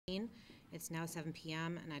It's now 7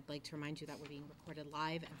 p.m. and I'd like to remind you that we're being recorded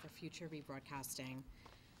live and for future rebroadcasting.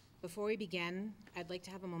 Before we begin, I'd like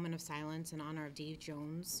to have a moment of silence in honor of Dave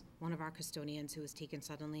Jones, one of our custodians who was taken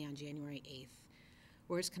suddenly on January 8th.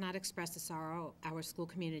 Words cannot express the sorrow our school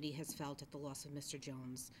community has felt at the loss of Mr.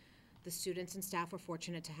 Jones. The students and staff were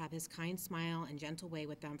fortunate to have his kind smile and gentle way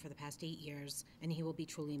with them for the past 8 years, and he will be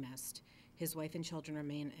truly missed. His wife and children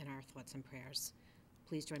remain in our thoughts and prayers.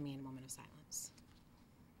 Please join me in a moment of silence.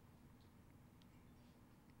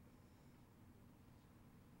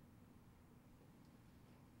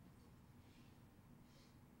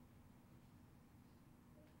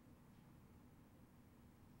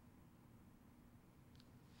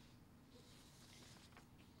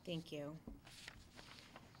 Thank you.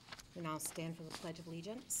 We now stand for the Pledge of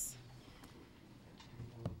Allegiance.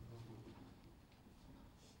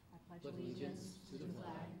 I pledge allegiance to the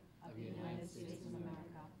flag of the United States of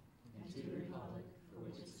America and to the republic for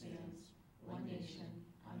which it stands, one nation,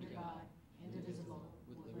 under God, indivisible,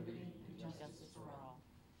 with liberty and justice for all.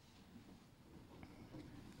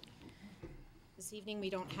 This evening we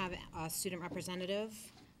don't have a student representative.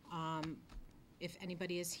 If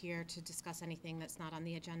anybody is here to discuss anything that's not on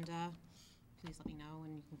the agenda, please let me know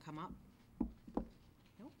and you can come up.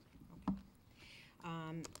 Nope?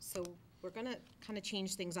 Okay. So we're going to kind of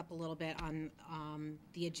change things up a little bit on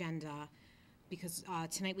the agenda because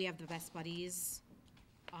tonight we have the Best Buddies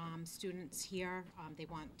students here. They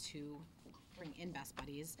want to bring in Best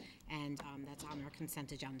Buddies, and that's on our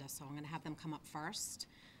consent agenda. So I'm going to have them come up first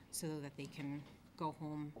so that they can go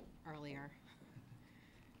home earlier.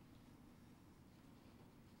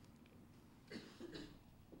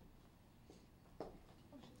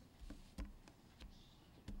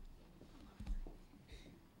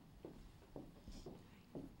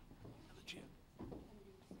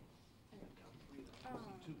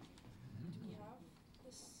 Do we have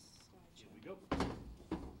this slide? Here we go.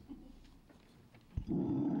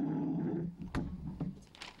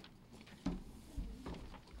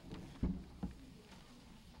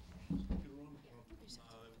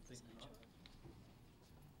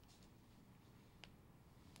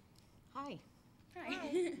 Hi. Hi.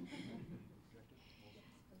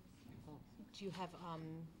 Do you have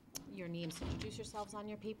your names to introduce yourselves on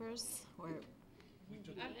your papers, or?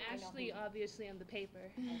 I'm Ashley, obviously, on the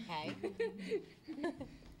paper. Okay.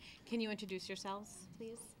 Can you introduce yourselves,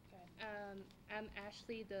 please? I'm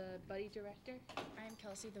Ashley, the buddy director. I'm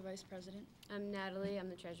Kelsey, the vice president. I'm Natalie, I'm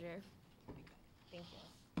the treasurer. Very good. Thank you.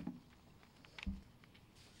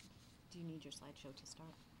 Do you need your slideshow to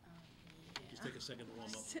start? Yeah. Just take a second to warm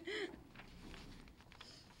up.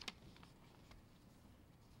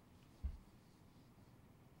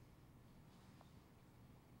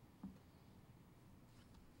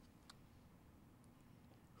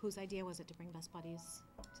 Whose idea was it to bring Best Buddies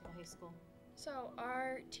to the high school? So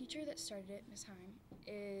our teacher that started it, Ms. Heim,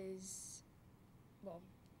 is, well,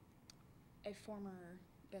 a former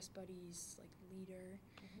Best Buddies leader.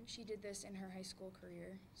 Mm-hmm. She did this in her high school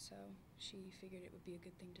career, so she figured it would be a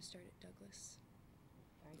good thing to start at Douglas.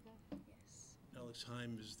 Very good. Yes. Alex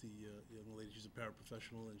Heim is the young lady. She's a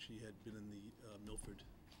paraprofessional, and she had been in the Milford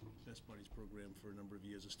Best Buddies program for a number of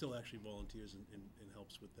years, and still actually volunteers and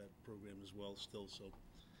helps with that program as well still.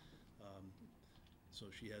 So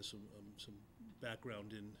she has some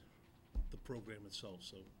background in the program itself.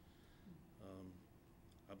 So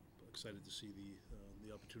I'm excited to see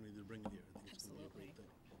the opportunity to bring it here. I think it's going to be a great thing,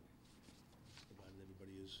 provided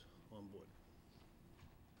everybody is on board.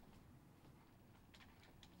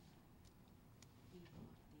 Leave off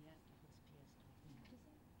the F of this PS document.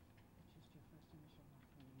 It's just your first initial mark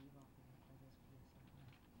when you leave off the F of this PS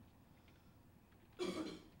document.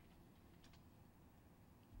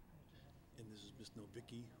 And this is Ms.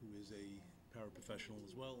 Novicki, who is a paraprofessional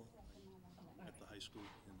as well at the high school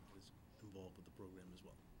and is involved with the program as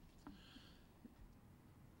well.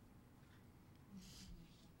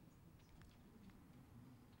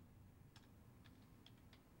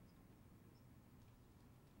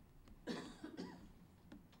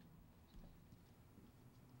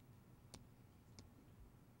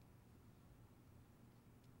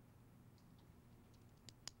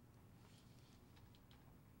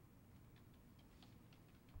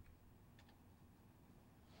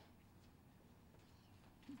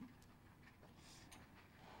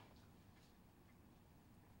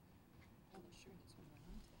 All the sugar that's going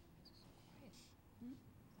on today. It's so quiet.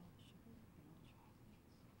 All the sugar and all the chocolates.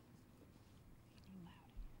 Pretty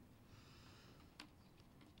loud.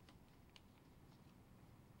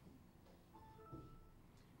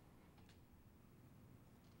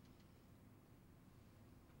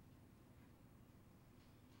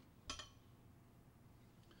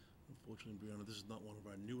 Fortunately, Brianna, this is not one of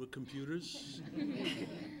our newer computers,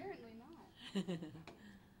 Apparently not.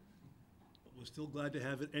 but we're still glad to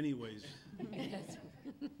have it anyways.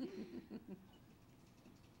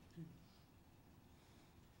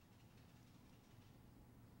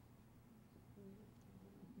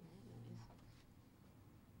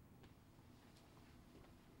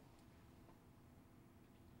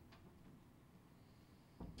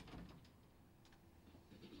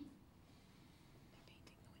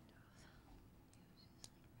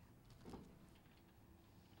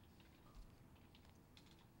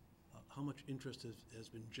 How much interest has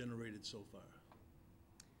been generated so far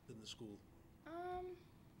in the school?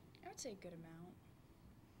 I would say a good amount.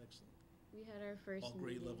 Excellent. We had our first All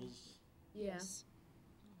grade meeting. levels? Yeah, Yes.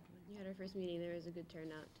 we had our first meeting. There was a good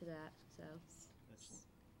turnout to that, so.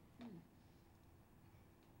 Excellent.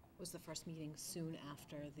 Was the first meeting soon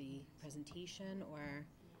after the presentation, or?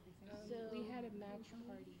 We had a match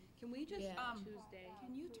party Can we just, Yeah. Tuesday.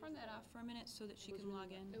 can you turn that off for a minute so that she It was can really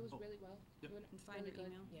log well. in It was Oh. really well. Yep. Went and find her really good.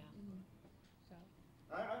 email? Yeah. So,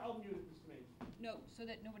 I'll mute it, Mr. Mays. No, so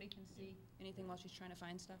that nobody can see anything while she's trying to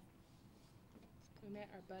find stuff. we met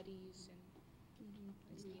our buddies and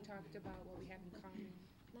we talked about what we have in common.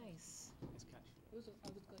 Nice. It was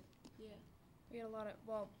good. Yeah. We had a lot of,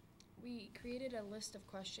 well, we created a list of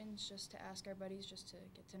questions just to ask our buddies, just to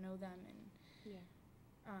get to know them, and Yeah.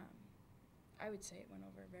 I would say it went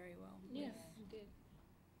over very well. Yeah, With we did.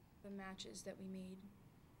 the matches that we made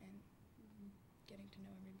and getting to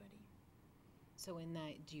know everybody. So in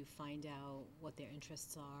that, do you find out what their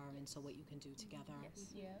interests are, and so what you can do together?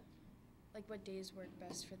 Yes. Yeah. Like what days work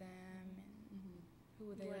best for them and who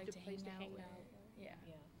would they Wanted like a to place hang to out hang with. out. Yeah.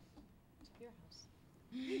 Yeah. Your house.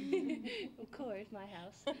 Of course, my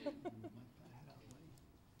house.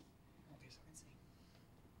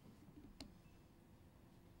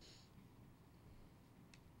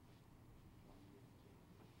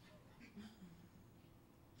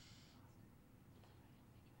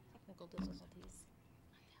 Technical difficulties.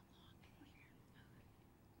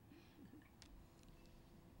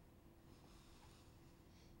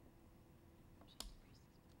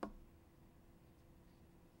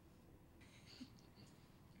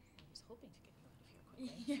 I was hoping to get you out of here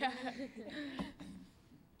quickly. Yeah.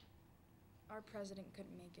 Our president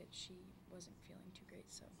couldn't make it. She wasn't feeling too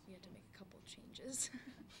great, so we had to make a couple changes.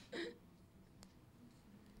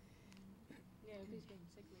 Yeah, everybody's getting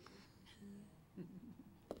sick lately.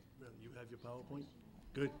 Brianna, you have your PowerPoint?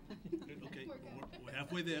 Good. Good, okay, we're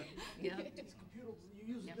halfway there. Yeah. It's computer,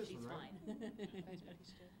 you use Yep, this she's one, right? fine. That's what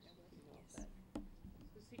he's doing.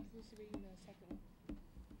 Who's reading the second one?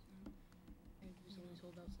 It was only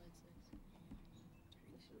told outside 6.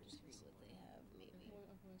 Just read what they have, maybe. Or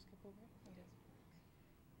we'll skip over it? Okay.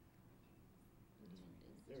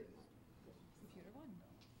 There it is. Computer one.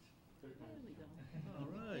 There we go.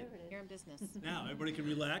 All right. You're in business. Now, everybody can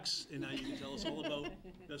relax, and now you can tell us all about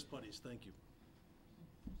Best Buddies. Thank you.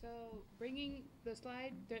 So,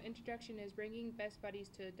 the introduction is bringing Best Buddies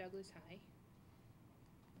to Douglas High.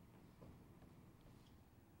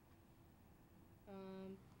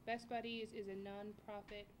 Best Buddies is a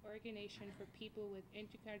non-profit organization for people with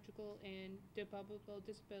intellectual and developmental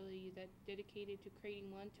disabilities that dedicated to creating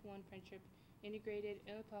one-to-one friendship, integrated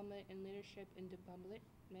empowerment and leadership and development.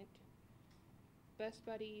 Best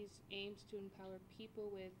Buddies aims to empower people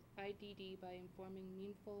with IDD by informing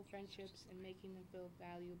meaningful friendships and making them feel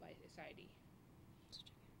valued by society.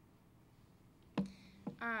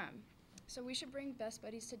 So we should bring Best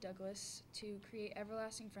Buddies to Douglas to create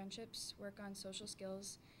everlasting friendships, work on social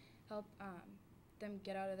skills, help them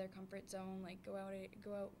get out of their comfort zone, like go out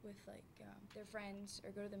with like their friends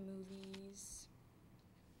or go to the movies.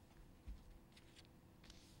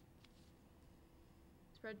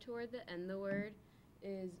 Spread toward the end, the word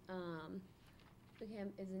is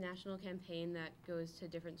is a national campaign that goes to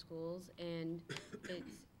different schools, and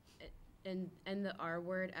and the R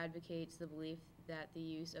word advocates the belief that the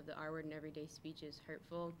use of the R word in everyday speech is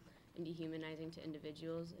hurtful and dehumanizing to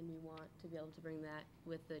individuals, and we want to be able to bring that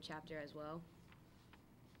with the chapter as well.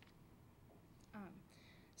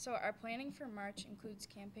 So our planning for March includes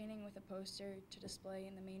campaigning with a poster to display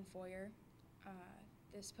in the main foyer.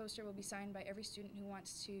 This poster will be signed by every student who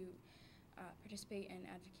wants to participate and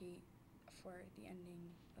advocate for the ending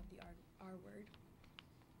of the R word.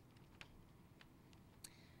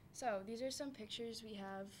 So these are some pictures we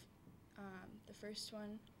have. The first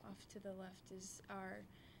one off to the left is our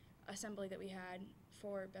assembly that we had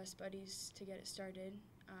for Best Buddies to get it started.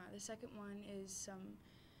 The second one is some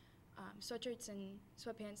sweatshirts and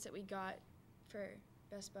sweatpants that we got for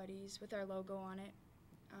Best Buddies with our logo on it.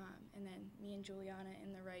 And then me and Juliana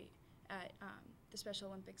in the right at the Special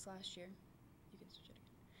Olympics last year. You can switch it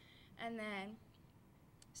again. And then,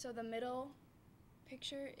 so the middle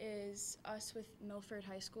picture is us with Milford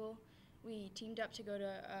High School. We teamed up to go to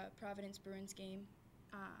a Providence Bruins game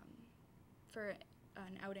for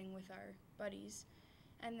an outing with our buddies.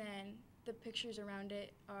 And then the pictures around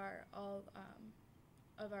it are all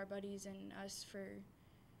of our buddies and us for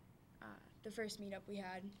the first meetup we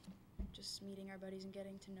had, just meeting our buddies and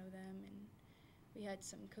getting to know them. And we had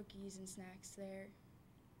some cookies and snacks there.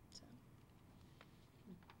 So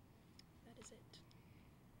that is it.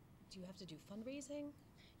 Do you have to do fundraising?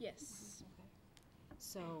 Yes. Okay.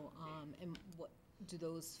 So, and what, do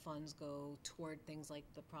those funds go toward things like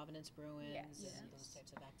the Providence Bruins Yes. and those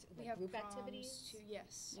types of We like have group proms activities? too.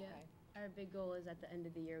 Yes. Yeah. Okay. Our big goal is at the end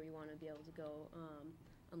of the year, we want to be able to go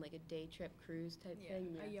on like a day trip cruise type thing. A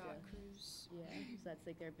We have yacht to- cruise. Yeah, so that's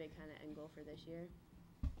like their big kind of end goal for this year.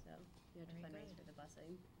 So we have to Very fundraise good. for the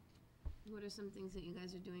busing. What are some things that you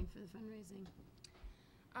guys are doing for the fundraising?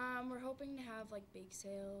 We're hoping to have like bake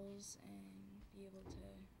sales and be able to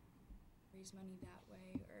raise money that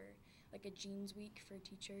way, or like a jeans week for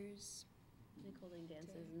teachers. Like holding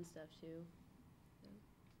dances and stuff too.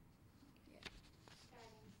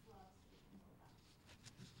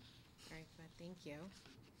 Very good, thank you.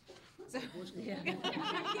 So,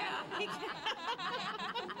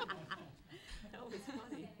 That was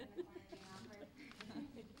funny.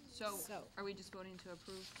 So, So- are we just voting to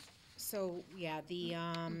approve? So, yeah,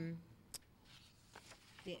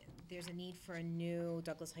 there's a need for a new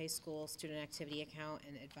Douglas High School student activity account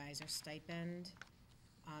and advisor stipend.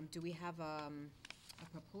 Do we have a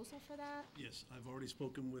proposal for that? Yes, I've already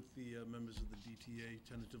spoken with the members of the DTA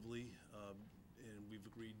tentatively, and we've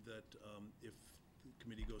agreed that if the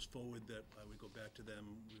committee goes forward, that I would go back to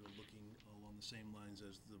them. We were looking along the same lines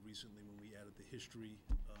as recently when we added the history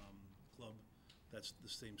club. That's the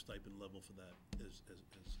same stipend level for that as the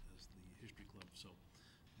history club. So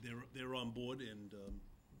they're on board, and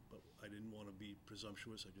but I didn't want to be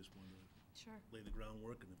presumptuous. I just wanted to Sure. lay the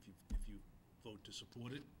groundwork, and if you vote to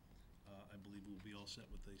support it, I believe we'll be all set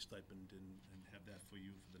with the stipend and have that for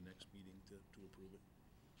you for the next meeting to approve it.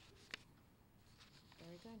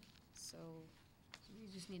 Very good. So, So we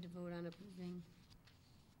just need to vote on approving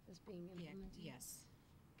this being yeah, implemented? yes.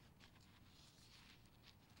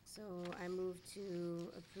 So I move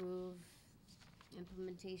to approve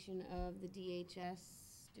implementation of the DHS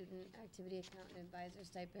Student Activity Account and Advisor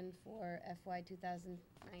Stipend for FY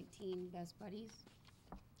 2019 Best Buddies.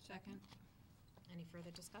 Second. Any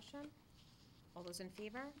further discussion? All those in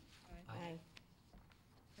favor? Aye.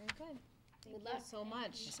 Very good. Thank Good you luck. so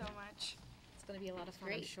much. Thank you so much. It's gonna be a lot of fun,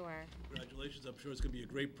 I'm Great. sure. Congratulations, I'm sure it's going to be a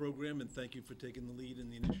great program, and thank you for taking the lead in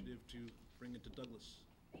the initiative to bring it to Douglas.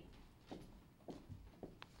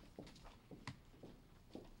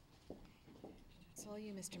 It's all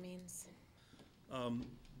you, Mr. Means.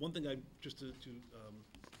 One thing just to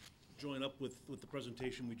join up with the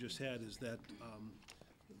presentation we just had, is that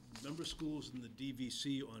member schools in the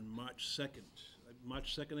DVC on March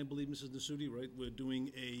 2nd, I believe, Mrs. Nasuti, right? We're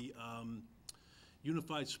doing a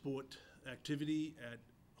unified sport activity at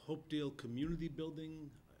Hopedale Community Building.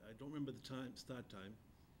 I don't remember the start time.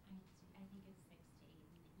 I think it's 6 to 8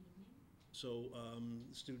 in the evening. So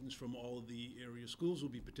students from all of the area schools will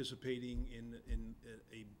be participating in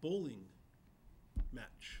a bowling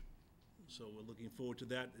match. So we're looking forward to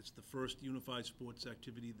that. It's the first unified sports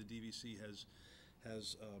activity the DVC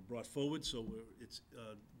has brought forward. So it's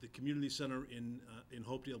the community center in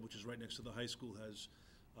Hopedale, which is right next to the high school, has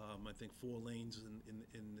I think 4 lanes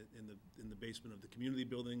in the basement of the community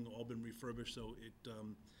building, all been refurbished. So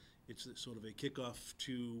it's sort of a kickoff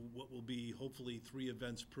to what will be hopefully 3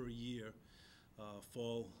 events per year,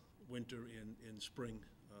 fall, winter, and spring,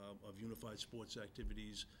 of unified sports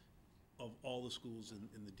activities of all the schools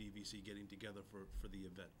in the DVC getting together for the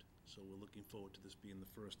event. So we're looking forward to this being the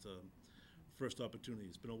first opportunity.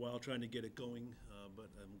 It's been a while trying to get it going, but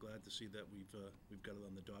I'm glad to see that we've got it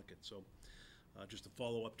on the docket. So just to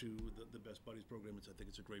follow up to the Best Buddies program, I think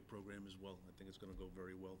it's a great program as well. I think it's going to go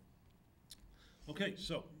very well. Okay,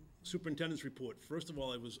 so superintendent's report. First of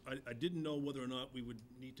all, I didn't know whether or not we would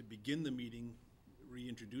need to begin the meeting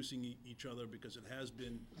reintroducing each other, because it has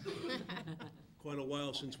been quite a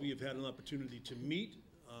while since we have had an opportunity to meet.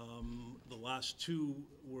 The last 2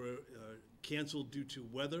 were canceled due to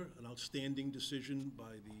weather, an outstanding decision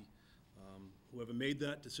by whoever made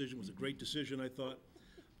that decision. Was a great decision, I thought.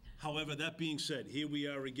 However, that being said, here we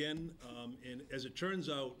are again, and as it turns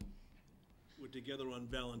out, we're together on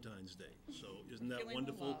Valentine's Day. So isn't that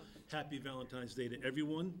wonderful? Happy Valentine's Day to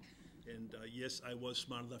everyone. And yes, I was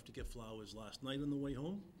smart enough to get flowers last night on the way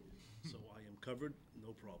home, so I am covered,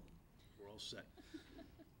 no problem. We're all set.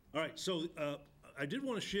 All right, so I did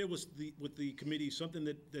want to share with the committee something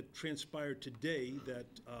that transpired today, that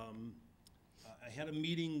I had a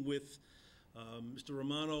meeting with Mr.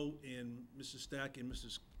 Romano and Mrs. Stack and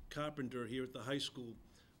Mrs. Carpenter here at the high school.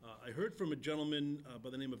 I heard from a gentleman by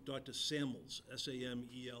the name of Dr. Samuels,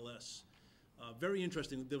 S-A-M-E-L-S. Very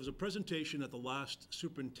interesting. There was a presentation at the last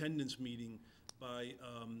superintendent's meeting by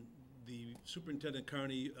the Superintendent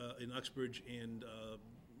Carney in Uxbridge and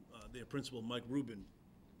their principal, Mike Rubin.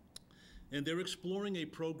 And they're exploring a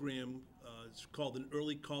program, it's called an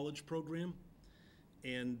early college program.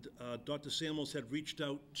 And Dr. Samuels had reached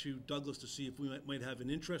out to Douglas to see if we might have an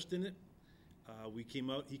interest in it. He came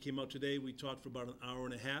out today, we talked for about an hour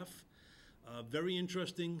and a half. Very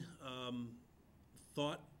interesting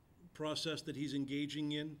thought process that he's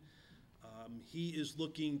engaging in. He is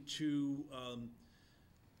looking to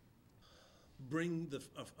bring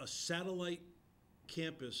a satellite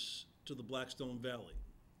campus to the Blackstone Valley.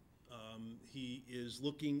 He is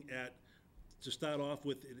looking at, to start off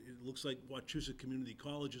with, it looks like Wachusett Community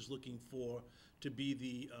College is looking to be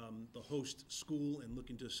the host school and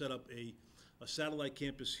looking to set up a satellite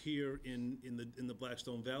campus here in the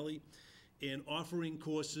Blackstone Valley, and offering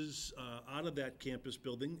courses out of that campus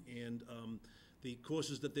building. And the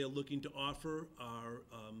courses that they're looking to offer are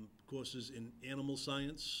courses in animal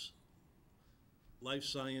science, life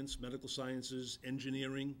science, medical sciences,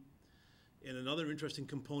 engineering. And another interesting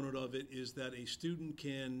component of it is that a student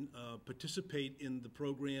can participate in the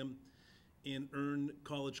program and earn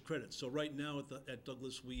college credits. So right now at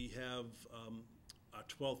Douglas, we have our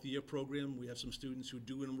 12th year program. We have some students who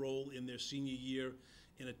do enroll in their senior year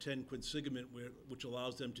and attend quinsigamment, which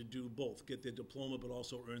allows them to do both, get their diploma but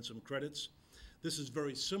also earn some credits. This is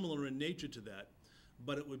very similar in nature to that,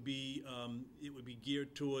 but it would be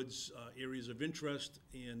geared towards areas of interest.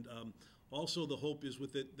 And also the hope is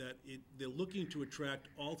with it that they're looking to attract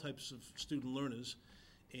all types of student learners.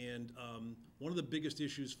 And one of the biggest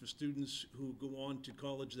issues for students who go on to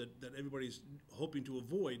college that everybody's hoping to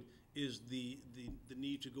avoid is the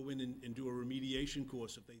need to go in and do a remediation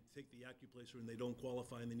course. If they take the Accuplacer and they don't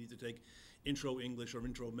qualify and they need to take intro English or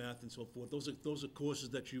intro math and so forth, those are courses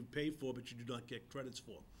that you pay for but you do not get credits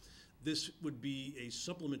for. This would be a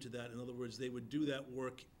supplement to that. In other words, they would do that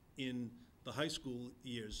work in the high school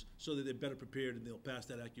years so that they're better prepared and they'll pass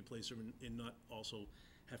that Accuplacer and not also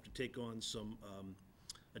have to take on some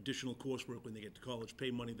additional coursework when they get to college,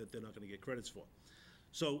 pay money that they're not going to get credits for.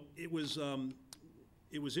 So it was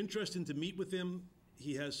interesting to meet with him.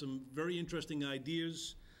 He has some very interesting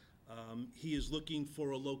ideas. He is looking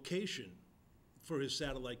for a location for his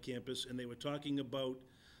satellite campus, and they were talking about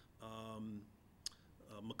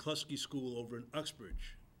McCluskey School over in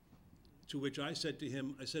Uxbridge, to which I said to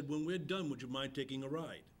him, I said, when we're done, would you mind taking a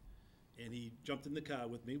ride? And he jumped in the car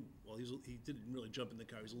with me. Well, he didn't really jump in the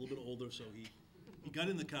car. He's a little bit older, so he got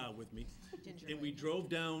in the car with me. And we drove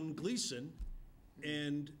down Gleason,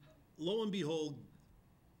 and lo and behold,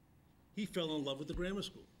 he fell in love with the grammar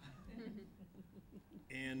school.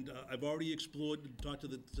 And I've already explored, talked to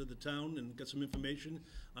the town and got some information.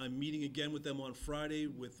 I'm meeting again with them on Friday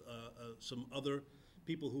with some other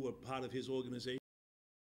people who are part of his organization.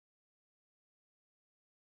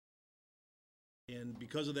 And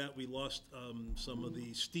because of that, we lost some of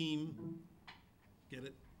the steam, get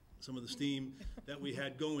it? Some of the steam that we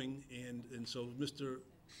had going. And so Mr.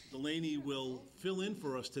 Delaney will fill in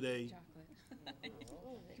for us today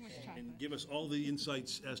and give us all the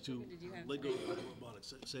insights as to Lego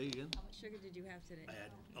robotics. Say again? How much sugar did you have today? I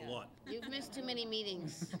had a lot. You've missed too many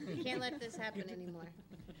meetings. You can't let this happen anymore.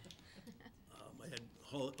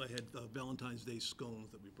 I had Valentine's Day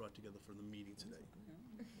scones that we brought together for the meeting today.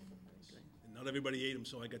 And not everybody ate them,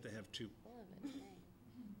 so I got to have two. Full of it, yay.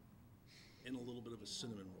 And a little bit of a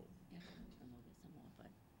cinnamon roll. Yeah, a little bit some more,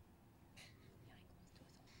 but.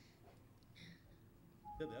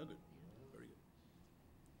 Yeah, they are good. Very good.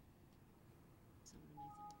 Some of them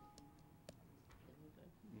I think they were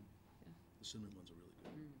good. The cinnamon ones are really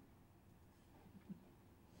good.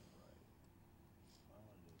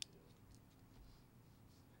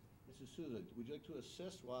 Mrs. Souza, would you like to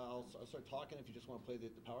assist while I'll start talking if you just want to play the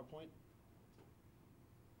PowerPoint?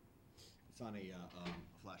 It's on a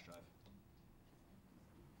flash drive.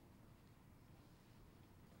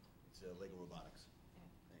 It's Lego Robotics.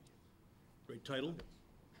 Thank you. Great title.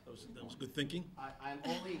 That was good thinking. I'm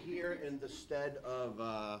only here in the stead of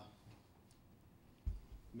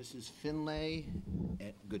Mrs. Finlay.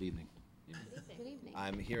 Good evening. Good evening.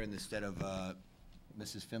 I'm here in the stead of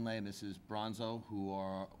Mrs. Finlay and Mrs. Bronzo, who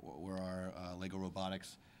were our Lego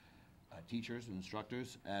Robotics teachers and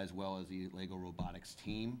instructors, as well as the Lego Robotics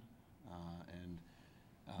team.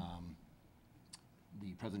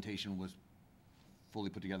 The presentation was fully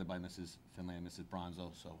put together by Mrs. Finlay and Mrs.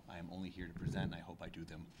 Bronzo, so I am only here to present, and I hope I do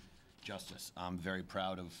them justice. I'm very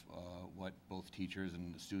proud of what both teachers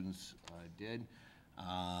and the students did.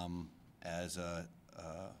 As a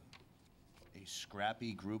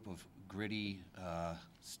scrappy group of gritty,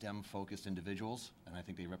 STEM-focused individuals, and I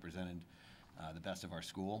think they represented the best of our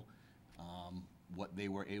school. What they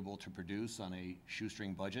were able to produce on a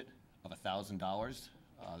shoestring budget of $1,000,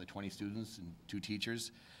 the 20 students and 2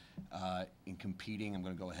 teachers, in competing, I'm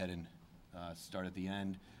going to go ahead and start at the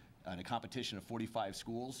end, in a competition of 45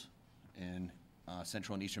 schools in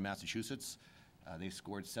central and eastern Massachusetts. They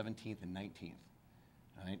scored 17th and 19th.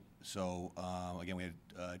 All right? So again, we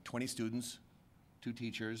had 20 students, 2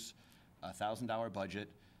 teachers, $1,000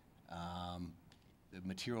 budget. The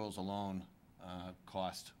materials alone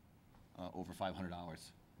cost over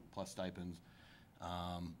 $500 plus stipends.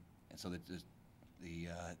 And so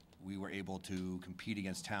we were able to compete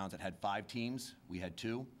against towns that had 5 teams. We had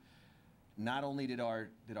 2. Not only did our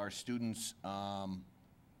students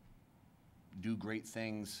do great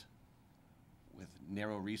things with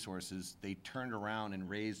narrow resources, they turned around and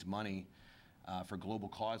raised money for global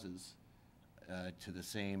causes to the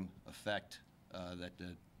same effect that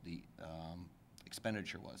the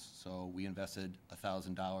expenditure was. So we invested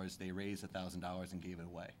 $1,000, they raised $1,000 and gave it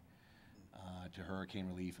away to hurricane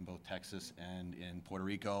relief in both Texas and in Puerto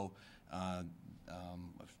Rico. I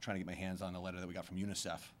was trying to get my hands on a letter that we got from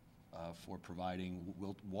UNICEF for providing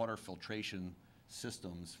water filtration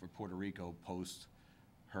systems for Puerto Rico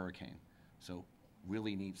post-hurricane. So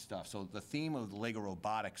really neat stuff. So the theme of the LEGO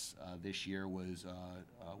Robotics this year was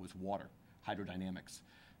water, hydrodynamics.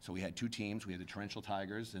 So we had 2 teams. We had the Torrential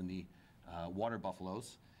Tigers and the Water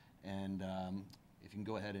Buffaloes. And if you can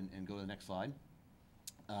go ahead and go to the next slide.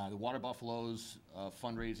 The Water Buffaloes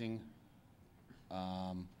fundraising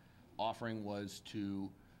offering was to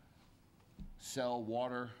sell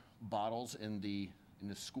water bottles in the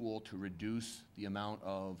school to reduce the amount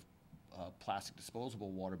of plastic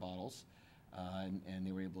disposable water bottles, and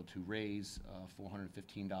they were able to raise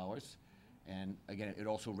 $415. And again, it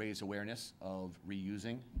also raised awareness of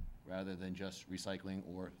reusing rather than just recycling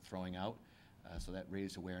or throwing out. So that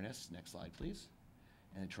raised awareness. Next slide, please.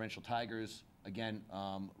 And the Torrential Tigers, again,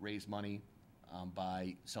 raised money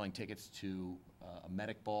by selling tickets to a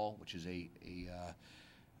Medic Ball, which is a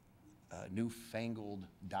newfangled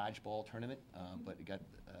dodgeball tournament, but it got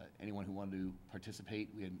anyone who wanted to participate.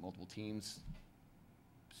 We had multiple teams,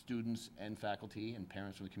 students and faculty and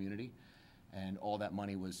parents from the community, and all that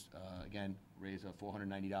money was, again, raised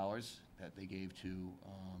 $490 that they gave to,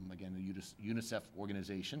 again, the UNICEF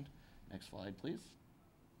organization. Next slide, please.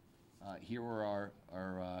 Here were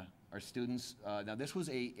our students. Now, this was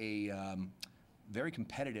a very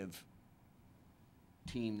competitive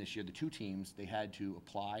team this year. The 2 teams, they had to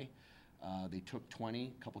apply. They took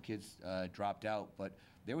 20. A couple kids dropped out, but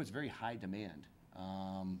there was very high demand.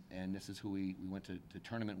 And this is who we went to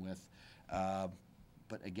tournament with.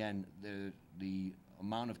 But again, the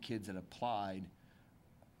amount of kids that applied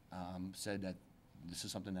said that this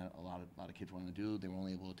is something that a lot of kids wanted to do. They were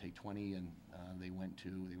only able to take 20, and they were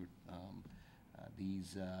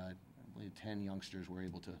these I believe 10 youngsters were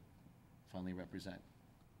able to finally represent.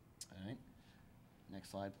 All right.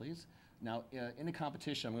 Next slide, please. Now, in the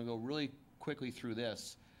competition, I'm going to go really quickly through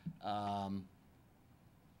this.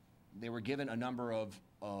 They were given a number of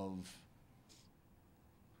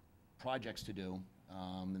projects to do,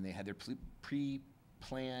 and they had their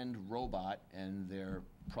pre-planned robot and their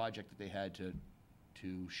project that they had to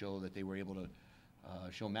show that they were able to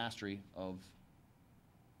show mastery of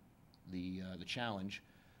the challenge.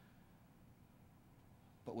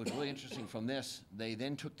 But what's really interesting from this, they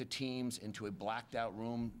then took the teams into a blacked out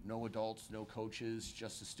room, no adults, no coaches,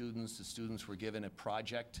 just the students. The students were given a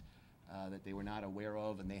project that they were not aware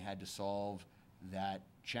of, and they had to solve that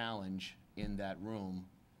challenge in that room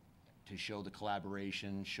to show the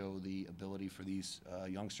collaboration, show the ability for these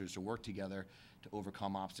youngsters to work together to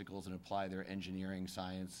overcome obstacles and apply their engineering,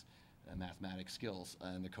 science, and mathematics skills,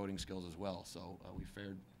 and their coding skills as well. So we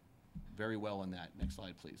fared very well in that. Next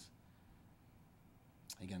slide, please.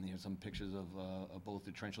 Again, here's some pictures of both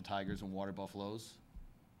the Torrential Tigers and Water Buffaloes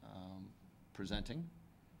presenting.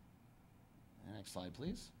 Next slide,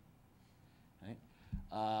 please.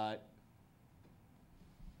 All right.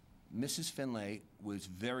 Mrs. Finlay was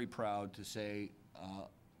very proud to say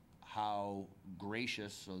how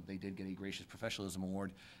gracious, so they did get a Gracious Professionalism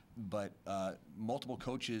Award, but multiple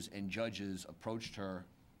coaches and judges approached her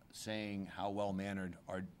saying how well-mannered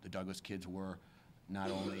the Douglas kids were, not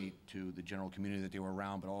only to the general community that they were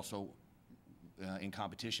around, but also in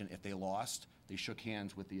competition. If they lost, they shook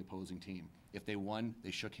hands with the opposing team. if they won,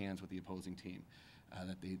 they shook hands with the opposing team.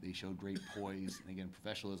 That they showed great poise and, again,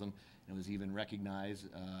 professionalism. And it was even recognized,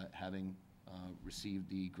 having received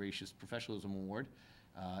the Gracious Professionalism Award.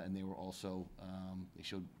 And they were also, they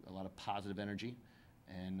showed a lot of positive energy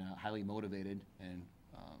and highly motivated and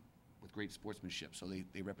with great sportsmanship. So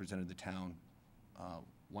they represented the town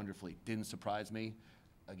wonderfully. Didn't surprise me.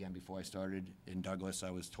 Again, before I started in Douglas,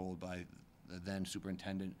 I was told by the then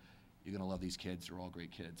superintendent, you're going to love these kids. They're all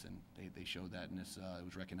great kids. And they showed that, and this, it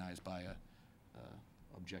was recognized by a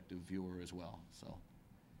objective viewer as well. So,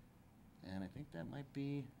 and I think that might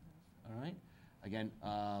be all right. Again,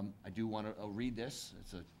 I do want to read this.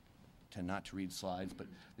 Tend not to read slides, but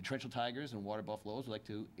the Torrential Tigers and Water Buffaloes would like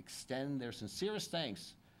to extend their sincerest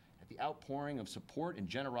thanks at the outpouring of support and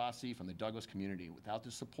generosity from the Douglas community. Without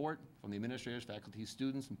the support from the administrators, faculty,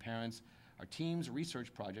 students, and parents, our team's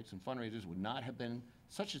research projects and fundraisers would not have been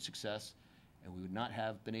such a success, and we would not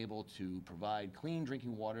have been able to provide clean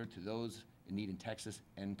drinking water to those in need in Texas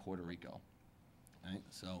and Puerto Rico. Right?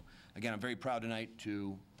 So, again, I'm very proud tonight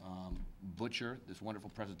to butcher this wonderful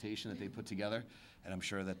presentation that they put together, and I'm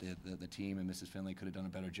sure that the team and Mrs. Finley could have done a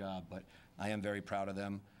better job, but I am very proud of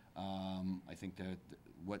them. I think that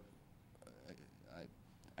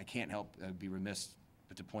I can't help be remiss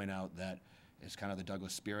but to point out that it's kind of the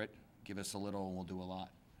Douglas spirit. Give us a little and we'll do a lot,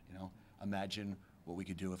 you know? Imagine what we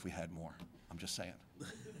could do if we had more. I'm just saying.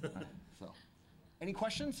 So, any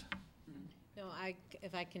questions? No,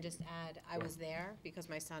 if I can just add, I was there because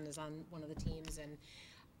my son is on one of the teams, and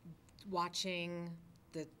watching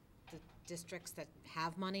the districts that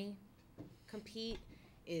have money compete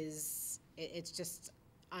it's just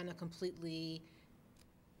on a completely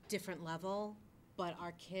different level. But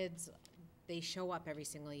our kids, they show up every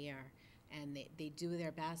single year, and they do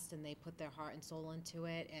their best, and they put their heart and soul into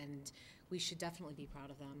it, and we should definitely be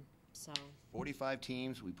proud of them. So 45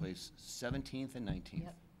 teams, we placed 17th and 19th.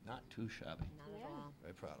 Yep. Not too shabby. not at all.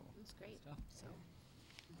 Very proud of them. That's great. So,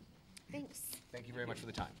 thanks. Thank you very much for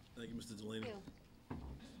the time. Thank you, Mr. Delaney. Thank you.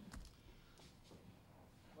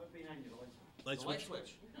 What's behind you? Light The light switch?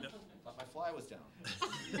 switch. Yep. Thought my fly was down.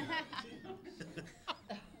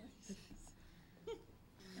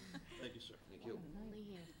 Thank you, sir. Thank you. Only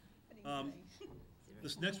here.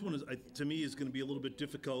 This next one is, to me, is going to be a little bit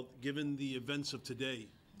difficult, given the events of today.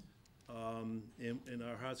 And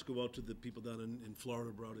our hearts go out to the people down in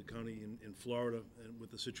Florida, Broward County in Florida, and with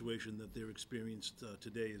the situation that they're experienced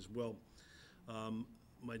today as well.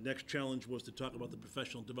 My next challenge was to talk about the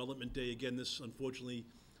Professional Development Day. Again, this unfortunately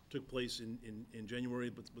took place in January,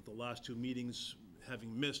 but with the last two meetings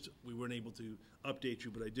having missed, we weren't able to update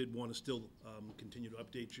you, but I did want to still continue to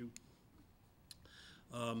update you.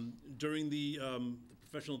 During the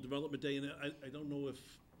Professional Development Day, and I don't know if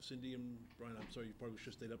Cindy and Brian, I'm sorry, you probably should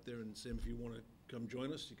have stayed up there, and Sam, if you want to come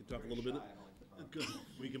join us, you can talk a little bit. Good.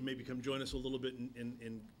 We can maybe come join us a little bit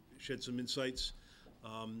and shed some insights.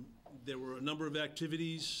 There were a number of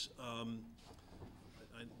activities.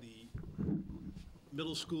 The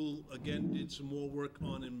middle school, again, did some more work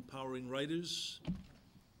on empowering writers.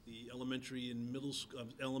 The elementary and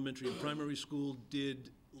primary school did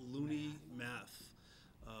Looney Math.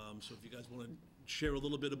 So if you guys want to share a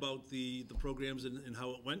little bit about the programs and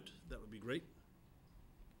how it went, that would be great.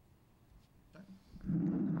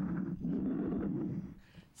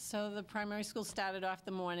 So the primary school started off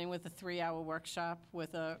the morning with a 3-hour workshop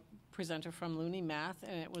with a presenter from Looney Math,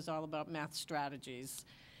 and it was all about math strategies.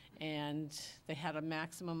 And they had a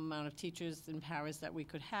maximum amount of teachers and paras that we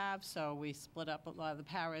could have, so we split up a lot of the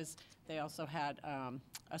paras. They also had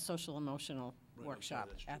a social emotional workshop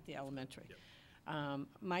at the elementary. Yep.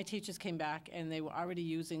 My teachers came back, and they were already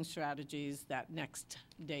using strategies that next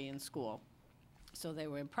day in school. So they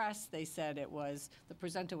were impressed. They said the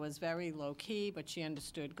presenter was very low-key, but she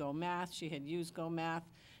understood Go Math. She had used Go Math,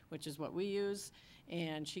 which is what we use,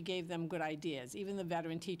 and she gave them good ideas. Even the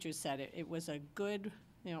veteran teachers said it was a good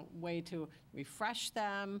way to refresh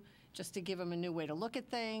them, just to give them a new way to look at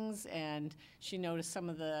things. And she noticed some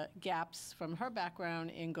of the gaps from her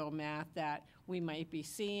background in Go Math that we might be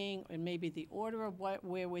seeing, and maybe the order of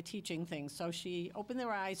where we're teaching things. So she opened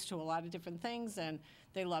their eyes to a lot of different things, and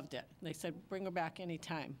they loved it. They said, bring her back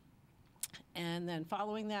anytime. And then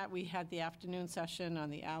following that, we had the afternoon session on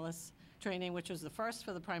the ALICE training, which was the first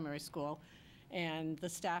for the primary school, and the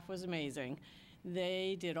staff was amazing.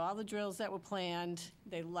 They did all the drills that were planned.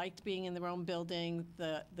 They liked being in their own building.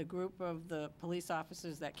 The group of the police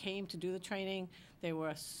officers that came to do the training, they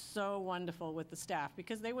were so wonderful with the staff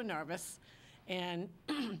because they were nervous. And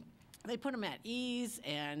they put them at ease,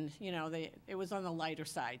 and it was on the lighter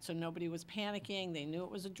side, so nobody was panicking. They knew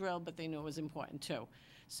it was a drill, but they knew it was important too.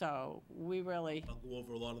 So we really, I'll go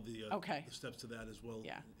over a lot of the Okay. the steps to that as well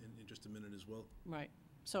Yeah. in just a minute as well. right.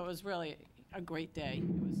 So it was really a great day. It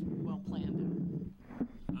was well planned.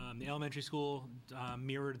 The elementary school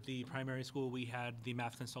mirrored the primary school. We had the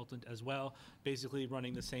math consultant as well, basically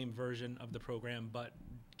running the same version of the program, but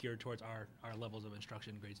geared towards our levels of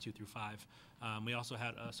instruction, grades 2 through 5. We also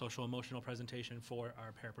had a social emotional presentation for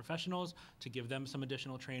our paraprofessionals to give them some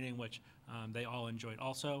additional training, which they all enjoyed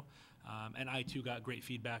also. And I too got great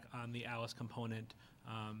feedback on the Alice component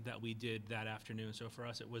that we did that afternoon. So for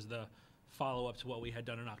us, it was the follow-up to what we had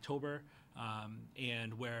done in October,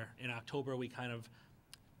 and where in October we kind of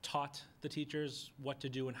taught the teachers what to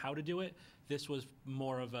do and how to do it. This was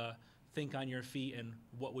more of a think on your feet and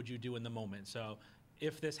what would you do in the moment. So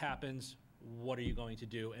if this happens, what are you going to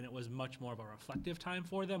do? And it was much more of a reflective time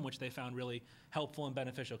for them, which they found really helpful and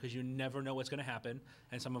beneficial because you never know what's going to happen.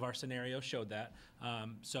 And some of our scenarios showed that.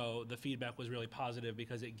 So the feedback was really positive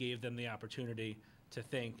because it gave them the opportunity to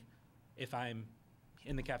think, if I'm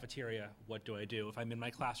in the cafeteria, what do I do? If I'm in my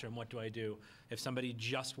classroom, what do I do? If somebody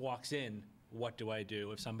just walks in, what do I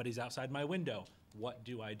do? If somebody's outside my window, what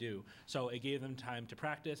do I do? So it gave them time to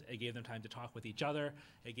practice. It gave them time to talk with each other.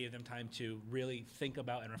 It gave them time to really think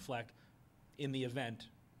about and reflect, in the event,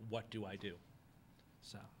 what do I do?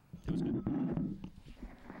 So it was good.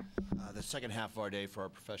 The second half of our day for our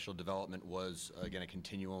professional development was, again, a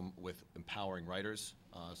continuum with empowering writers,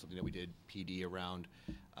 something that we did PD around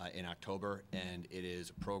in October, and it is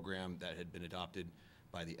a program that had been adopted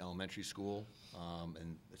by the elementary school,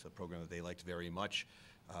 and it's a program that they liked very much.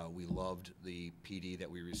 We loved the PD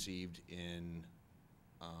that we received in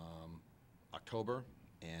October,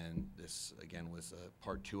 and this, again, was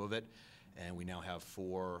part 2 of it, and we now have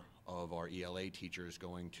 4 of our ELA teachers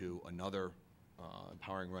going to another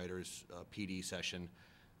Empowering Writers PD session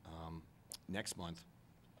next month.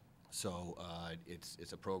 So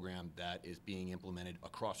it's a program that is being implemented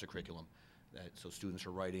across the curriculum. So students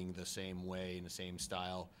are writing the same way, in the same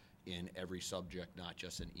style, in every subject, not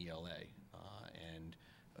just in ELA. And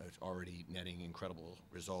it's already netting incredible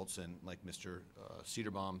results. And like Mr.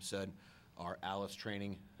 Cedarbaum said, our Alice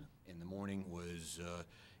training in the morning was,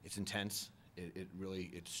 it's intense. It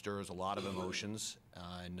really stirs a lot of emotions.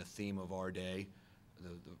 And the theme of our day,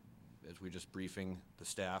 as we were just briefing the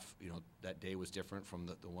staff, that day was different from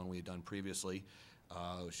the one we had done previously.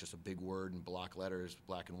 It was just a big word in block letters,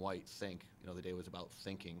 black and white, think. The day was about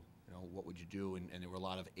thinking. What would you do? And there were a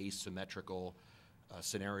lot of asymmetrical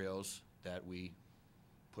scenarios that we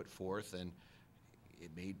put forth, and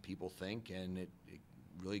it made people think, and it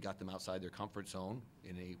really got them outside their comfort zone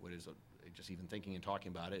in just even thinking and talking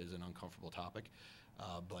about it is an uncomfortable topic.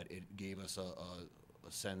 But it gave us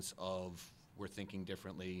a sense of we're thinking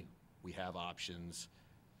differently, we have options,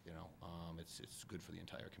 it's good for the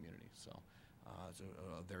entire community. So it's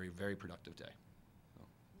a very, very productive day.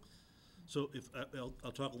 So if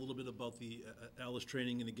I'll talk a little bit about the Alice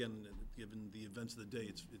training, and again, given the events of the day,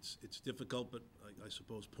 it's difficult, but I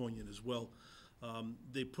suppose poignant as well.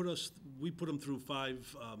 We put them through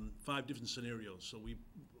five different scenarios. So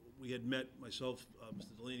we had met, myself,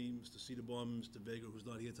 Mr. Delaney, Mr. Cedarbaum, Mr. Vega, who's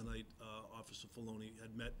not here tonight, Officer Filoni,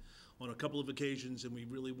 had met on a couple of occasions, and we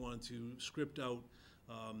really wanted to script out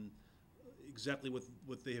exactly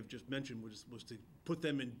what they have just mentioned, was to put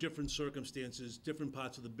them in different circumstances, different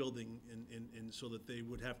parts of the building, and so that they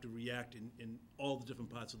would have to react in all the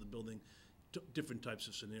different parts of the building to different types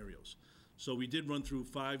of scenarios. So we did run through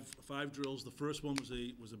five drills. The first one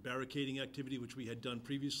was a barricading activity, which we had done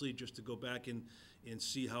previously, just to go back and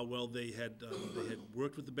see how well they had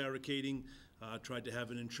worked with the barricading. Tried to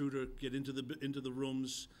have an intruder get into the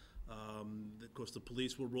rooms. Of course, the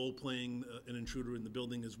police were role-playing an intruder in the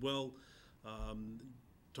building as well.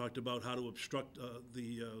 Talked about how to obstruct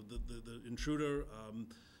the intruder.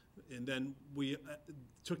 And then we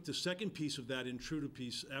took the second piece of that intruder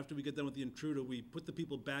piece. After we get done with the intruder, we put the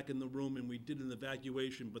people back in the room and we did an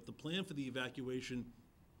evacuation. But the plan for the evacuation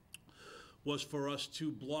was for us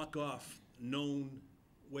to block off known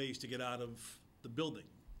ways to get out of the building.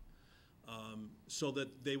 So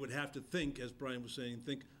that they would have to think, as Brian was saying,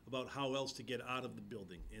 think about how else to get out of the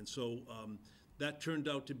building. And so that turned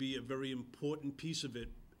out to be a very important piece of it.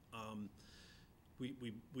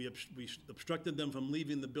 We obstructed them from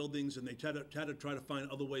leaving the buildings, and they had to try to find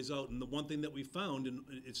other ways out. And the one thing that we found, and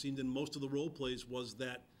it seemed in most of the role plays, was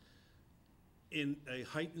that in a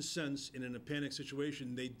heightened sense, and in a panic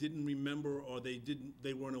situation, they didn't remember, or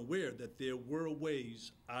they weren't aware that there were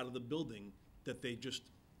ways out of the building that they just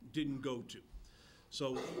didn't go to.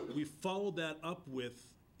 So we followed that up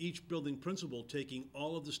with each building principal taking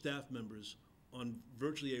all of the staff members on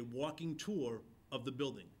virtually a walking tour of the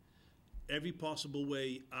building. every possible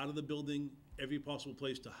way out of the building, every possible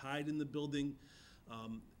place to hide in the building.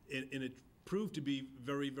 And it proved to be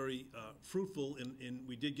very, very fruitful, and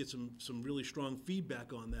we did get some really strong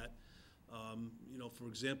feedback on that. You know, for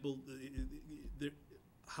example,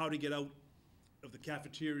 how to get out of the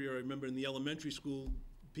cafeteria. I remember in the elementary school,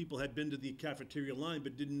 people had been to the cafeteria line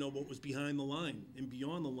but didn't know what was behind the line and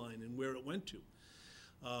beyond the line and where it went to.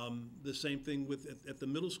 The same thing with at the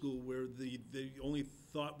middle school, where the only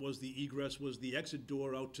thought was the egress was the exit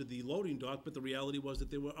door out to the loading dock, but the reality was that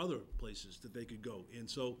there were other places that they could go. And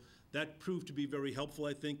so that proved to be very helpful,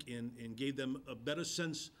 I think, and gave them a better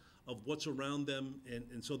sense of what's around them,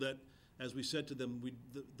 and so that, as we said to them,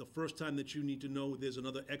 the first time that you need to know there's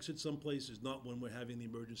another exit someplace is not when we're having the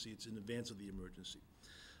emergency, it's in advance of the emergency.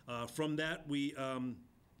 From that, we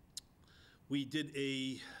did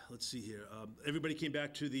let's see here, everybody came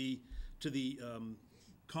back to the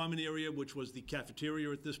common area, which was the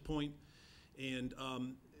cafeteria at this point, and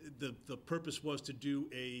the purpose was to do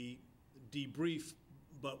a debrief,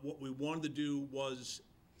 but what we wanted to do was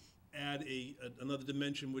add another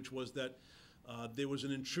dimension, which was that there was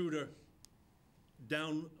an intruder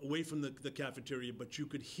down away from the cafeteria, but you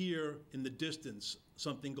could hear in the distance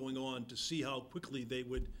something going on to see how quickly they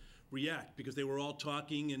would react, because they were all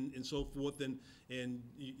talking and so forth, and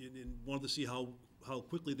wanted to see how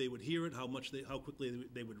quickly they would hear it, how quickly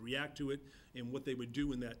they would react to it, and what they would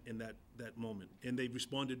do in that moment. And they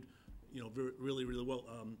responded, you know, really, really well.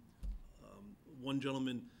 One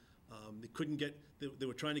gentleman, they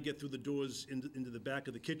were trying to get through the doors into the back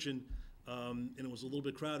of the kitchen, and it was a little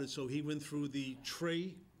bit crowded, so he went through the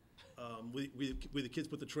tray, where the kids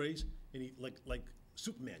put the trays, and he, like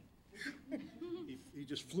Superman, he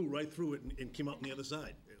just flew right through it and came out on the other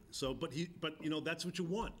side. So, but you know, that's what you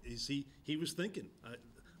want. Is he was thinking,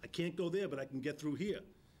 I can't go there, but I can get through here.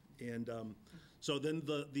 And so then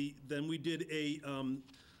then we did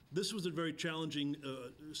this was a very challenging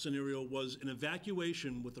scenario, was an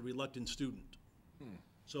evacuation with a reluctant student.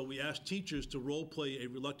 So we asked teachers to role play a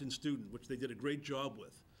reluctant student, which they did a great job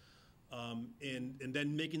with, and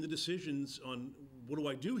then making the decisions on, what do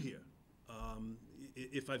I do here?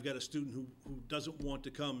 If I've got a student who doesn't want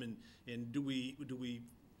to come, and do we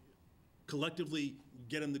collectively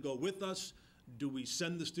get them to go with us? Do we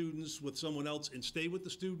send the students with someone else and stay with the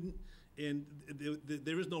student? And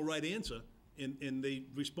there is no right answer, and they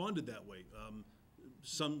responded that way.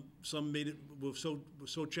 Some made it was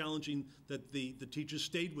so challenging that the teachers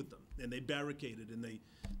stayed with them, and they barricaded, and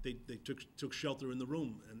they took shelter in the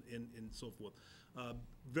room, and so forth.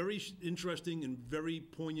 Very interesting and very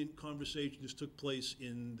poignant conversations took place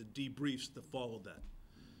in the debriefs that followed that,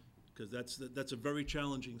 because that's a very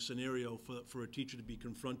challenging scenario for a teacher to be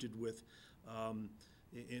confronted with.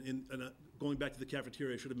 And going back to the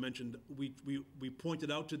cafeteria, I should have mentioned, we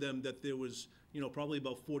pointed out to them that there was, you know, probably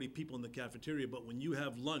about 40 people in the cafeteria, but when you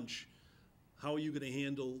have lunch, how are you going to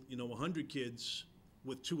handle, you know, 100 kids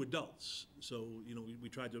with 2 adults? So, you know, we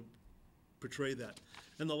tried to portray that.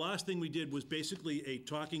 And the last thing we did was basically a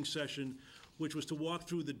talking session, which was to walk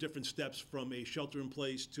through the different steps from a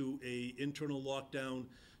shelter-in-place to a internal lockdown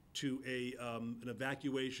to an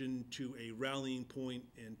evacuation to a rallying point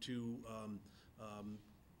and to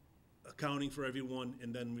accounting for everyone,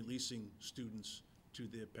 and then releasing students to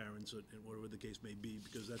their parents, and whatever the case may be,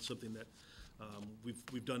 because that's something that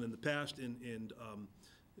we've done in the past, and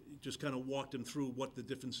just kind of walked them through what the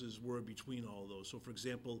differences were between all of those. So, for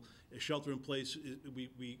example, a shelter in place,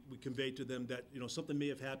 we conveyed to them that, you know, something may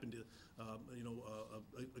have happened to, you know,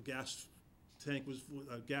 a gas tank was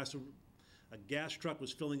a gas truck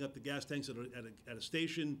was filling up the gas tanks at a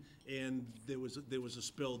station, and there was a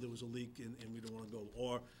spill, there was a leak, and we don't want to go.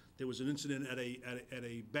 Or there was an incident at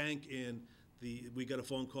a bank, and we got a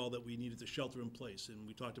phone call that we needed to shelter in place, and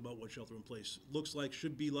we talked about what shelter in place looks like,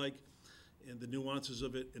 should be like, and the nuances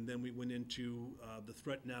of it, and then we went into the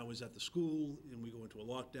threat now is at the school, and we go into a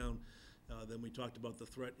lockdown. Then we talked about the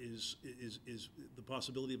threat is the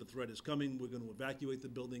possibility of a threat is coming. We're going to evacuate the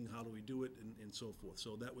building. How do we do it, and so forth.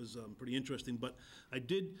 So that was pretty interesting. But I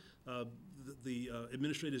did, the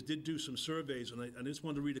administrators did do some surveys, and I just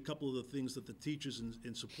wanted to read a couple of the things that the teachers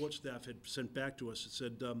and support staff had sent back to us. It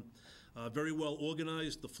said, very well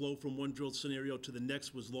organized. The flow from one drill scenario to the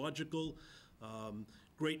next was logical.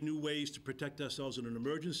 Great new ways to protect ourselves in an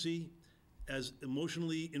emergency. As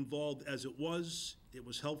emotionally involved as it was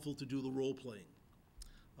helpful to do the role-playing.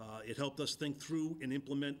 It helped us think through and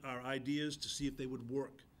implement our ideas to see if they would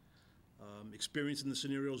work. Experiencing the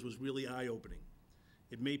scenarios was really eye-opening.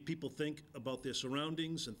 It made people think about their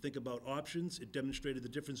surroundings and think about options. It demonstrated the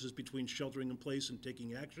differences between sheltering in place and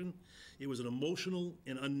taking action. It was an emotional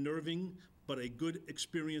and unnerving but a good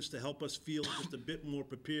experience to help us feel just a bit more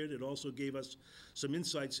prepared. It also gave us some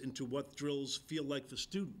insights into what drills feel like for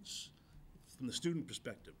students, from the student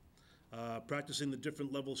perspective. Practicing the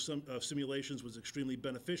different levels of simulations was extremely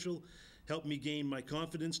beneficial, helped me gain my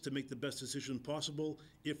confidence to make the best decision possible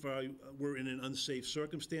if I were in an unsafe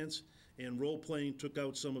circumstance, and role-playing took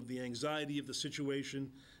out some of the anxiety of the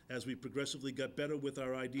situation. As we progressively got better with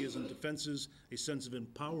our ideas and defenses, a sense of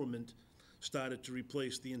empowerment started to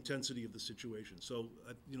replace the intensity of the situation. So,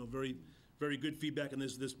 very, very good feedback, and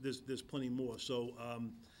there's plenty more. So,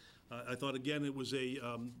 I thought, again, it was the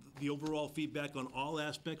overall feedback on all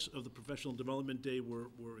aspects of the Professional Development Day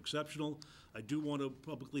were exceptional. I do want to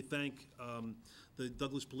publicly thank the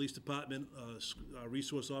Douglas Police Department, our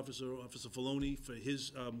Resource Officer, Officer Filoni, for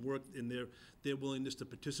his work and their willingness to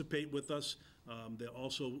participate with us. They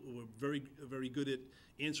also were very, very good at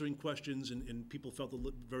answering questions, and people felt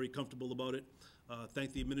very comfortable about it.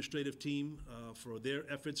 Thank the administrative team for their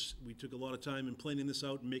efforts. We took a lot of time in planning this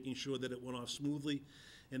out and making sure that it went off smoothly.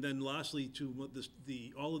 And then lastly, to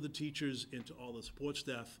all of the teachers and to all the support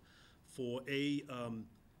staff for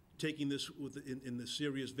taking this in the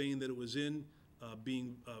serious vein that it was in,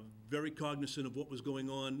 being very cognizant of what was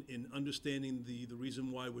going on and understanding the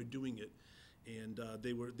reason why we're doing it. And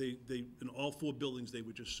they in all 4 buildings, they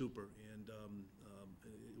were just super. And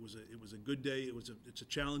it was a good day.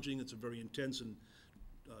 It's a very intense and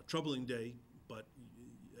troubling day, but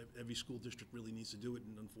every school district really needs to do it,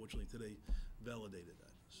 and unfortunately today validated that.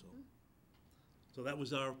 So that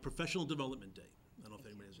was our Professional Development Day. I don't know if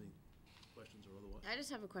anybody has any questions or otherwise. I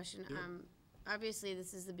just have a question. Yeah. Obviously,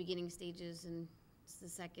 this is the beginning stages, and it's the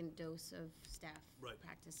second dose of staff Right.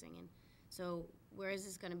 practicing. And so where is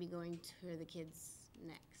this going to be going to the kids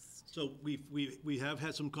next? So we have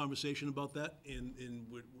had some conversation about that, and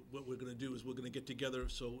what we're going to do is we're going to get together.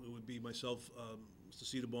 So it would be myself, Mr.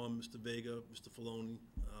 Cedarbaum, Mr. Vega, Mr.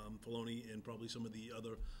 Filoni, and probably some of the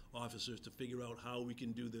other officers to figure out how we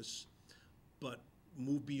can do this, but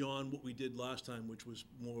move beyond what we did last time, which was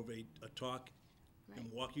more of a talk and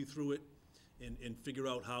walk you through it, and figure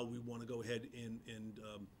out how we want to go ahead and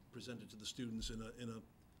present it to the students in a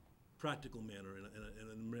practical manner, in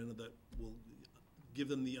a manner that will give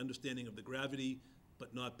them the understanding of the gravity,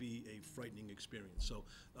 but not be a frightening experience. So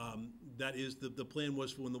that is, the plan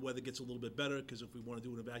was for when the weather gets a little bit better, because if we want to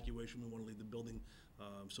do an evacuation, we want to leave the building.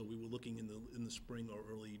 So we were looking in the spring or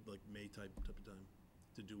early, like May type of time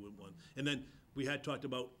to do one. And then we had talked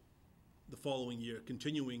about the following year,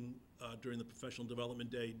 continuing during the Professional Development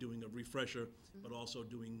Day, doing a refresher, but also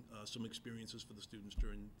doing some experiences for the students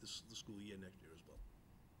during the school year next year as well.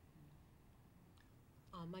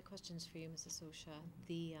 My question's for you, Mrs. Sosha.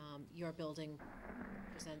 Your building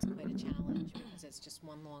presents quite a challenge because it's just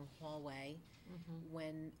one long hallway.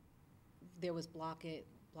 When there was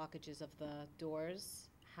blockages of the doors,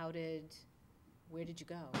 where did you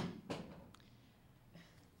go?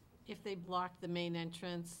 If they blocked the main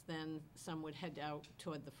entrance, then some would head out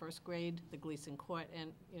toward the first grade, the Gleason Court,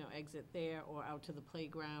 and, exit there, or out to the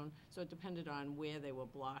playground. So it depended on where they were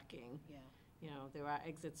blocking. Yeah. There are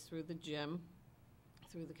exits through the gym,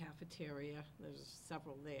 through the cafeteria. There's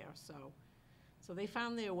several there, so they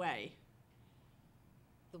found their way.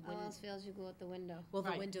 All else fails, you go out the window. Well,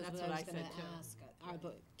 the Right, windows, that's what I what was I gonna said, too.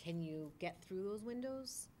 ask, can you get through those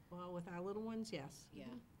windows? Well, with our little ones, yes. Yeah.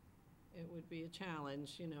 It would be a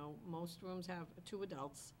challenge, Most rooms have 2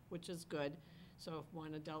 adults, which is good. So if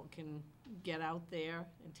one adult can get out there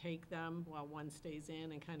and take them while one stays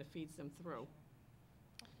in and kind of feeds them through.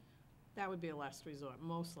 That would be a last resort.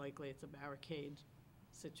 Most likely, it's a barricade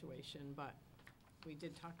situation, but we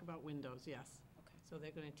did talk about windows, yes. Okay. So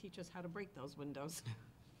they're going to teach us how to break those windows.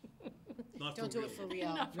 Not for Don't do real. it for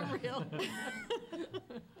real. Not for real.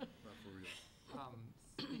 Not for real.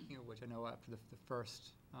 Speaking of which, I know after the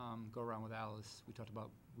first go-around with Alice, we talked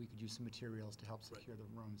about we could use some materials to help secure the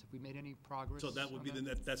rooms. Have we made any progress? So that would on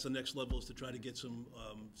be that's the next level, is to try to get some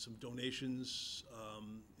donations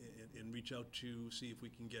and reach out to see if we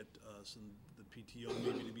can get the PTO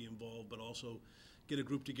maybe to be involved, but also get a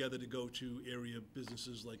group together to go to area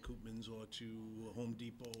businesses like Koopmans or to Home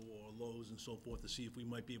Depot or Lowe's and so forth to see if we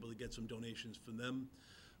might be able to get some donations from them.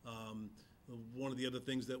 One of the other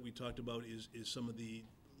things that we talked about is some of the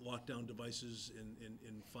lockdown devices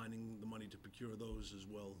and finding the money to procure those as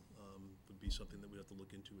well would be something that we have to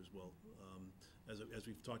look into as well. As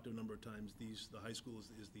we've talked a number of times, the high school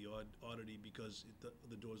is the oddity because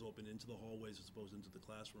the doors open into the hallways as opposed into the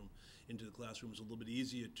classroom. Into the classroom is a little bit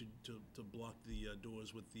easier to block the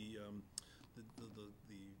doors with the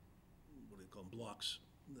what do they call them, blocks,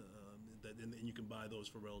 and you can buy those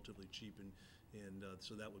for relatively cheap, and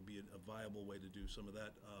so that would be a viable way to do some of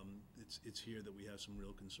that. It's here that we have some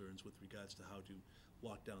real concerns with regards to how to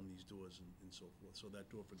lock down these doors and so forth. So that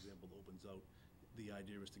door, for example, opens out. The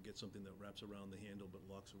idea is to get something that wraps around the handle but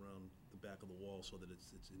locks around the back of the wall so that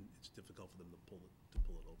it's difficult for them to pull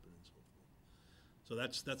it open and so forth. So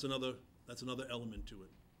that's another element to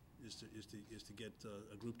it, is to get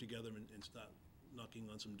a group together and start knocking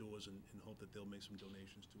on some doors and hope that they'll make some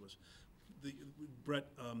donations to us.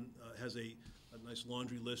 Brett has a nice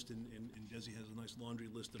laundry list, and Desi has a nice laundry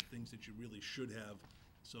list of things that you really should have.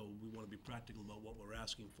 So we want to be practical about what we're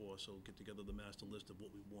asking for, so get together the master list of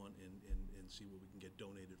what we want and see what we can get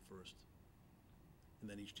donated first. And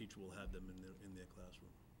then each teacher will have them in their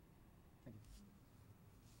classroom.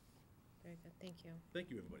 Very good, thank you.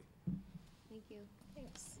 Thank you, everybody. Thank you.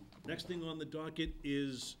 Thanks. Next thing on the docket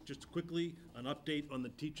is, just quickly, an update on the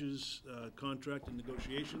teachers' contract and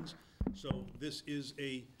negotiations. So this is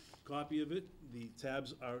a copy of it. The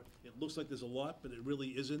tabs are, it looks like there's a lot, but it really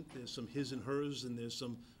isn't. There's some his and hers, and there's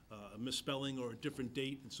some misspelling or a different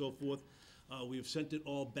date and so forth. We have sent it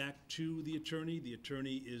all back to the attorney. The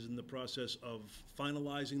attorney is in the process of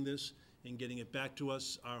finalizing this and getting it back to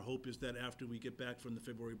us. Our hope is that after we get back from the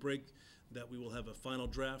February break, that we will have a final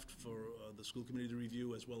draft for the school committee to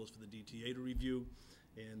review, as well as for the DTA to review,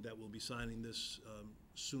 and that we'll be signing this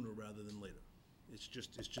sooner rather than later. It's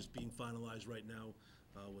just being finalized right now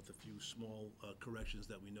with a few small corrections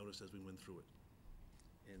that we noticed as we went through it.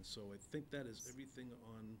 And so I think that is everything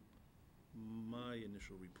on my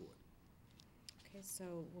initial report. Okay,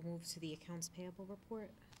 so we'll move to the accounts payable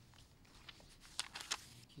report.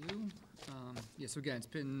 Thank you. Yeah, so again, it's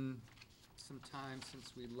been some time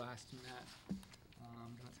since we last met.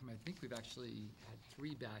 I think we've actually had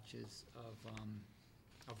 3 batches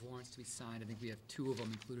of warrants to be signed. I think we have 2 of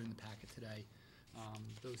them included in the packet today.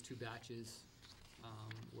 Those 2 batches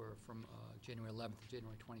were from January 11th to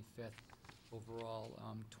January 25th. Overall,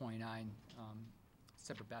 29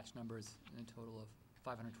 separate batch numbers, in a total of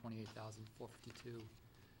 $528,452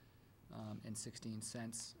 and 16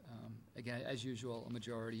 cents. Again, as usual, a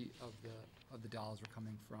majority of the dollars were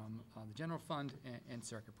coming from the general fund and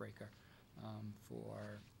circuit breaker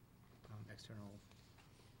for external.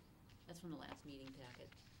 That's from the last meeting packet,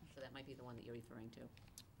 so that might be the one that you're referring to.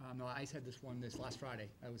 No, I said this last Friday.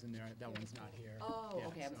 I was in there. That one's not here. Oh, Yeah,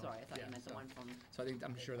 okay, I'm so, sorry, I thought yeah, you meant the so- one from, So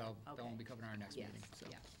I'm sure that Okay. will be covered in our next yes, meeting. So.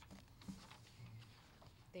 yeah.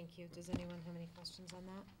 Thank you. Does anyone have any questions on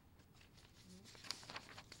that?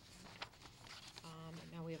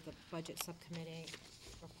 Now we have the budget subcommittee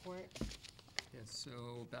report. Yes,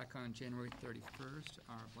 so back on January 31st,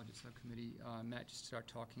 our budget subcommittee met to start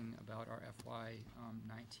talking about our FY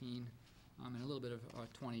 '19 and a little bit of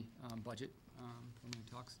 20 budget preliminary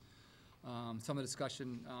talks. Some of the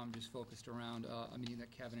discussion just focused around a meeting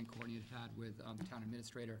that Kevin and Courtney had had with the town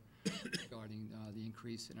administrator regarding the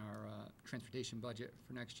increase in our transportation budget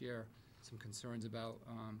for next year, some concerns about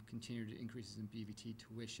continued increases in BVT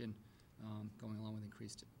tuition, going along with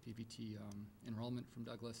increased BVT enrollment from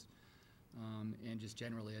Douglas, and just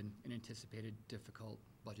generally an anticipated difficult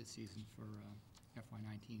budget season for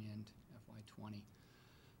FY19 and FY20.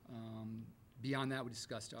 Beyond that, we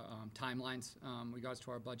discussed timelines in regards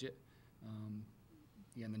to our budget.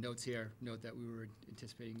 Again, the notes here note that we were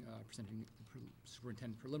anticipating presenting the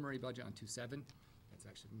superintendent preliminary budget on 2/7. That's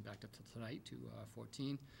actually been backed up till tonight to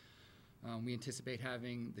 14. We anticipate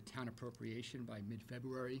having the town appropriation by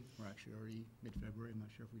mid-February. We're actually already mid-February. I'm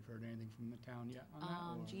not sure if we've heard anything from the town yet on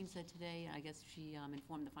that. Or Jean said today, I guess she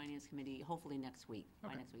informed the finance committee, hopefully next week, by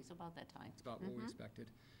Okay. next week, so about that time. It's about what we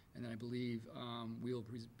expected. And then I believe we'll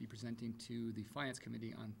be presenting to the finance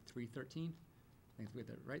committee on 3/13. I think we had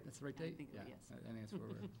that right. That's the right Yeah, I date? think it- yes. I think that's where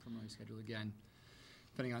we're preliminary scheduled again.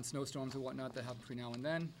 Depending on snowstorms and whatnot that happen between now and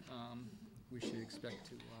then, we should expect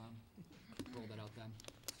to roll that out then.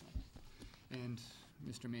 So. And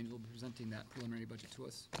Mr. Manning will be presenting that preliminary budget to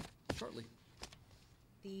us shortly.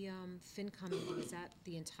 The FinCom meeting, is that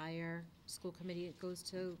the entire school committee that goes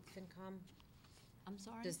to FinCom? I'm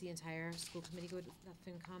sorry? Does the entire school committee go to that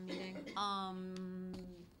FinCom meeting? I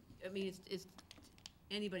mean, it's,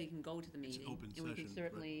 anybody can go to the meeting. open And we can session,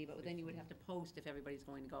 certainly, but then you would have to post if everybody's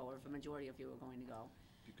going to go, or if a majority of you are going to go.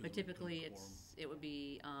 because But of the typically, quorum. it would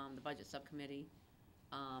be the budget subcommittee,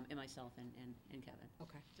 and myself and Kevin.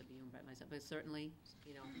 Okay. To be by myself, but certainly,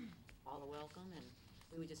 all are welcome, and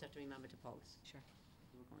we would just have to remember to post. Sure.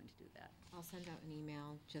 We were going to do that. I'll send out an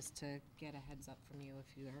email just to get a heads up from you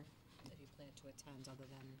if you plan to attend, other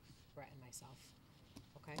than Brett and myself.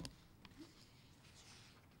 Okay?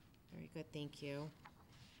 Very good, thank you.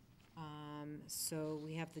 So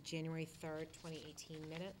we have the January 3rd, 2018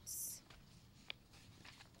 minutes.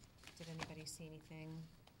 Did anybody see anything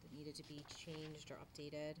that needed to be changed or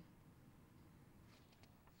updated?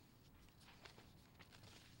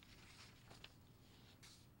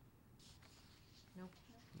 No?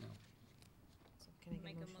 No. So can I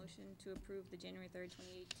Make get a motion to approve the January 3rd,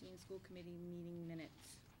 2018 school committee meeting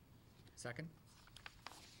minutes. Second?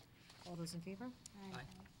 All those in favor? Aye.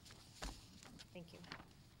 Thank you.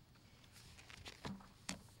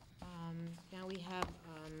 Now we have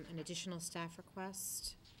an additional staff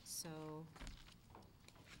request, so,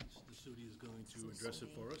 Ms. Nasuti is going to Ms. address it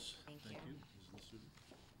Nasuti. for us. Thank you. Ms. Nasuti.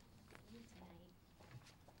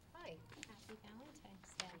 hi, Happy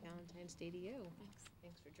Valentine's Day. Valentine's Day to you.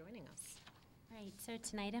 Thanks for joining us. Right, so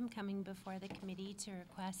tonight I'm coming before the committee to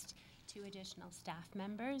request 2 additional staff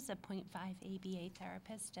members, a .5 ABA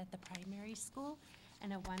therapist at the primary school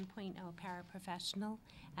and a 1.0 paraprofessional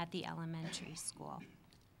at the elementary school.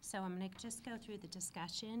 So I'm going to just go through the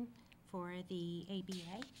discussion for the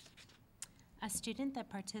ABA. A student that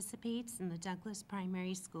participates in the Douglas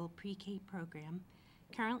Primary School pre-K program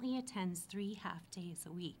currently attends 3 half-days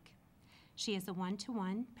a week. She is a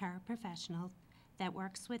one-to-one paraprofessional that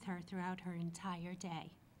works with her throughout her entire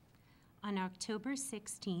day. On October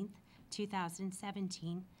 16th,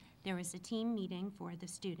 2017, there was a team meeting for the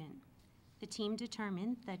student. The team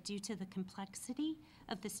determined that due to the complexity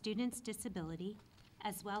of the student's disability,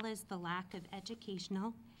 as well as the lack of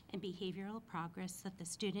educational and behavioral progress that the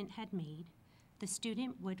student had made, the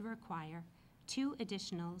student would require 2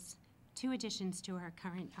 additions to her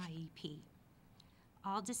current IEP.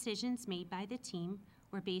 All decisions made by the team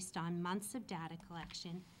were based on months of data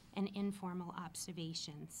collection and informal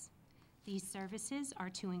observations. These services are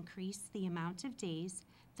to increase the amount of days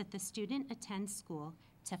that the student attends school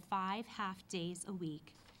to 5 half-days a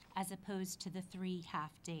week, as opposed to the 3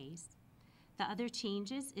 half-days. The other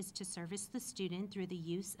changes is to service the student through the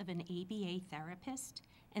use of an ABA therapist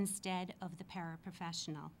instead of the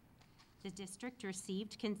paraprofessional. The district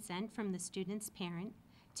received consent from the student's parent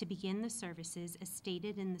to begin the services as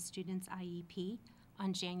stated in the student's IEP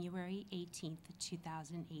on January 18th,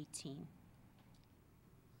 2018.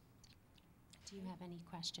 Do you have any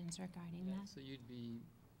questions regarding that? So you'd be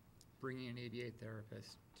bringing an ABA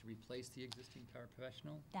therapist to replace the existing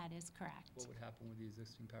paraprofessional? That is correct. What would happen with the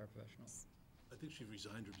existing paraprofessional? I think she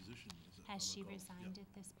resigned her position. Is that Has she recall? resigned Yeah.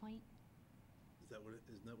 at this point?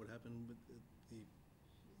 Isn't that what happened with the,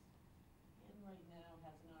 And right now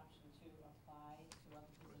has an option to apply to other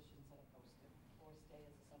positions that are posted or stay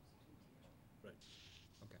as a substitute teacher. right,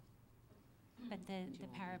 Okay. But the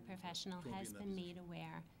paraprofessional Won't be has in that been made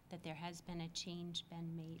aware that there has been a change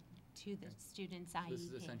been made to the Okay. student's So IEP. this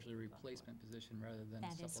is essentially a replacement position rather than a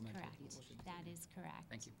That is supplemental correct. position? That is correct.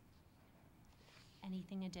 Thank you.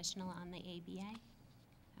 Anything additional on the ABA?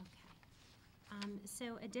 Okay.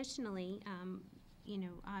 So additionally,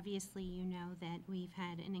 obviously you know that we've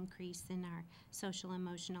had an increase in our social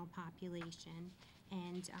emotional population,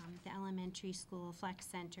 and the elementary school Flex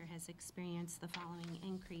Center has experienced the following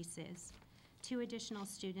increases. 2 additional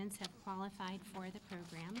students have qualified for the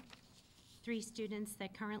program. 3 students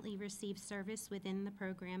that currently receive service within the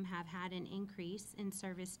program have had an increase in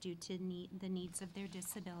service due to the needs of their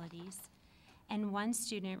disabilities. And 1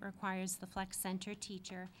 student requires the Flex Center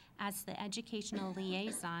teacher as the educational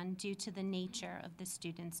liaison due to the nature of the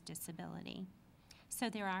student's disability. So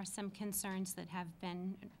there are some concerns that have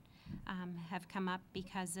come up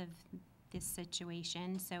because of this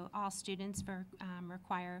situation. So all students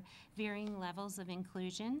require varying levels of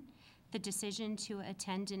inclusion. The decision to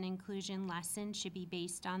attend an inclusion lesson should be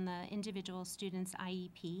based on the individual student's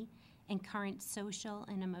IEP and current social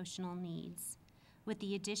and emotional needs. With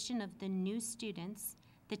the addition of the new students,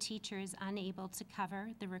 the teacher is unable to cover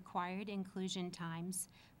the required inclusion times,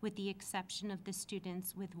 with the exception of the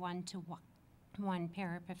students with 1-to-1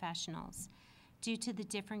 paraprofessionals, due to the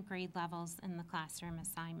different grade levels in the classroom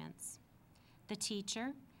assignments. The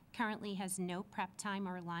teacher currently has no prep time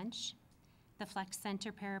or lunch. The Flex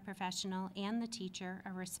Center paraprofessional and the teacher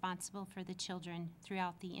are responsible for the children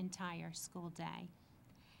throughout the entire school day.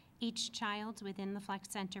 Each child within the Flex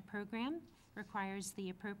Center program requires the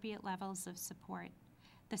appropriate levels of support.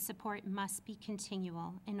 The support must be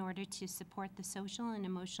continual in order to support the social and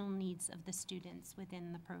emotional needs of the students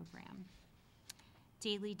within the program.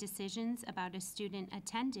 Daily decisions about a student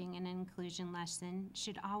attending an inclusion lesson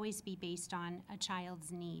should always be based on a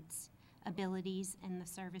child's needs, abilities, and the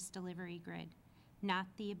service delivery grid, not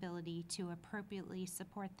the ability to appropriately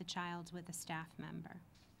support the child with a staff member.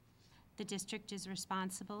 The district is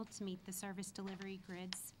responsible to meet the service delivery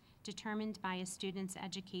grids determined by a student's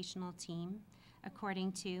educational team,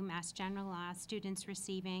 According to Mass General Law, students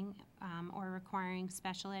receiving or requiring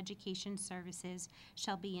special education services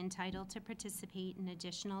shall be entitled to participate in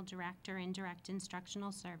additional direct or indirect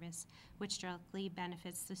instructional service which directly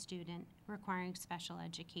benefits the student requiring special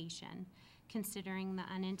education. Considering the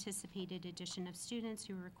unanticipated addition of students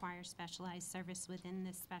who require specialized service within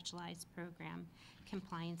this specialized program,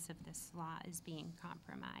 compliance of this law is being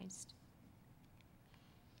compromised.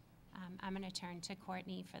 I'm going to turn to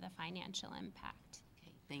Courtney for the financial impact.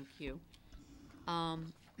 Okay, thank you.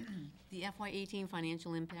 The FY18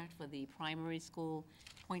 financial impact for the primary school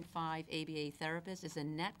 .5 ABA therapist is a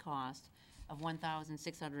net cost of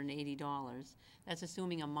 $1,680. That's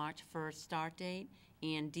assuming a March 1st start date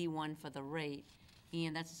and D1 for the rate,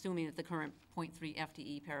 and that's assuming that the current .3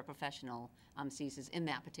 FTE paraprofessional ceases in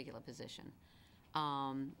that particular position.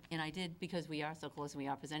 And I did, because we are so close and we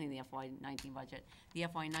are presenting the FY19 budget, the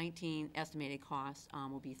FY19 estimated cost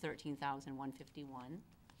will be $13,151.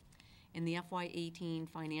 In the FY18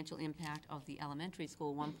 financial impact of the elementary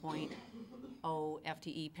school 1.0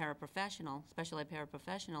 FTE paraprofessional, special ed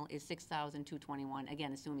paraprofessional, is $6,221,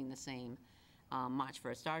 again, assuming the same March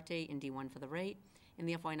 1st start date and D1 for the rate. And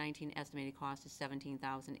the FY19 estimated cost is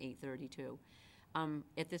 $17,832.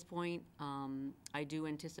 At this point, I do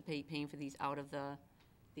anticipate paying for these out of the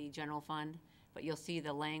general fund, but you'll see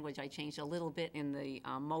the language I changed a little bit in the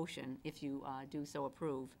motion if you do so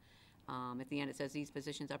approve. At the end, it says these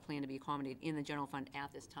positions are planned to be accommodated in the general fund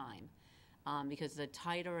at this time. Because the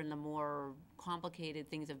tighter and the more complicated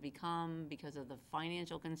things have become, because of the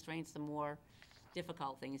financial constraints, the more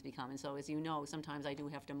difficult things become. And so, as you know, sometimes I do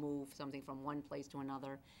have to move something from one place to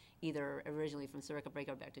another, either originally from circuit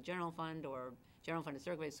breaker back to general fund, or general fund to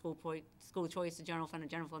circuit breaker, school choice to general fund,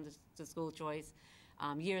 and general fund to school choice.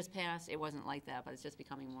 Years past, it wasn't like that, but it's just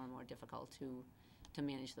becoming more and more difficult to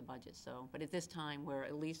manage the budget. So, but at this time,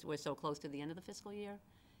 we're so close to the end of the fiscal year,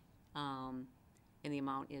 and the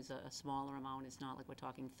amount is a smaller amount. It's not like we're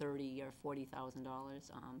talking $30,000 or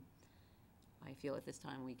 $40,000. I feel at this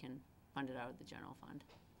time we can fund it out of the general fund.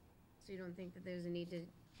 So you don't think that there's a need to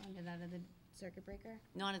fund it out of the circuit breaker?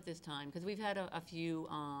 Not at this time, because we've had a few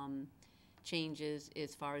changes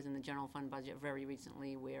as far as in the general fund budget very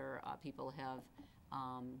recently, where people have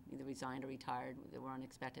either resigned or retired that were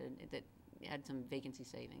unexpected, that had some vacancy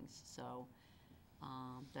savings. So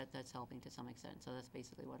that's helping to some extent. So that's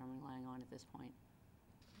basically what I'm relying on at this point.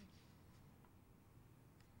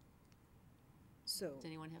 So, Does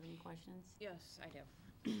anyone have any questions? yes, I do.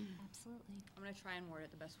 Absolutely. I'm going to try and word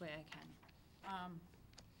it the best way I can.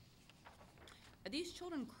 Are these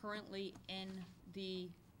children currently in the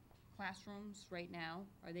classrooms right now?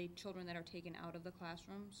 Are they children that are taken out of the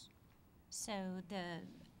classrooms? So the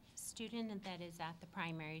student that is at the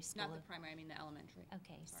primary school. Not the primary, I mean the elementary.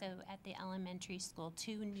 Okay, Sorry. so at the elementary school,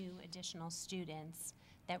 2 new additional students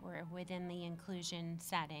that were within the inclusion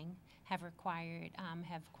setting have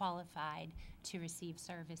qualified to receive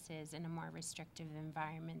services in a more restrictive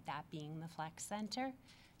environment, that being the Flex Center.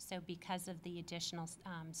 So because of the additional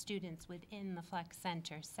students within the Flex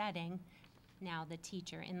Center setting, now the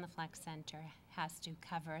teacher in the Flex Center has to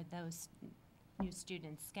cover those new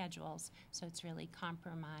students' schedules. So it's really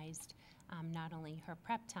compromised not only her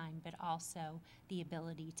prep time, but also the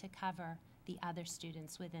ability to cover the other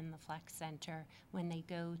students within the Flex Center when they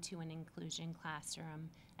go to an inclusion classroom,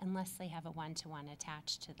 unless they have a one-to-one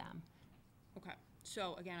attached to them. Okay,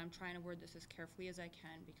 so again, I'm trying to word this as carefully as I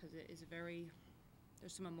can because it is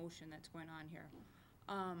there's some emotion that's going on here.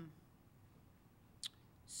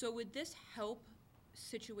 So would this help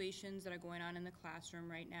situations that are going on in the classroom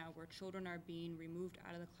right now where children are being removed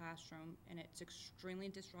out of the classroom and it's extremely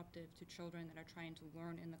disruptive to children that are trying to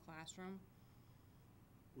learn in the classroom?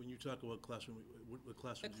 When you talk about classroom, what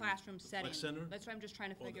classroom? The classroom setting. Flex Center? That's what I'm just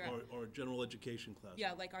trying to figure out. Or general education class?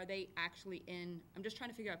 Yeah, like are they actually I'm just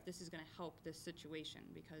trying to figure out if this is going to help this situation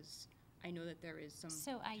because I know that there is some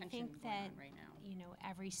So I tension think going that, on right now. you know,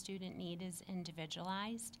 every student need is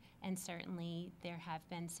individualized, and certainly there have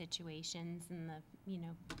been situations in the,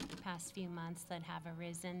 past few months that have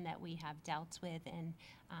arisen that we have dealt with and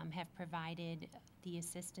have provided the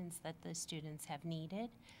assistance that the students have needed.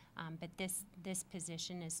 But this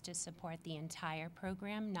position is to support the entire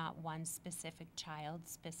program, not one specific child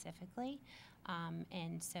specifically.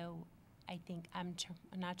 And so I think, I'm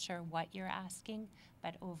not sure what you're asking,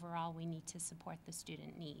 but overall we need to support the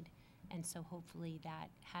student need. And so hopefully that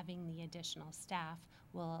having the additional staff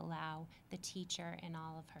will allow the teacher and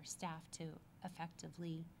all of her staff to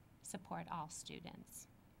effectively support all students.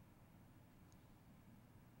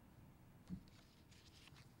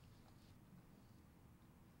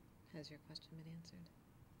 Has your question been answered?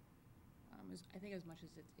 I think as much as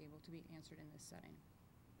it's able to be answered in this setting.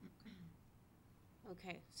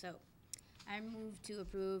 Okay, so I move to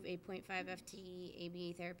approve a .5 FTE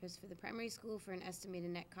ABA therapist for the primary school for an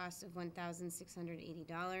estimated net cost of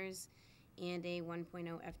 $1,680, and a 1.0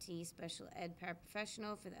 FTE special ed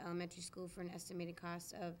paraprofessional for the elementary school for an estimated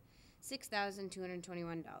cost of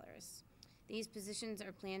 $6,221. These positions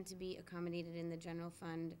are planned to be accommodated in the general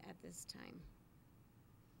fund at this time.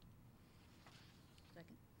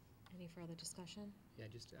 Second. Any further discussion? Yeah,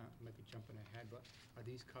 just, might be jumping ahead, but are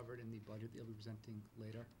these covered in the budget that you'll be presenting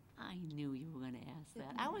later? I knew you were gonna ask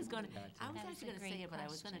that. I was That's actually a gonna say great it, but I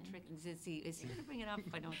was gonna question. trick, see, is he gonna bring it up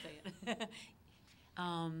if I don't say it?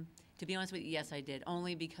 To be honest with you, yes, I did,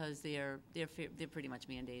 only because they're pretty much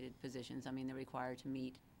mandated positions. I mean, they're required to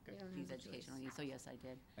meet They don't have these a educational choice. needs, so yes, I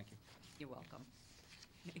did. Thank you. You're welcome.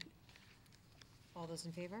 All those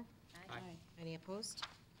in favor? Aye. Any opposed?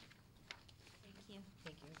 Thank you.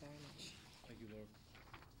 Thank you very much. Thank you, Laura.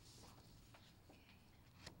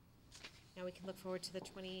 Now we can look forward to the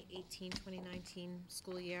 2018-2019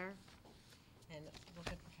 school year and look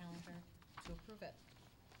at the calendar to approve it.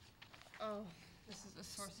 Oh, this is a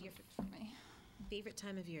sore subject for me. Favorite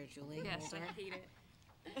time of year, Julie? Yes, Mulder? I hate it.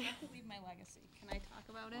 I have to leave my legacy. Can I talk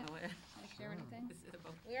about it? Can I share anything?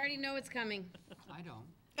 We already know it's coming. I don't.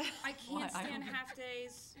 I Why? can't I stand don't- half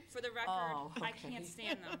days. For the record, Oh, I okay. can't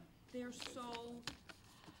stand them. They're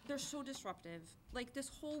so disruptive. Like this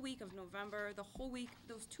whole week of November, the whole week,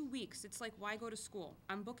 those 2 weeks, it's like, why go to school?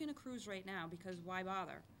 I'm booking a cruise right now because why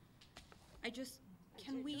bother?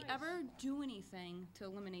 Can we ever do anything to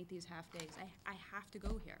eliminate these half days? I have to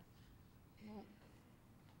go here.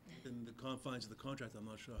 In the confines of the contract, I'm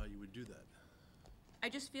not sure how you would do that. I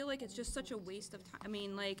just feel like it's just such a waste of time. I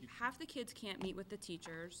mean, like, half the kids can't meet with the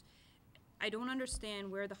teachers. I don't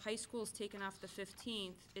understand where the high school's taken off the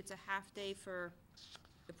 15th. It's a half day for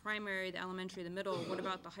the primary, the elementary, the middle. What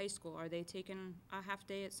about the high school? Are they taking a half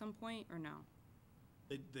day at some point, or no?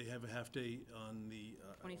 They have a half-day on the,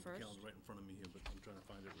 I don't have the 21st? calendar right in front of me here, but I'm trying to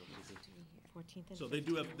find it real quick. 14th and So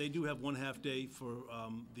they do have one half-day for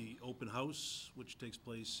the open house, which takes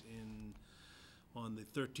place on the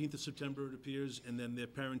 13th of September, it appears, and then their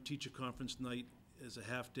parent-teacher conference night is a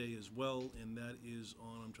half-day as well, and that is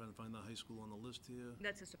on, I'm trying to find the high school on the list here,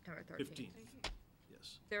 That's a September 13th. 15th.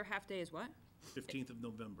 Yes, Their half day is what? 15th of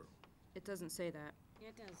November. It doesn't say that. Yeah,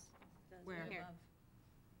 it does. Where? Here.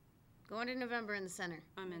 Go into November in the center.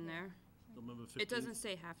 I'm in there. November 15th. It doesn't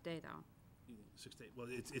say half day, though. 6 to 8. Well,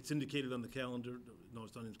 it's indicated on the calendar. No,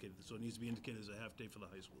 it's not indicated, so it needs to be indicated as a half-day for the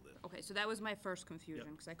high school there. Okay, so that was my first confusion,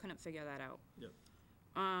 because I couldn't figure that out. Yep.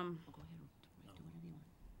 Go ahead, do whatever you want.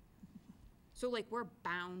 So like, we're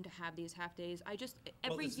bound to have these half days.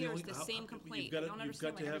 Every it's the year is only- the how- same you've complaint. gotta- I don't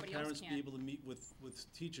understand why everybody else You've got to have parents be can't. able to meet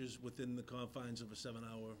with teachers within the confines of a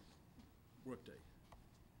 7-hour workday.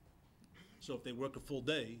 So if they work a full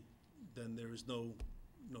day, then there is no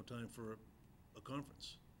time for a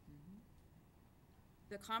conference.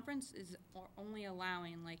 The conference is only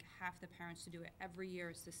allowing like half the parents to do it. Every year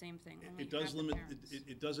it's the same thing. Only It does half the limit, parents.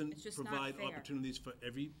 it doesn't It's just not provide fair. opportunities for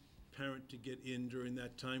every parent to get in during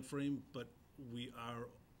that time frame, but we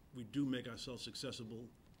do make ourselves accessible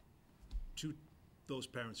to those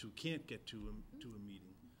parents who can't get to a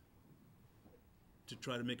meeting, to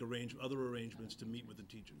try to make other arrangements to meet with the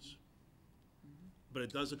teachers. But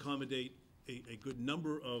it does accommodate a good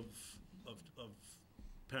number of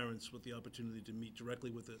parents with the opportunity to meet directly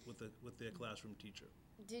with their classroom teacher.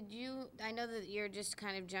 I know that you're just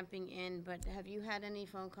kind of jumping in, but have you had any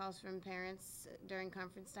phone calls from parents during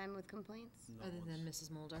conference time with complaints? No, Other than it's-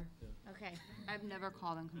 Mrs. Mulder? Okay. I've never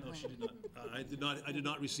called and No, complained. she did not. I did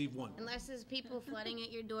not receive one. Unless there's people flooding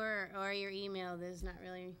at your door or your email, there's not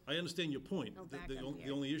really, I understand your point. No The- backup The here.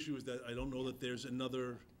 the only issue is that I don't know that there's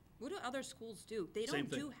another, What do other schools do? They Same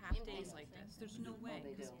don't do thing. half days like this. There's no way.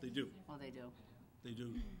 they do, Oh, they do. they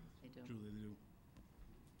do, They do. Julie, they do.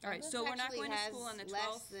 All right, This so we're not actually going to has school on the less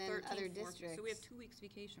 12th, than 13th, other 14th. So we have districts. 2 weeks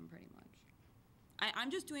vacation pretty much. I'm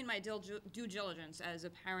just doing my due diligence as a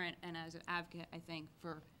parent and as an advocate, I think,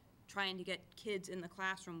 for trying to get kids in the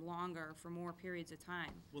classroom longer for more periods of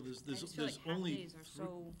time. Well, just feel like half days are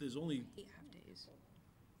so- there's only, I hate half days.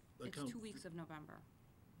 I It's count- 2 weeks of November.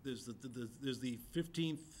 there's the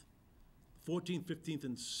 15th, 14th, 15th,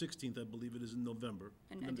 and 16th, I believe it is in November.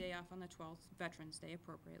 And a then day off on the 12th, Veterans Day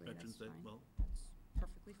appropriately, Veterans that's Day, fine. well, That's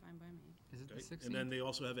perfectly fine by me. Is it the okay. 16th? And then they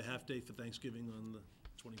also have a half-day for Thanksgiving on the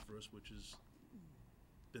 21st, which has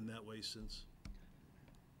been that way since.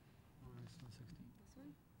 Oh, it's the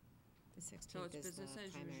 16th. The So 16th it's is the business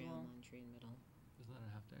as primary, usual. elementary, and middle. Isn't that a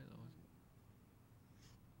half day, though?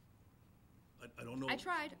 I don't know. I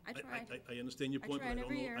tried. I understand your I point, but tried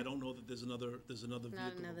every I year. don't know that there's another vehicle in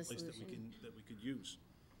another place that solution. we could use.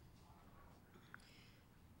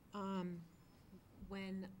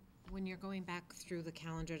 When you're going back through the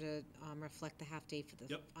calendar to reflect the half-day for the,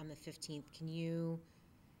 Yep. on the 15th, can you,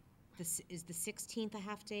 is the 16th a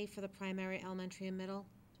half-day for the primary, elementary, and middle?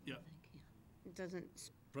 Yeah. It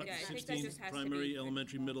doesn't, Yeah, I think that 16, just has to be primary, for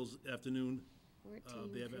elementary, equal. middles, afternoon.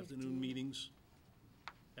 14, They have 15.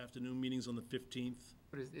 afternoon meetings on the 15th.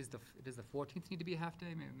 But does the 14th need to be a half day?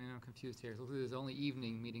 Maybe I'm confused here. So there's only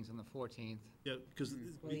evening meetings on the 14th. Yeah, because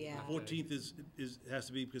Well, yeah. the 14th has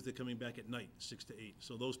to be because they're coming back at night, 6 to 8.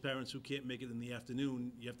 So those parents who can't make it in the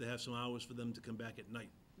afternoon, you have to have some hours for them to come back at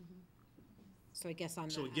night. So I guess on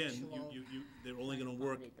the So again, actual, they're only gonna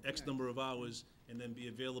work X number of hours and then be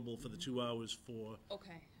available for the 2 hours for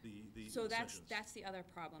Okay. the So sessions. that's the other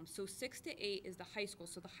problem. So 6 to 8 is the high school.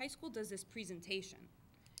 So the high school does this presentation.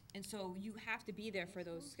 And so you have to be there for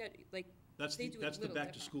those, That's they the, do it that's a the little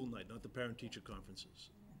back-to-school night, not the parent-teacher conferences.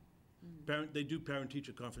 They do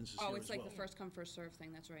parent-teacher conferences here as Oh, well. it's like the first come, first served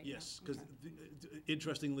thing, that's right. Yes, yeah. because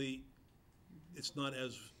interestingly, it's not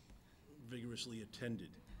as vigorously attended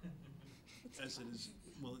as it is,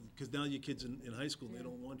 well, because now your kids in high school, they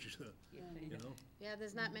don't want you to, you know? yeah,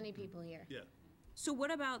 there's not many people here. Yeah. So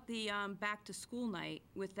what about the back to school night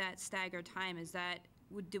with that staggered time? Is that,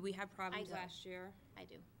 did we have problems don't. last year? I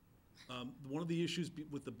do. One of the issues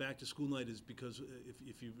with the back-to-school night is because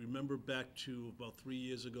if you remember back to about 3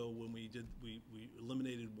 years ago when we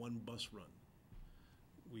eliminated one bus run.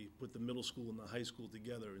 We put the middle school and the high school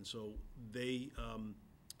together, and so they,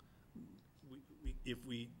 if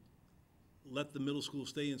we let the middle school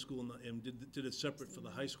stay in school and did it separate for the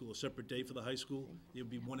high school, a separate day for the high school, it would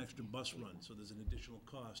be one extra bus run, so there's an additional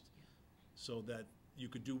cost. So that you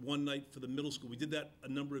could do one night for the middle school. We did that a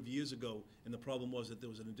number of years ago, and the problem was that there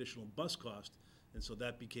was an additional bus cost, and so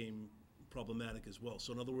that became problematic as well.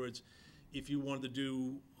 So in other words, if you wanted to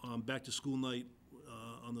do back-to-school night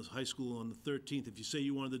on the high school on the 13th, if you say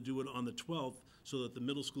you wanted to do it on the 12th so that the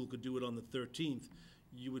middle school could do it on the 13th,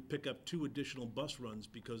 you would pick up 2 additional bus runs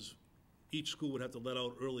because each school would have to let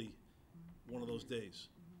out early one of those days.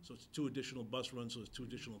 So it's 2 additional bus runs, so it's 2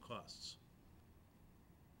 additional costs.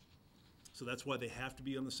 So that's why they have to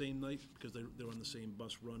be on the same night, because they're on the same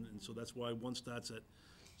bus run, and so that's why one starts at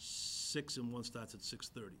 6 and one starts at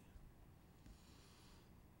 6:30.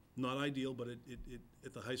 Not ideal, but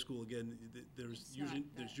at the high school, again, there's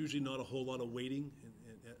usually not a whole lot of waiting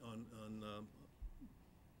on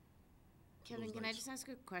Kevin, those can I nights. just ask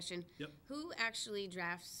a question? Yep. Who actually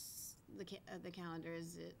drafts the calendar?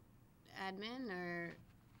 Is it admin or?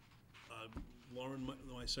 Lauren,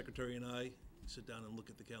 my secretary, and I sit down and look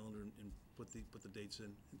at the calendar and put the dates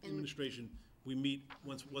in. Administration, we meet,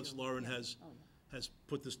 once Lauren has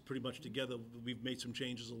put this pretty much together, we've made some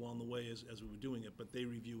changes along the way as we were doing it, but they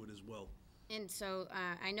review it as well. And so,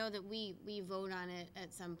 I know that we vote on it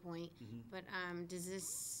at some point, but, is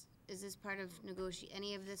this part of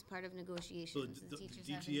any of this part of So negotiations? the teachers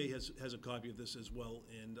have DTA any- has a copy of this as well,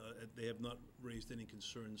 and they have not raised any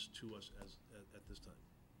concerns to us at this time.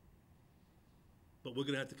 But we're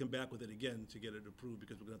gonna have to come back with it again to get it approved,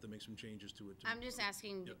 because we're gonna have to make some changes to it too. I'm just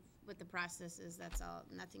asking Yep. what the process is, that's all,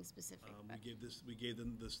 nothing specific. but- We gave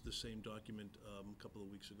them the same document a couple of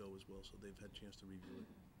weeks ago as well, so they've had a chance to review it.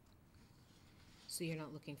 so you're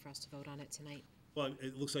not looking for us to vote on it tonight? Well,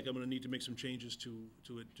 it looks like I'm gonna need to make some changes to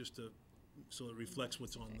it, just so it reflects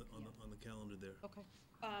what's on the calendar there. Okay.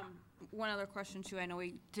 One other question too, I know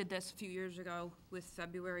we did this a few years ago with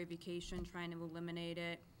February vacation, trying to eliminate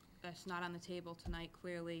it. That's not on the table tonight,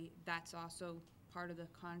 clearly. That's also part of the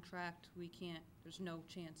contract. We can't, there's no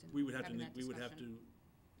chance in We would have having to, that we would have discussion.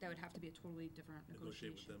 to That would have to be a totally different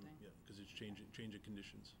negotiate with negotiation them, thing. yeah, because it's change of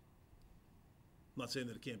conditions. I'm not saying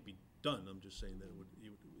that it can't be done, I'm just saying that it would.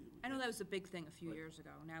 I know that was a big thing a few years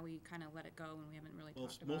ago. Now we kind of let it go and we haven't really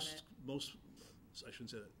talked about it. Most, I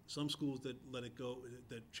shouldn't say that, some schools that let it go,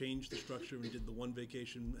 that changed the structure and did the one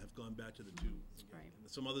vacation have gone back to the 2. Right.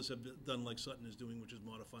 And some others have done like Sutton is doing, which is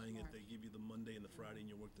modifying it. Sure. They give you the Monday and the Friday, and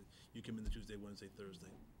you come in the Tuesday, Wednesday,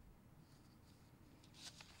 Thursday.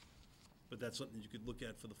 But that's something you could look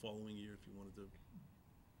at for the following year if you wanted to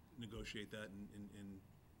negotiate that, and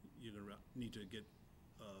you're gonna need to get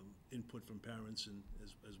input from parents and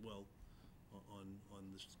as well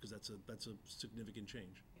on this, because that's a significant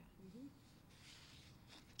change.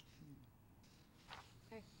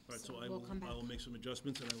 Okay. All right, so we'll come back. I will make some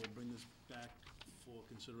adjustments, and I will bring this back for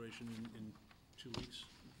consideration in 2 weeks.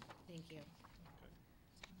 Thank you.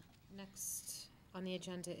 Next on the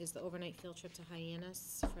agenda is the overnight field trip to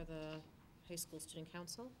Hyannis for the high school student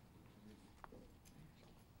council.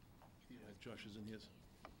 Josh is in here.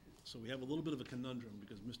 So we have a little bit of a conundrum,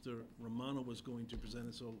 because Mr. Romano was going to present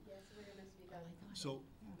it, so. So,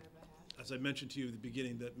 as I mentioned to you at the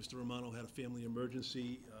beginning, that Mr. Romano had a family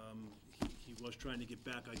emergency. He was trying to get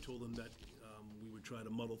back. I told him that we would try to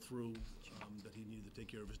muddle through, that he needed to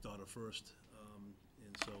take care of his daughter first.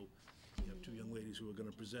 And so we have two young ladies who are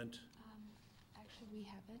gonna present. Actually, we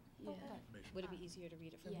have it. Yeah. information. Would it be easier to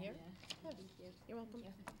read it from here? Thank you. You're welcome. I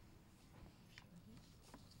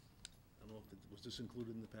don't know if, was this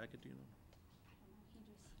included in the packet, do you know?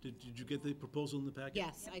 Did you get the proposal in the packet?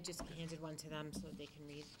 Yes, I just handed one to them so they can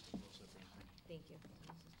read. Thank you.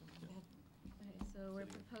 Okay, so we're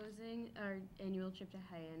proposing our annual trip to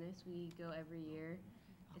Hyannis. We go every year.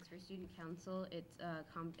 It's for student council. It's a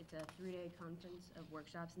 3-day conference of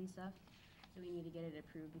workshops and stuff. So we need to get it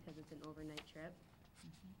approved because it's an overnight trip.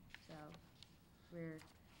 So the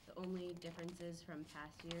only differences from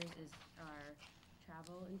past years is our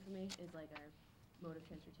travel information, is like our mode of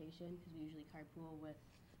transportation, because we usually carpool with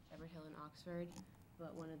Shepherd Hill and Oxford,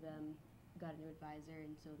 but one of them got a new advisor,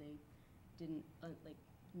 and so they didn't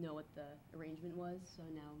know what the arrangement was, so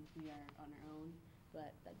now we are on our own,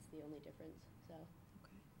 but that's the only difference, so.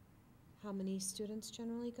 How many students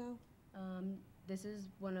generally go? This is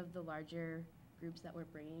one of the larger groups that we're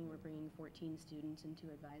bringing. We're bringing 14 students and 2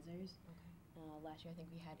 advisors. Last year I think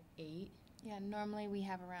we had 8. Yeah, normally we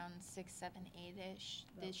have around 6, 7, 8-ish.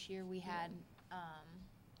 This year we had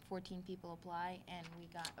 14 people apply, and we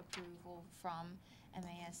got approval from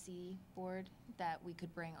MASC board that we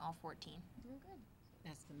could bring all 14. Oh, good.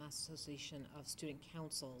 That's the Mass Association of Student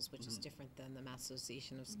Councils, which is different than the Mass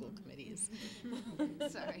Association of School Committees.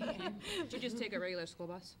 Sorry. Did you just take a regular school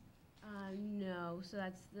bus? No, so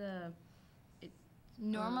that's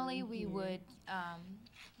Normally we here. would,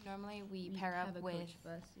 normally we pair have up a with, coach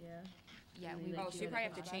bus, yeah. yeah, And we they, would Oh, do so you it probably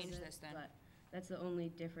at have to the change opposite, this then. But that's the only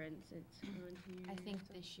difference. It's I think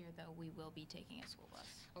this year though, we will be taking a school bus.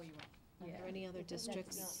 Oh, you will. Are Yeah. there any other That's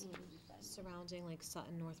districts not- surrounding, like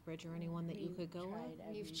Sutton, Northbridge, or anyone that you We've could go with?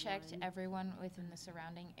 tried We've checked everyone within the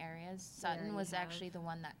surrounding areas. Sutton was have. actually the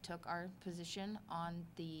one that took our position on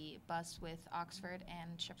the bus with Oxford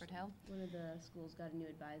and Shepherd Hill. One of the schools got a new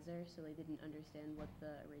advisor, so they didn't understand what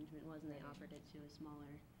the arrangement was, and they offered it to a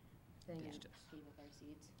smaller thing and gave up our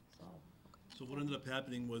seats, so. So what ended up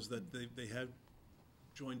happening was that they had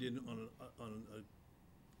joined in on a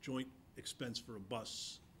joint expense for a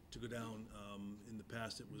bus to go down. In the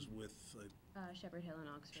past, it was with Shepherd Hill and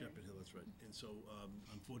Oxford. Shepherd Hill, that's right. And so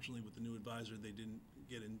unfortunately, with the new advisor, they didn't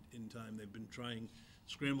get in time. They've been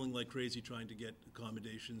scrambling like crazy, trying to get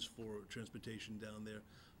accommodations for transportation down there.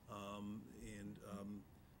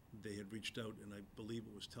 They had reached out, and I believe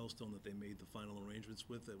it was Telstone that they made the final arrangements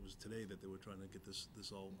with. It was today that they were trying to get this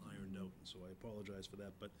all ironed out, and so I apologize for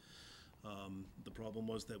that. But the problem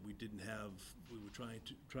was that we were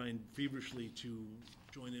trying feverishly to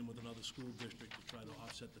join in with another school district to try to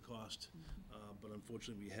offset the cost, but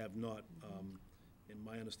unfortunately, we have not. And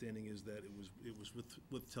my understanding is that it was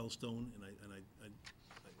with Telstone, and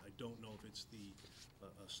I don't know if it's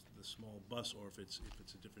the small bus or if it's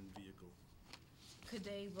a different vehicle. Could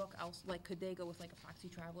they look else, like, could they go with like a Foxy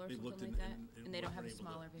Traveler or They something looked like and- that? and And they don't have a weren't able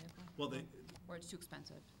to. smaller vehicle? Well, Or it's too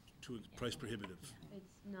expensive? too price prohibitive.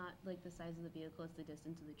 It's not like the size of the vehicle, it's the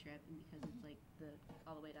distance of the trip, and because it's like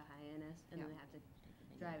all the way to Hyannis, and then they have to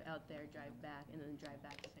drive out there, drive back, and then drive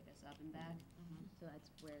back to pick us up and back. So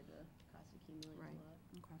that's where the cost accumulates Right. a lot.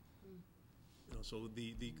 Okay. So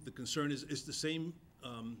the concern is the same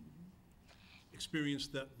experience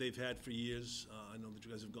that they've had for years. I know that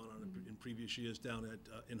you guys have gone on in previous years down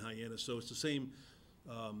in Hyannis. So it's the same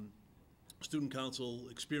student council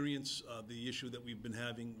experience. The issue that we've been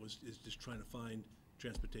having is just trying to find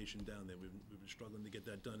transportation down there. We've been struggling to get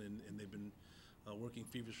that done, and they've been working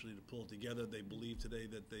feverishly to pull it together. They believe today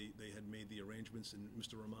that they had made the arrangements, and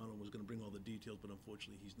Mr. Romano was going to bring all the details, but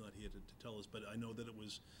unfortunately, he's not here to tell us. But I know that it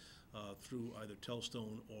was through either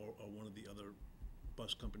Telstone or one of the other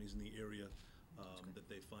bus companies in the area that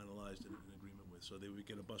they finalized an agreement with. So they would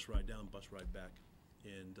get a bus ride down, bus ride back,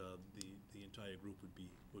 and the entire group would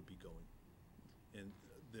be going. And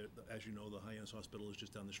as you know, the Hyannis Hospital is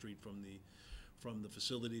just down the street from the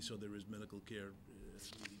facility, so there is medical care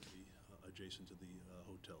immediately adjacent to the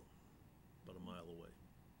hotel, about a mile away.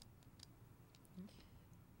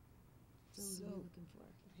 So what are you looking for?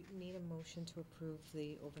 We need a motion to approve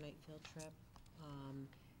the overnight field trip.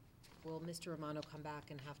 Will Mr. Romano come back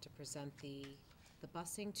and have to present the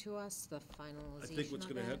busing to us, the finalization of I think what's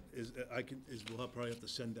going to it? happen is we'll probably have to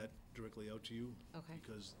send that directly out to you. Okay.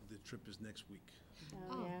 Because the trip is next week.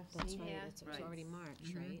 Oh, yeah, that's see? right, Yeah. it's already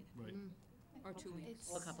March, right? Right. Or 2 weeks.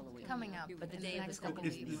 Well, a couple of weeks. Coming up, But the in day the of the next school couple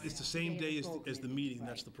committee. weeks. It's the same day as the meeting,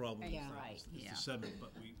 that's the problem. Yeah. It's the 7th,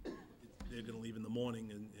 but they're gonna leave in the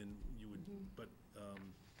morning and you would, but,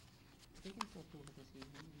 We can still approve it this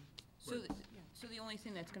evening. So, so the only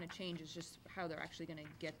thing that's gonna change is just how they're actually gonna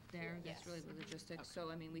get there. That's really the logistics.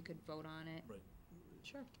 So, I mean, we could vote on it. right.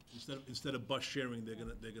 Sure. Instead of bus sharing, they're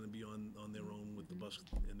gonna be on their own with the bus,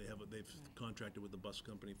 and they've contracted with the bus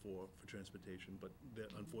company for transportation, but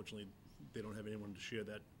unfortunately, they don't have anyone to share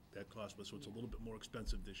that cost with, so it's a little bit more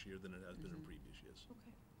expensive this year than it has been in previous years.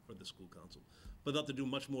 Okay. For the school council. But they'll have to do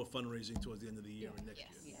much more fundraising towards the end of the year and next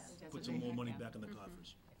year. Put some more money back in the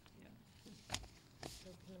coffers. So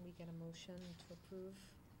can we get a motion to approve,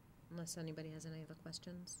 unless anybody has any other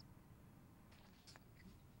questions?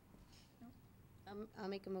 I'll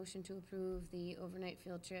make a motion to approve the overnight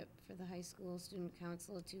field trip for the high school student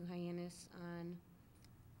council to Hyannis on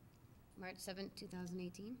March 7th,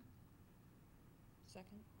 2018.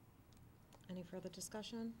 Second. Any further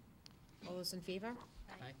discussion? All those in favor?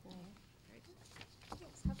 Aye.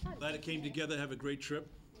 Have fun. Glad it came together, have a great trip.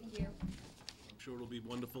 Thank you. I'm sure it'll be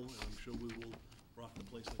wonderful, and I'm sure we will rock the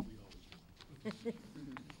place like we always do.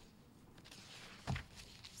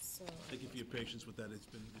 So, Thank you for your patience with that. It's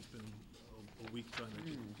been a week trying to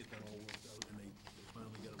get that all worked out, and they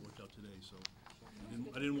finally got it worked out today, so.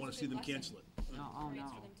 I didn't want to see them cancel it. No, oh, no.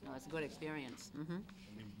 No, it's a good experience. Mm-hmm.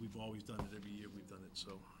 I mean, we've always done it, every year we've done it,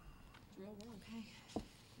 so. okay.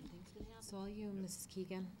 So all you, Mrs.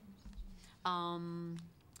 Keegan.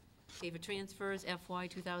 Okay, for transfers, FY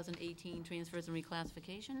 2018 transfers and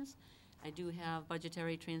reclassifications, I do have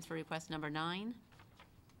budgetary transfer request number 9.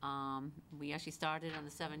 We actually started on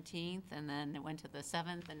the 17th, and then it went to the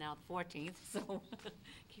 7th, and now the 14th, so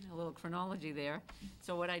keep a little chronology there.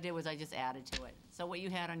 So what I did was I just added to it. So what you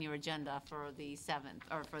had on your agenda for the 7th,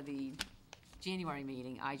 or for the January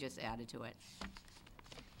meeting, I just added to it.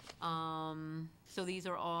 So these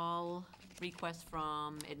are all requests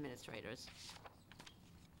from administrators.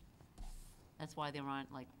 That's why there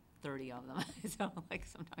aren't like 30 of them, so like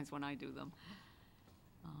sometimes when I do them.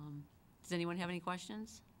 Does anyone have any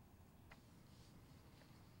questions?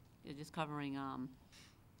 You're just covering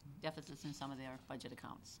deficits in some of their budget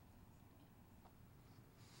accounts.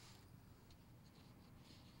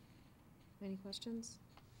 Any questions?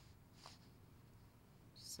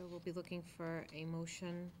 So we'll be looking for a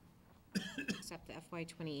motion to accept the FY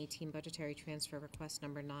 2018 budgetary transfer request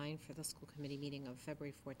number 9 for the school committee meeting of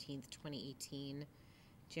February 14th, 2018,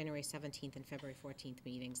 January 17th and February 14th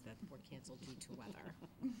meetings that were canceled due to weather.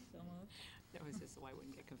 That was just so I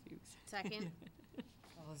wouldn't get confused. Second.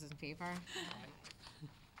 All those in favor?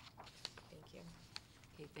 Thank you.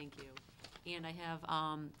 Okay, thank you. And I have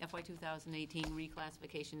FY 2018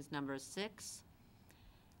 reclassifications number 6.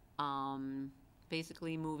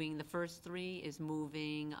 Basically moving, the first 3 is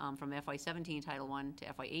moving from FY 17 Title I to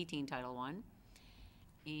FY 18 Title I.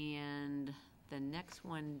 And the next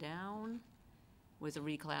one down was a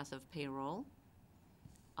reclass of payroll.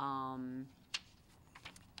 That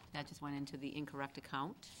just went into the incorrect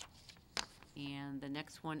account. And the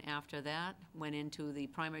next one after that went into the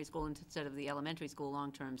primary school instead of the elementary school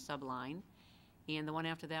long-term subline. And the one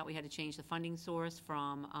after that, we had to change the funding source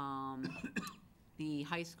from the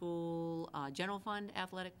high school general fund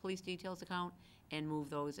athletic police details account and move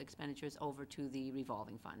those expenditures over to the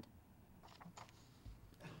revolving fund.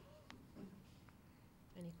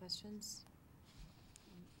 Any questions?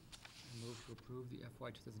 I move to approve the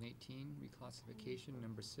FY 2018 reclassification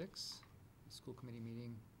number 6, the school committee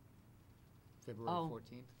meeting February Oh.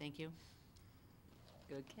 14th, Thank you.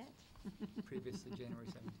 Good catch. previously January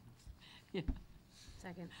 17th. Yeah,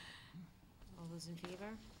 Second. All those in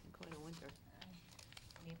favor? quite a winter.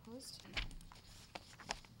 Any opposed?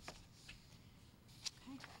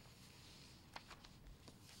 Okay.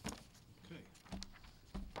 Okay.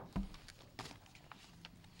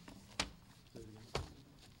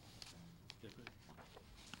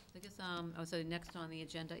 I guess, so next on the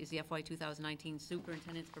agenda is the FY 2019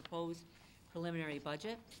 Superintendent's Proposed Preliminary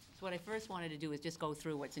Budget. So what I first wanted to do is just go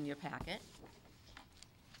through what's in your packet.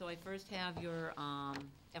 So I first have your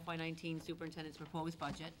FY 19 Superintendent's Proposed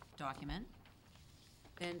Budget document.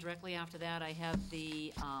 Then directly after that, I have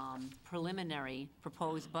the preliminary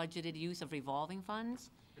proposed budgeted use of revolving funds.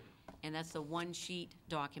 And that's the one-sheet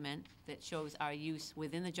document that shows our use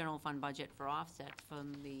within the general fund budget for offset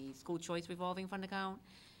from the school choice revolving fund account,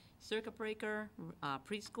 circuit breaker,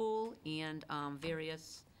 preschool, and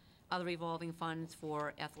various other revolving funds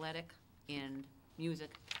for athletic and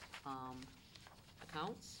music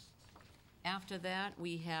accounts. After that,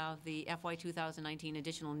 we have the FY 2019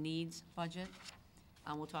 additional needs budget.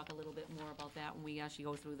 We'll talk a little bit more about that when we actually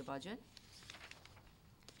go through the budget.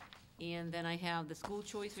 And then I have the school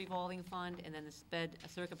choice revolving fund and then the sped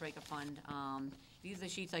circuit breaker fund. These are the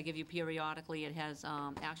sheets I give you periodically. It has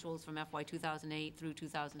actuals from FY 2008 through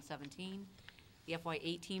 2017, the FY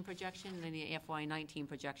 18 projection, and then the FY 19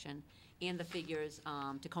 projection, and the figures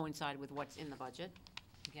to coincide with what's in the budget.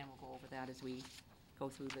 Again, we'll go over that as we go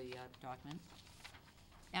through the document.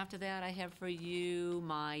 After that, I have for you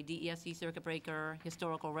my DESE circuit breaker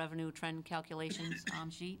historical revenue trend calculations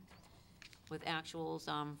sheet with actuals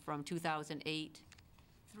from 2008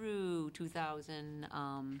 through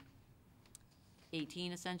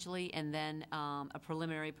 2018 essentially, and then a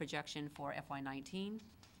preliminary projection for FY19.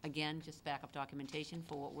 Again, just backup documentation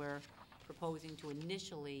for what we're proposing to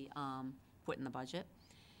initially put in the budget.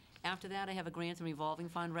 After that, I have a grants and revolving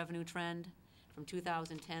fund revenue trend from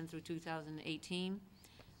 2010 through 2018.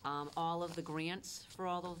 All of the grants for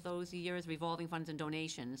all of those years, revolving funds and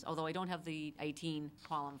donations, although I don't have the 18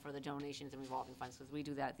 column for the donations and revolving funds because we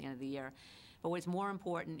do that at the end of the year. But what's more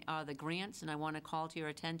important are the grants, and I want to call to your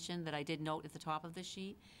attention that I did note at the top of the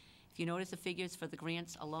sheet. If you notice the figures for the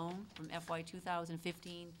grants alone from FY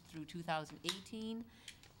 2015 through 2018,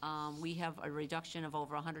 we have a reduction of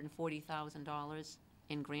over $140,000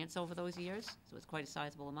 in grants over those years, so it's quite a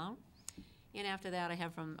sizable amount. And after that, I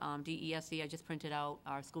have from DESE, I just printed out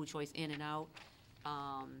our school choice in and out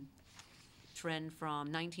trend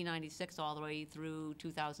from 1996 all the way through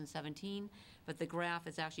 2017. But the graph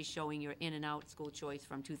is actually showing your in and out school choice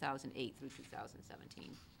from 2008 through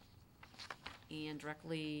 2017. And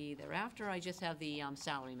directly thereafter, I just have the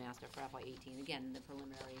salary master for FY18. Again, the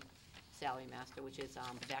preliminary salary master, which is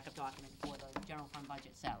the backup document for the general fund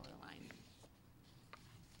budget salary line.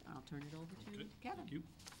 I'll turn it over to Okay, Kevin. thank you.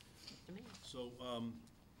 To me. So,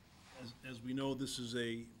 as we know, this is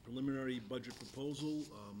a preliminary budget proposal.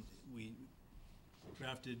 We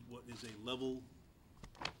drafted what is a level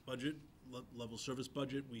budget, level service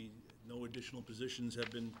budget. No additional positions have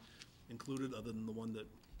been included, other than the one that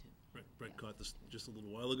Brett caught this just a little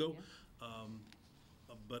while ago.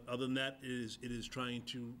 But other than that, it is trying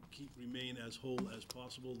to remain as whole as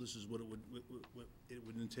possible. This is what it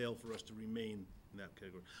would entail for us to remain in that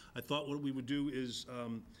category. I thought what we would do is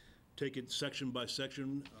take it section by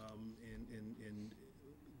section and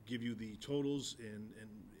give you the totals and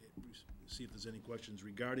see if there's any questions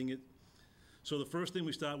regarding it. So the first thing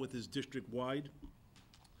we start with is district-wide.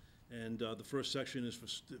 And the first section is for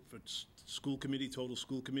school committee, total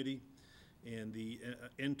school committee. And the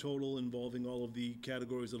end total involving all of the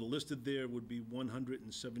categories that are listed there would be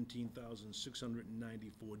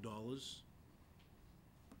 $117,694.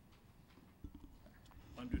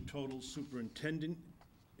 Under total superintendent,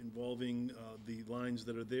 involving the lines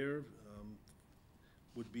that are there,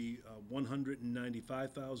 would be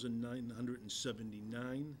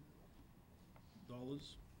 $195,979.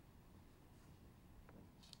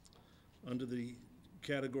 Under the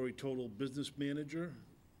category total business manager,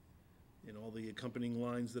 and all the accompanying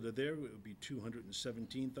lines that are there, it would be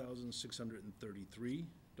 $217,633.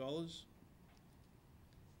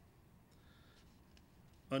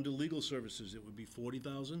 Under legal services, it would be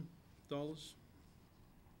 $40,000.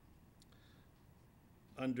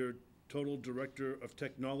 Under total director of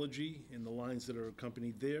technology, in the lines that are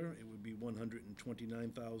accompanied there, it would be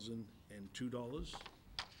 $129,002.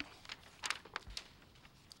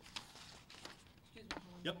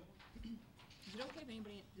 Yep. Is it okay if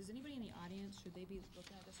does anybody in the audience, should they be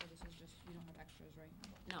looking at this, or this is just, you don't have extras, right?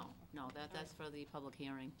 No, that's for the public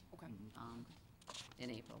hearing Okay. in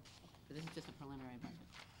April. But this is just a preliminary budget.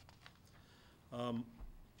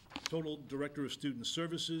 Total director of student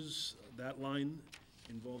services, that line,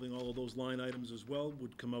 involving all of those line items as well,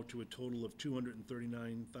 would come out to a total of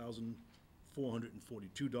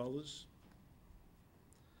 $239,442.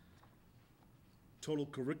 Total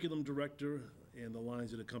curriculum director and the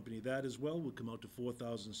lines that accompany that as well would come out to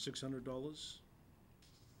 $4,600.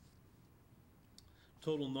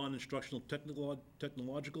 Total non-instructional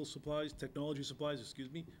technology supplies,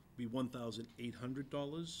 would be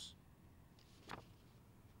 $1,800.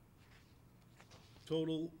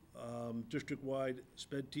 Total district-wide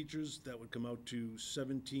sped teachers, that would come out to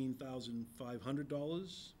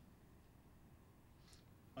 $17,500.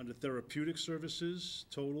 Under therapeutic services,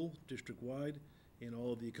 total district-wide, and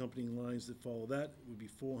all of the accompanying lines that follow that would be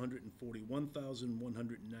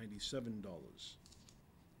 $441,197.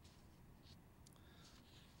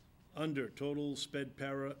 Under total sped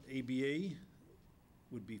para ABA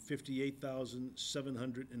would be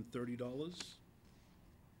 $58,730.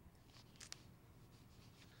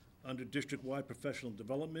 Under district-wide professional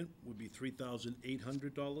development would be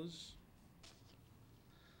 $3,800.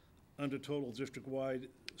 Under total district-wide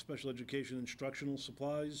special education instructional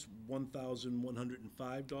supplies,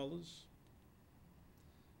 $1,105.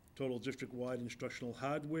 Total district-wide instructional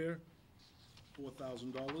hardware,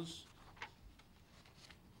 $4,000.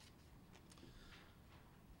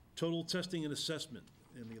 Total testing and assessment,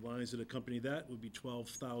 and the lines that accompany that would be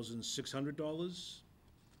 $12,600.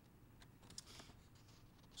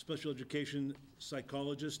 Special education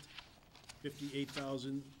psychologist,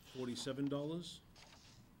 $58,047.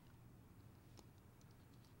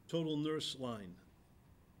 Total nurse line,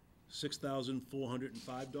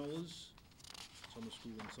 $6,405, summer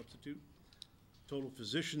school and substitute. Total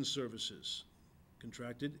physician services,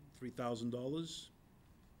 contracted, $3,000.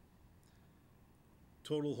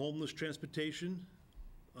 Total homeless transportation,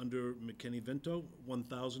 under McKinney-Vento,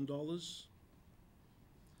 $1,000.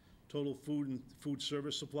 Total food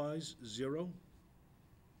service supplies, $0.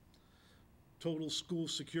 Total school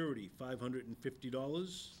security,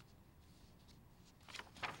 $550.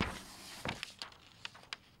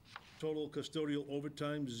 Total custodial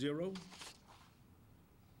overtime, $0.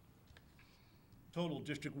 Total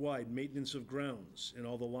district-wide maintenance of grounds and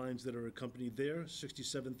all the lines that are accompanied there,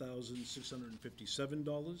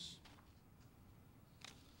 $67,657.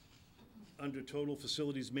 Under total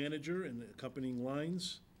facilities manager and the accompanying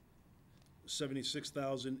lines,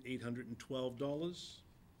 $76,812.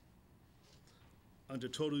 Under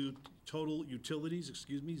total utilities,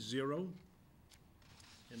 $0.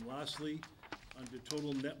 And lastly, under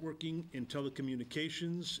total networking and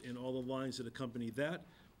telecommunications and all the lines that accompany that,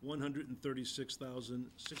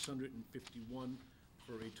 $136,651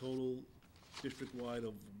 for a total district-wide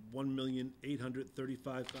of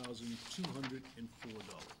 $1,835,204. And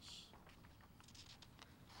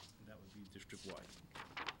that would be district-wide.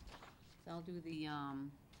 So I'll do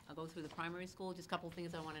I'll go through the primary school, just a couple of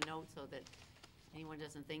things I want to note so that anyone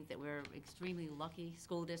doesn't think that we're extremely lucky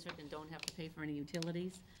school district and don't have to pay for any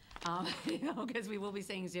utilities. Because we will be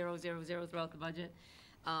saying 0, 0, 0 throughout the budget,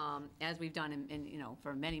 as we've done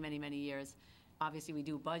for many, many, many years. Obviously, we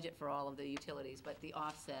do budget for all of the utilities, but the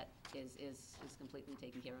offset is completely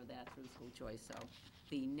taking care of that through school choice. So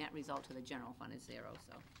the net result to the general fund is 0,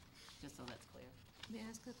 so just so that's clear. May I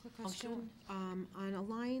ask a quick Oh, question? sure. On a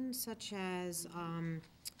line such as the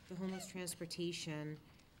homeless transportation,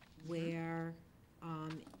 where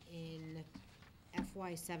in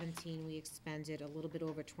FY17 we expended a little bit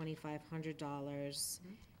over $2,500,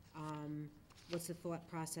 what's the thought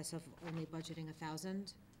process of only budgeting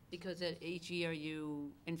 1,000? Because each year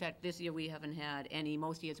in fact, this year we haven't had any,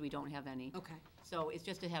 most years we don't have any. Okay. So it's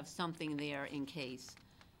just to have something there in case.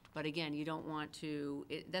 But again, you don't want to,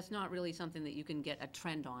 that's not really something that you can get a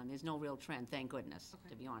trend on. There's no real trend, thank goodness,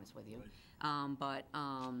 to be honest with you. But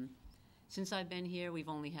since I've been here, we've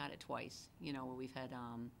only had it twice, where we've had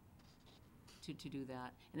to do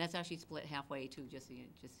that. And that's actually split halfway too, just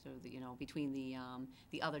so that, between the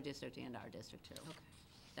other district and our district too. Okay.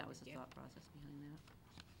 That was the thought process behind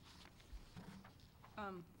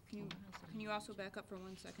that. Can you also back up for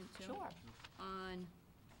 1 second too? Sure.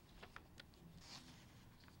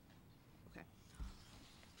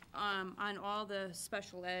 On all the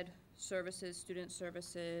special ed services, student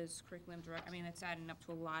services, curriculum direct, it's adding up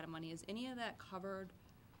to a lot of money. Is any of that covered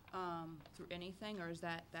through anything, or is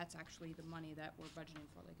that's actually the money that we're budgeting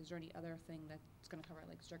for? Like, is there any other thing that's gonna cover,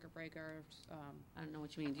 like circuit breaker? I don't know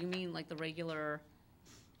what you mean. Do you mean like the regular,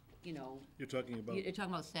 You're talking about you're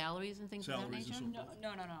talking about salaries and things of that salaries nature? and so forth?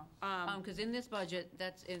 No. Because in this budget,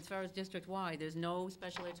 that's, as far as district-wide, there's no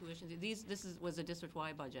special ed tuitions. This was a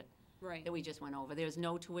district-wide budget Right. that we just went over. There's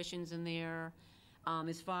no tuitions in there.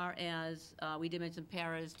 As far as, we did mention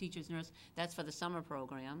paras, teachers, nurse, that's for the summer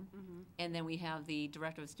program. And then we have the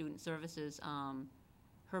Director of Student Services,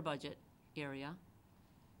 her budget area.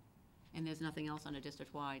 And there's nothing else on a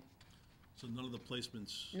district-wide. So none of the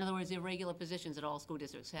placements, In other words, they're regular positions that all school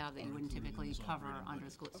districts have that you Are wouldn't included in typically this cover operating under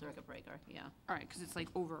budget. school circuit breaker, yeah. All right, because it's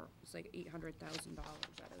like $800,000 out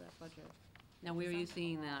of that budget. Now, where are you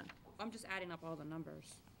seeing that? I'm just adding up all the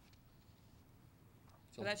numbers.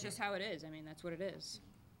 But that's just how it is. That's what it is.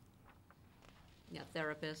 Yeah,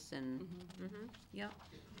 therapists and, yep,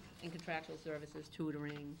 and contractual services,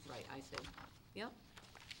 tutoring, right, I see, yep.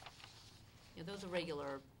 Yeah, those are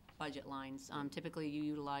regular budget lines. Typically, you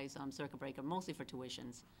utilize circuit breaker mostly for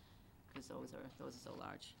tuitions, because those are so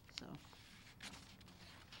large, so.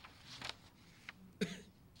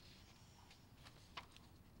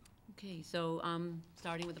 Okay, so,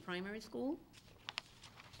 starting with the primary school.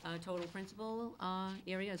 Total principal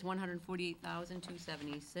area is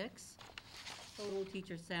 $148,276. Total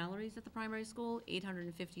teacher salaries at the primary school,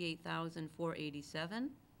 $858,487.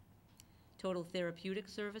 Total therapeutic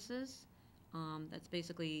services, That's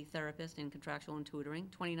basically therapist and contractual and tutoring,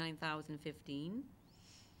 $29,015.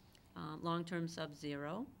 Long-term sub,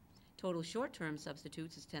 0. Total short-term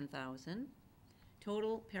substitutes is $10,000.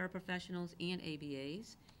 Total paraprofessionals and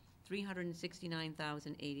ABAs,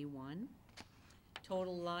 $369,081.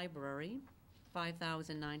 Total library,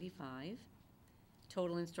 $5,095.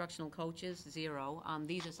 Total instructional coaches, 0.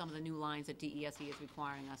 These are some of the new lines that DESE is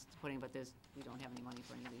requiring us to put in, but we don't have any money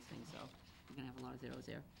for any of these things, so we're gonna have a lot of zeros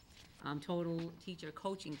there. Total teacher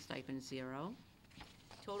coaching stipend, 0.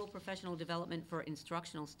 Total professional development for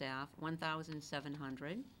instructional staff,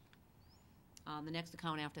 $1,700. The next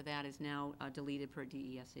account after that is now deleted per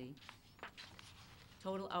DESE.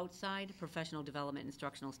 Total outside professional development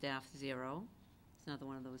instructional staff, 0. It's another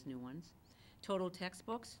one of those new ones. Total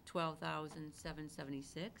textbooks,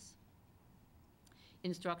 $12,776.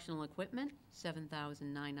 Instructional equipment,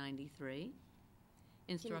 $7,993.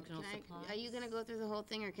 Instructional supplies. Are you gonna go through the whole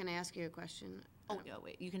thing, or can I ask you a question? Oh, yeah,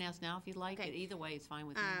 wait, you can ask now if you'd like. Okay. Either way, it's fine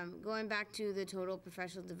with me. Going back to the total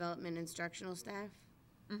professional development instructional staff,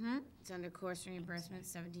 Mm-hmm. it's under course reimbursement,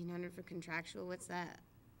 1,700 for contractual, what's that?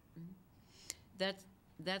 That's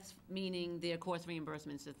meaning their course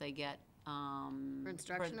reimbursements that they get, For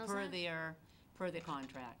instructional per staff? their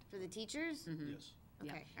contract. For the teachers? Mhm. Yes.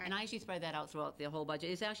 Yeah. Okay, all And right. I actually spread that out throughout the whole budget.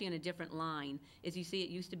 It's actually in a different line. As you see, it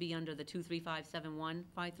used to be under the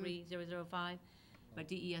 23571-53005, but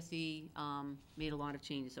DESE made a lot of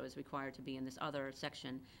changes, so it's required to be in this other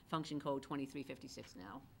section, function code 2356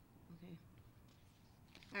 now. Okay.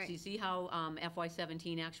 All So you right, see how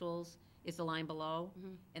FY17 actuals is the line below,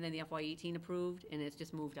 Mhm. and then the FY18 approved, and it's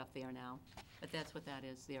just moved up there now. But that's what that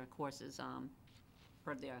is, their courses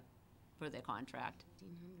per their contract.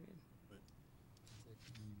 1,500.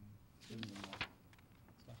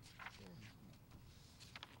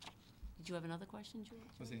 Did you have another question, Julie?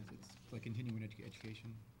 So I was saying it's like continuing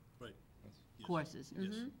education. Right. Yes. Yes. Courses, Yes.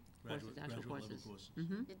 mhm. Graduate Actual level courses. courses.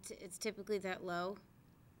 Mhm. It's typically that low?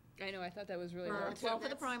 I know, I thought that was really Well, low. for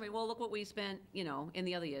the primary, well, look what we spent, in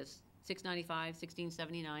the other years, $695,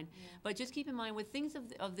 $1679. But just keep in mind, with things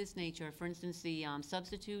of this nature, for instance, the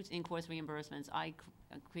substitutes in course reimbursements, I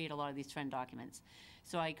create a lot of these trend documents.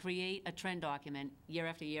 So I create a trend document year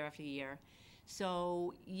after year after year.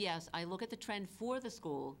 So, yes, I look at the trend for the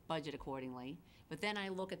school, budget accordingly, but then I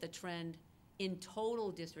look at the trend in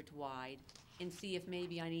total district-wide and see if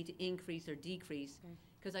maybe I need to increase or decrease,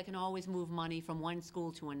 because I can always move money from one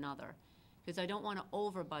school to another. Because I don't want to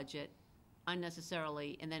over-budget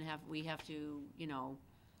unnecessarily, and then we have to, Could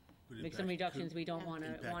make some impact- reductions could we don't want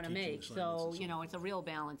impact to teaching make. assignments So, and so it's a real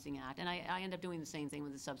balancing act. And I end up doing the same thing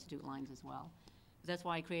with the substitute lines as well. That's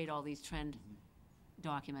why I create all these trend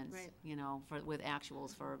documents, Right. with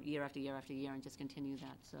actuals for year after year after year, and just continue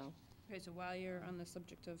that, so. Okay, so while you're on the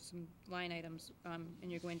subject of some line items, and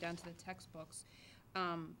you're going down to the textbooks,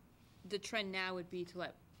 the trend now would be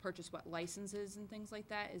to purchase licenses and things like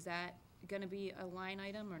that? Is that gonna be a line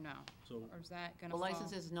item or no? So, Or is that gonna Well, fall?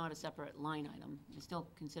 licenses is not a separate line item. It's still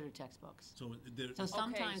considered textbooks. so there. So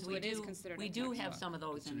sometimes so we it is do, considered we a do have textbook. some of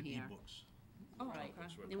those in considered here. e-books. Oh, Right.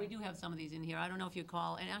 okay. And we do have some of these in here. I don't know if you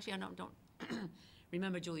call, and actually, I don't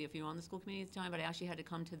remember, Julie, if you were on the school committee at the time, but I actually had to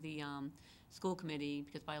come to the school committee,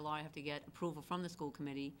 because by law, I have to get approval from the school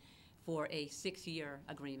committee for a 6-year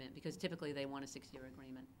agreement, because typically they want a 6-year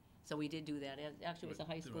agreement. So we did do that. Actually, it was the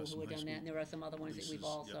high Right. There school are who some had high done that, and there are some other ones that we've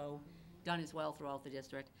leases, yeah. also done as well throughout the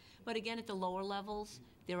district. But again, at the lower levels,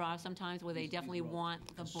 there are some times where they definitely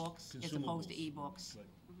want the books as opposed to Consumables. e-books.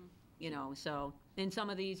 Right. So, in some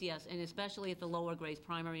of these, yes, and especially at the lower grades,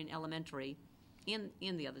 primary and elementary, and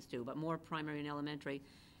the others too, but more primary and elementary,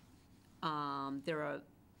 there are,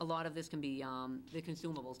 a lot of this can be the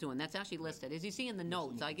consumables too, and that's actually listed. As you see in the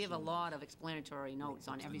notes, I give a lot of explanatory notes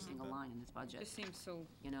on every single line in this It budget, just seems so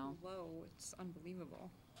low, it's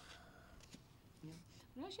unbelievable.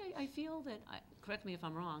 But actually, I feel that, correct me if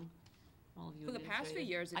I'm wrong, all of you For the past few administrators.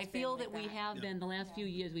 years, I it's feel been that like we that. have Yeah. been, the last few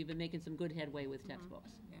years, we've been making some good headway with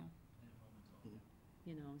textbooks,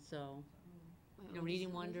 Yeah. so.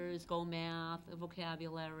 Reading Wonders, Go Math,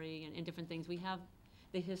 vocabulary, and different things. We have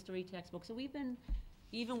the history textbook, so we've been,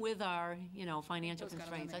 even with our, financial Those got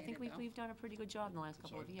constraints, I think eliminated, though. we've done a pretty good job in the last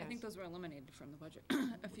couple of Sorry. years. I think those were eliminated from the budget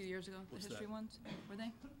a few years ago, the What's history that? ones, were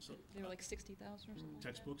they? So, They were like 60,000 or something?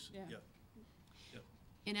 textbooks? Yeah.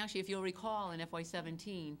 And actually, if you'll recall, in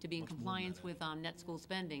FY17, to be in Much more than compliance that, with net school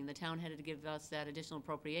spending, the town had to give us that additional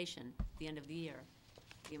appropriation at the end of the year.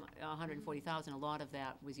 The $140,000, a lot of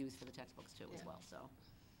that was used for the textbooks too, as Yeah. well, so.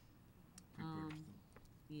 Pre-purchase them.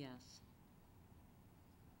 Yes.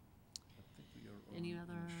 I think we are Any on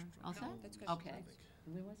other, all instructional, set? That's good. Okay. I think.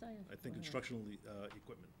 Where was I? I think instructional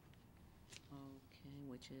equipment. Okay.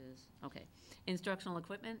 which is, okay. Instructional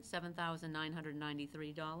equipment,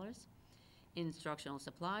 $7,993. Instructional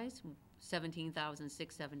supplies,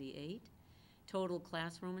 $17,678. Total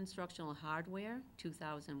classroom instructional hardware,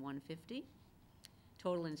 $2,150.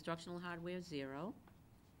 Total instructional hardware, 0.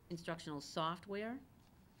 Instructional software,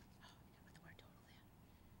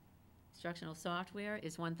 instructional software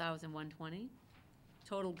is $1,120.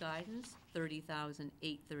 Total guidance,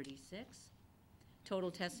 $30,836.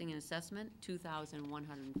 Total testing and assessment,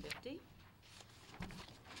 $2,150.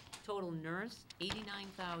 Total nurse,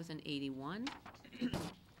 $89,081.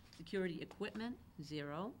 Security equipment,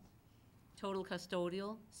 0. Total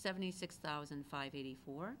custodial,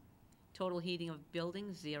 $76,584. Total heating of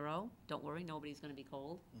buildings, 0. Don't worry, nobody's gonna be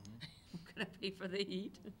cold. I'm gonna pay for the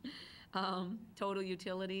heat. Total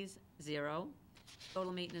utilities, 0.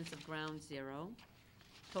 Total maintenance of ground, 0.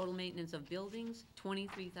 Total maintenance of buildings,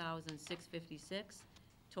 $23,656.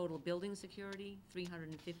 Total building security,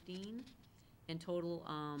 $315. And total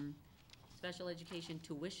special education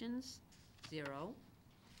tuitions, 0.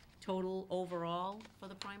 Total overall for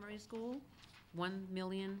the primary school,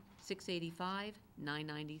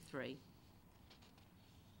 $1,685,993.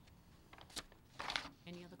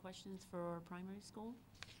 Any other questions for primary school?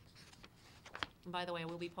 And by the way, I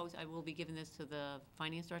will be giving this to the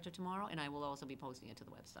finance director tomorrow, and I will also be posting it to the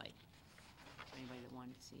website, for anybody that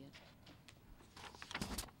wanted to see it.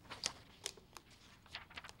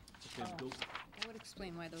 Okay, Bill? That would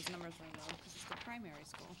explain why those numbers are low, because it's the primary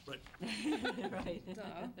school. Right. Right.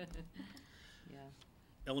 Duh. Yeah.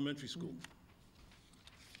 Elementary school.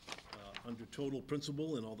 Under total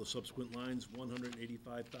principal and all the subsequent lines,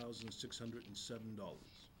 $185,607.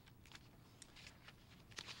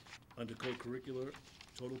 Under co-curricular,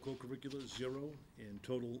 total co-curricular, 0, and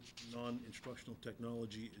total non-instructional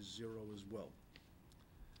technology is 0 as well.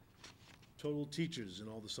 Total teachers and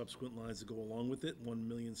all the subsequent lines that go along with it,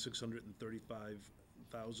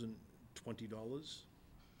 $1,635,020.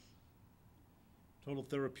 Total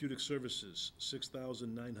therapeutic services,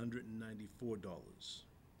 $6,994.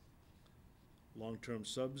 Long-term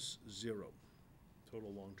subs, 0.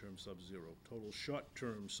 Total long-term subs, 0. Total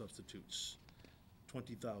short-term substitutes,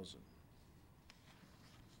 20,000.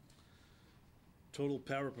 Total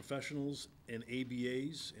paraprofessionals and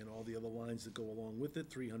ABAs and all the other lines that go along with it,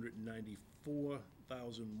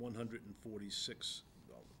 $394,146.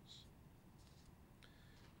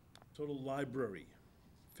 Total library,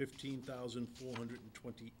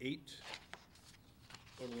 $15,428.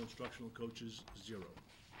 Total instructional coaches, 0.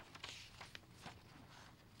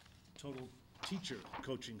 Total teacher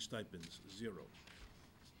coaching stipends, 0.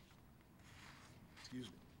 Excuse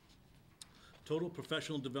me. Total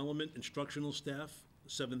professional development instructional staff,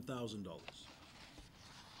 $7,000.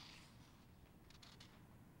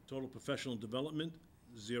 Total professional development,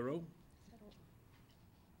 0.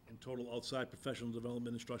 And total outside professional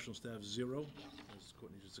development instructional staff, 0, as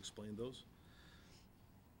Courtney just explained those.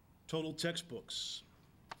 Total textbooks,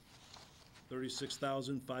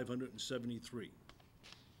 36,573.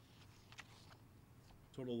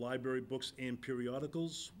 Total library books and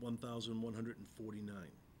periodicals,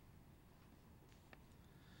 1,149.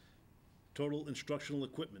 Total instructional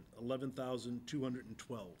equipment,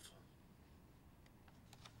 11,212.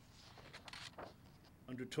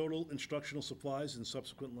 Under total instructional supplies and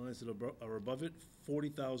subsequent lines that are above it,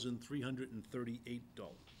 $40,338.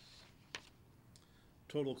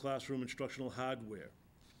 Total classroom instructional hardware,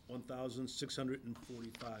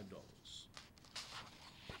 $1,645.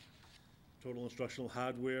 Total instructional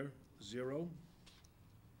hardware, 0.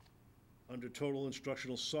 Under total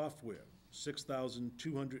instructional software,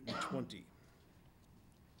 $6,220.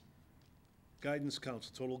 Guidance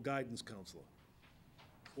counsel, total guidance counselor,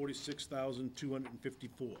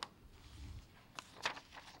 $46,254.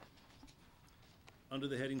 Under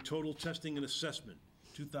the heading total testing and assessment,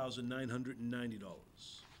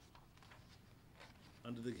 $2,990.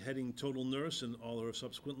 Under the heading total nurse and all her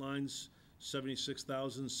subsequent lines,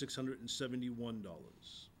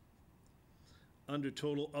 $76,671. Under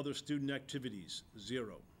total other student activities,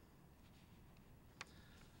 0.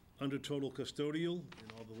 Under total custodial,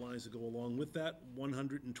 and all the lines that go along with that,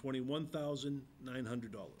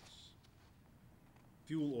 $121,900.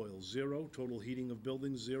 Fuel oil, 0. Total heating of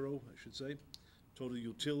buildings, 0, I should say. Total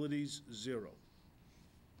utilities, 0.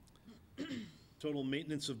 Total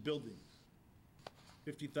maintenance of buildings,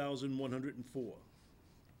 $50,104.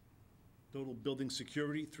 Total building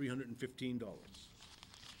security, $315.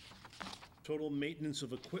 Total maintenance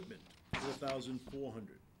of equipment,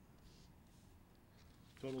 $4,400.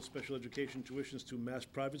 Total special education tuitions to mass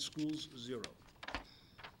private schools, 0.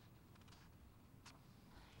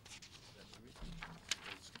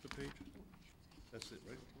 Skip a page? That's That's it,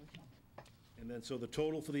 right? And then, so the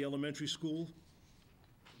total for the elementary school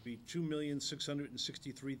would be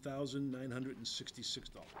 $2,663,966.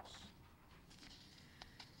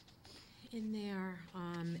 In there,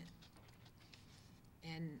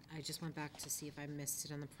 and I just went back to see if I missed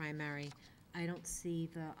it on the primary. I don't see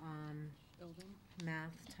the,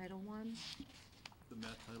 math Title I. The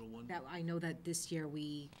math Title I? That, I know that this year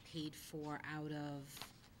we paid for out of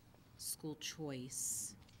school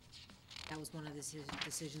choice. That was one of the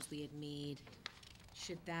decisions we had made.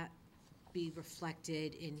 Should that be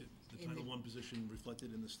reflected in? The Title I position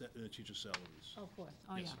reflected in the teacher salaries. Of course.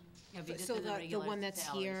 Oh, yeah. Yes. Yeah, but just So in the regular one that's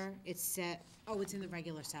salaries. here, it's set, it's in the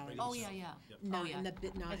regular salary. Oh, yeah, yeah. Yep. Oh, Not yeah. in the, not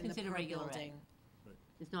That's in the considered per regular ed. building.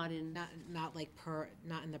 It's not in, Not like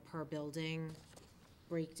not in the per building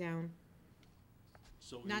breakdown.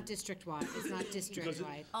 So Not district-wide, it's not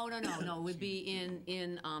district-wide. oh, no, it would be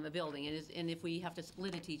in a building, and if we have to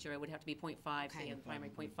split a teacher, it would have to be .5, say, Okay. in the primary,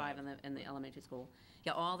 .5 in the elementary school.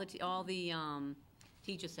 Yeah, all the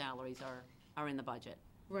teacher salaries are in the budget.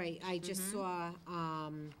 Right, I just saw,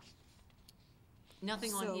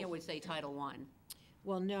 Nothing on So- here would say Title I.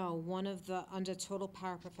 well, no, one of the, under total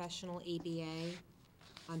paraprofessional ABA,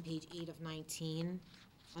 on page 8 of 19,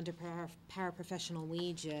 under paraprofessional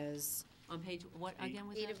wages, On page, what again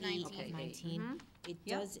was that? 8 of 19. Okay, eight. 19, it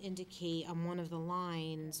Yep. does indicate on one of the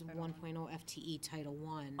lines, 1.0 FTE Title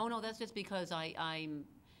I. Oh, no, that's just because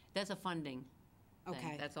that's a funding thing.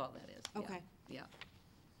 Okay. That's all that is. Yeah, Okay. Yeah.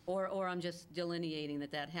 Or I'm just delineating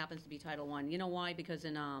that happens to be Title I. You know why? Because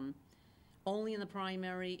only in the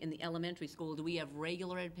primary, in the elementary school, do we have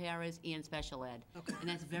regular ed paras and special ed. Okay. And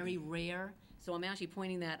that's very rare. So I'm actually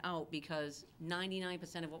pointing that out because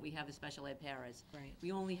 99% of what we have is special ed paras. Right.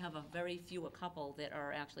 We only have a couple that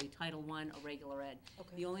are actually Title I or regular ed.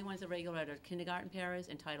 Okay. The only ones that are regular ed are kindergarten paras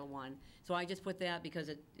and Title I. So I just put that because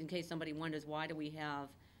in case somebody wonders, why do we have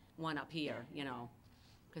one up here,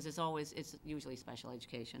 Because it's usually special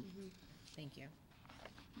education. Thank you.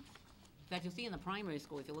 In fact, you'll see in the primary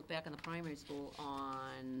school, if you look back in the primary school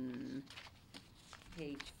on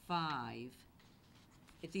page 5,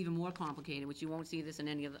 it's even more complicated, which you won't see this in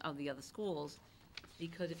any of the other schools,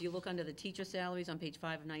 because if you look under the teacher salaries on page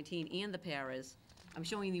 5 of 19 and the paras, I'm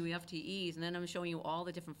showing you FTEs, and then I'm showing you all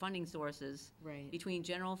the different funding sources. Right. Between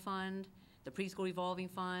general fund, the preschool revolving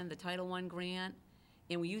fund, the Title I grant,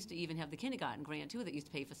 and we used to even have the kindergarten grant, too, that used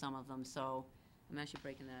to pay for some of them, so I'm actually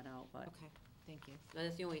breaking that out, but Okay, thank you.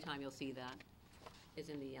 that's the only time you'll see that, is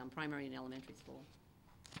in the primary and elementary school.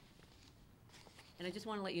 And I just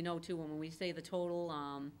want to let you know, too, when we say the total,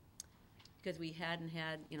 because we hadn't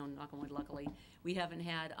had, knock on wood, luckily, we haven't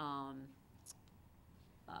had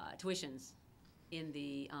tuitions in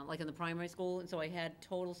the, like in the primary school, and so I had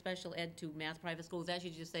total special ed to math private schools.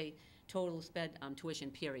 Actually, just say total sped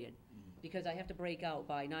tuition, period. Because I have to break out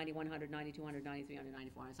by 9,100, 9,200, 9,300,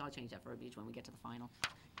 9,400, so I'll change that verbiage when we get to the final.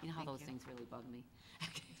 You know how Thank those you. things really bug me.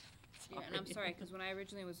 Yeah, and I'm sorry, because when I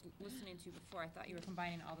originally was listening to you before, I thought you were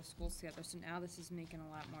combining all the schools together, so now this is making a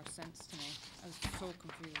lot more sense to me. I was so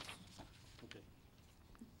confused. Okay,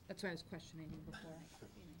 That's why I was questioning you before.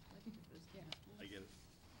 I get it.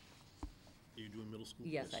 Are you doing middle school?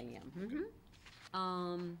 Yes, I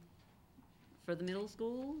am. For the middle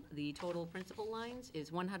school, the total principal lines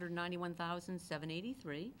is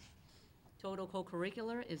 $191,783. Total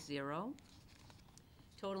co-curricular is 0.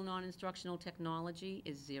 Total non-instructional technology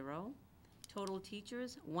is 0. Total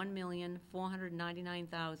teachers,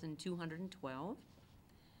 1,499,212.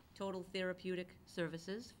 Total therapeutic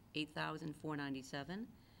services, 8,497.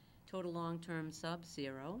 Total long-term subs,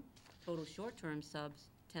 0. Total short-term subs,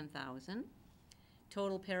 10,000.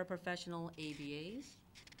 Total paraprofessional ABAs,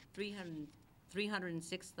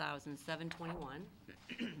 306,721.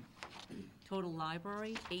 Total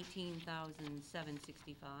library,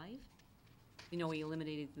 18,765. We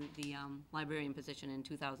eliminated the librarian position in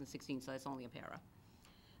 2016, so that's only a para.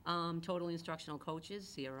 Total instructional coaches,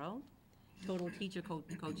 0. Total teacher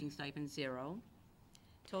coaching stipend, 0.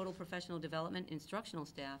 Total professional development instructional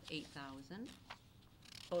staff, 8,000.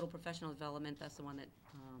 Total professional development, that's the one that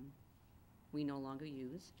we no longer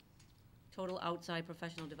use. Total outside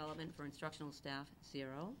professional development for instructional staff,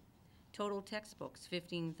 0. Total textbooks,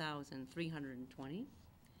 15,320.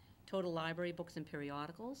 Total library books and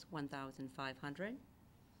periodicals, 1,500.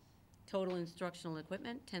 Total instructional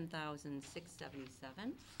equipment,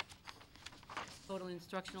 10,677. Total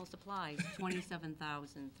instructional supplies,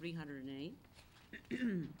 27,308.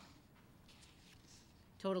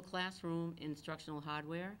 Total classroom instructional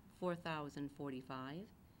hardware, 4,045.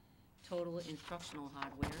 Total instructional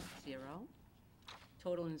hardware, 0.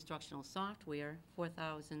 Total instructional software,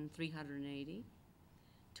 4,380.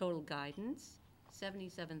 Total guidance,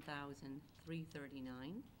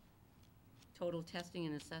 $77,339. Total testing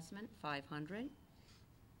and assessment, $500.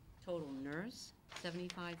 Total nurse,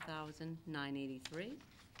 $75,983.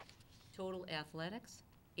 Total athletics,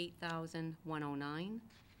 $8,109.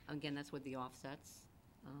 Again, that's with the offsets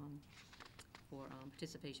for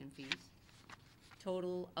participation fees.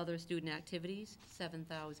 Total other student activities,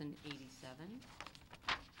 $7,087.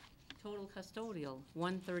 Total custodial,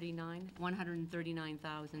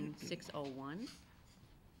 $139,601.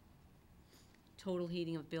 Total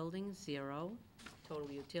heating of buildings, 0.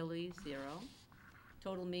 Total utilities, 0.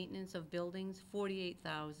 Total maintenance of buildings,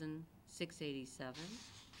 $48,687.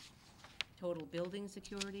 Total building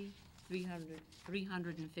security,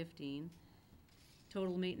 $315.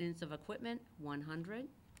 Total maintenance of equipment, $100.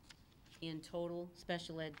 And total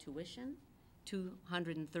special ed tuition,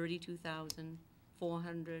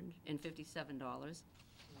 $232,457.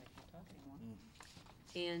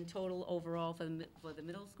 And total overall for the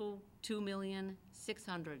middle school,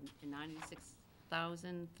 $2,696,386.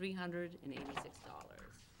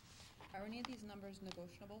 Are any of these numbers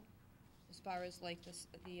negotiable? As far as like the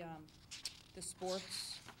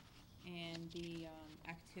sports and the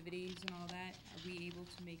activities and all that? Are we able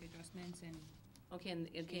to make adjustments and? Okay,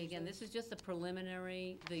 again, this is just the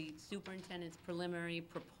preliminary, the superintendent's preliminary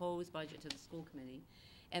proposed budget to the school committee.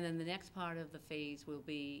 And then the next part of the phase will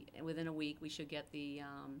be, within a week, we should get the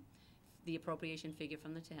appropriation figure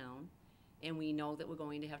from the town. And we know that we're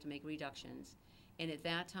going to have to make reductions. And at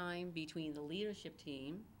that time, between the leadership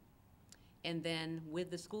team and then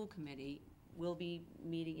with the school committee, we'll be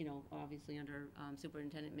meeting, obviously under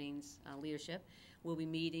Superintendent Main's leadership, we'll be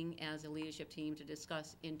meeting as a leadership team to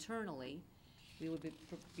discuss internally. We would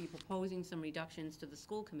be proposing some reductions to the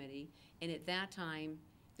school committee, and at that time,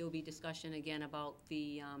 there will be discussion again about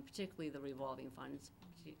particularly the revolving funds,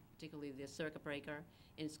 particularly the circuit breaker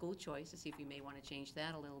and school choice, to see if we may want to change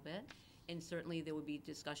that a little bit. And certainly, there would be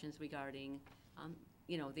discussions regarding,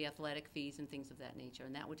 the athletic fees and things of that nature,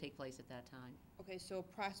 and that would take place at that time. Okay, so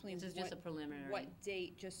approximately This is just a preliminary. what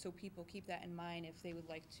date, just so people keep that in mind if they would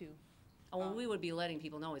like to? Oh, well, we would be letting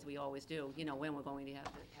people know, as we always do, when we're going to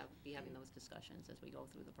be having those discussions as we go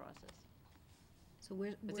through the process. So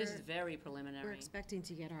But this is very preliminary. We're expecting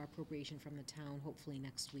to get our appropriation from the town hopefully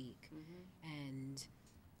next week. And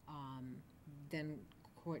then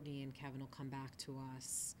Courtney and Kevin will come back to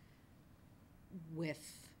us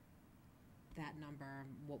with that number,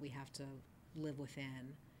 what we have to live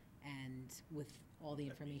within, and with all the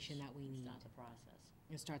information that we need. Start the process.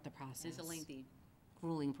 And start the process. It's a lengthy,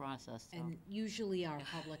 grueling process, so. And usually our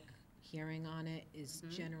public hearing on it is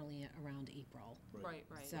generally around April. Right.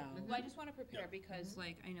 So. Well, I just want to prepare because,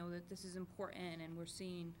 I know that this is important and we're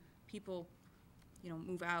seeing people,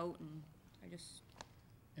 move out and I just.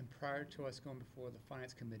 And prior to us going before the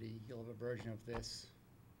Finance Committee, you'll have a version of this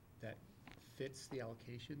that fits the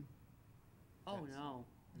allocation? Oh, no.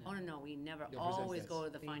 Oh, no, we never, You'll present always this. go to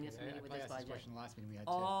the finance committee with this I asked this budget. question last meeting we had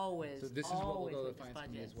too. Always, So this is what will always go to with the this Finance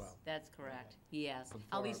Committee as budget. well? That's correct, yes. So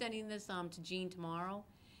I'll be before- sending this to Jean tomorrow,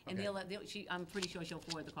 and Okay. I'm pretty sure she'll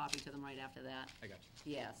forward the copy to them right after that. I got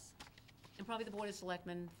you. Yes. And probably the Board of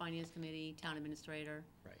Selectmen, Finance Committee, Town Administrator,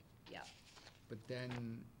 Right. yeah. But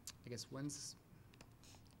then, I guess, when's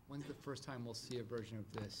the first time we'll see a version of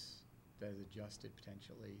this that is adjusted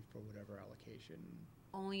potentially for whatever allocation?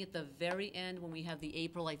 Only at the very end, when we have the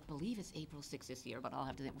April, I believe it's April 6th this year, but I'll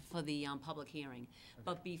have to, for the public hearing.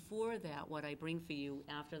 But before that, what I bring for you,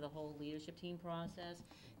 after the whole leadership team process,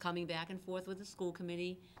 coming back and forth with the school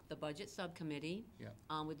committee, the budget subcommittee,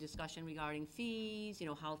 with discussion regarding fees,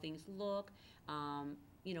 how things look,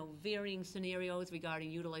 varying scenarios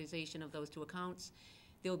regarding utilization of those two accounts.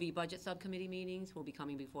 There'll be budget subcommittee meetings, we'll be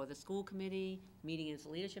coming before the school committee, meeting as a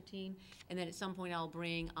leadership team, and then at some point I'll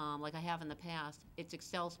bring, like I have in the past, it's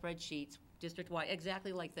Excel spreadsheets, district-wide,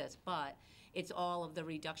 exactly like this, but it's all of the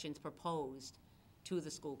reductions proposed to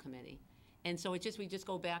the school committee. And so we just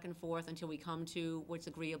go back and forth until we come to what's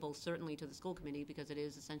agreeable, certainly to the school committee, because it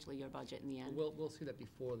is essentially your budget in the end. We'll see that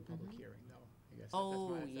before the public hearing, though, I guess.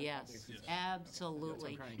 Oh, That's my yes, concern. absolutely. That's what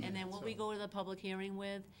I'm trying to And get then at, what we so- go to the public hearing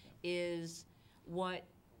with is what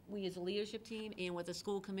we as a leadership team and what the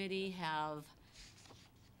school committee have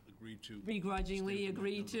Agreed to. begrudgingly Stay within that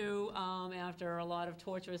agreed to, after a lot of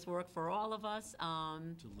torturous work for all of us.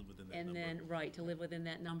 To live within that And number. then, right, to live within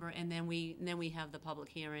that number, and then we have the public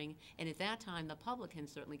hearing. And at that time, the public can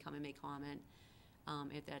certainly come and make comment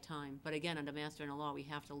at that time. But again, under Mass General Law, we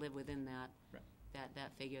have to live within that, Right.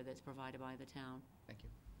 that figure that's provided by the town. Thank you.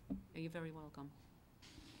 You're very welcome.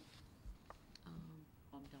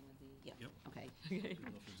 I'm done with the, yeah. Yep. Okay. I don't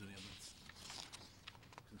know if there's any other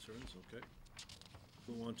concerns, okay.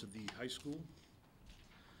 Go on to the high school.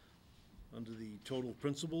 Under the total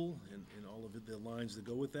principal and all of the lines that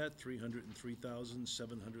go with that,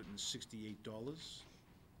 $303,768.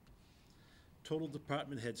 Total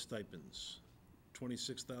department head stipends,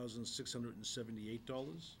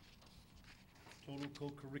 $26,678. Total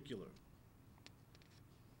co-curricular,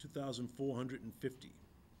 $2,450.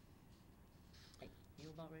 You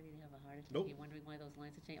about ready to have a heart attack? Nope. You're wondering why those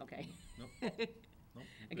lines have changed? Okay. Nope. Nope.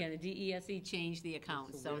 Again, the DESE changed the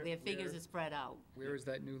accounts, so their figures are spread out. Where is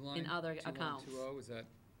that new line? In other accounts. 2120, is that?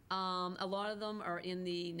 A lot of them are in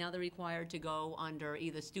the, now they're required to go under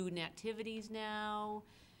either student activities now,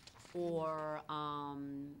 or,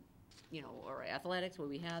 or athletics where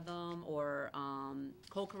we had them, or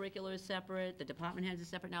co-curricular is separate, the department heads are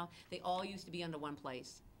separate now. They all used to be under one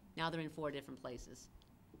place. Now they're in 4 different places.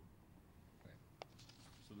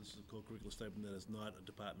 So this is a co-curricular stipend that is not a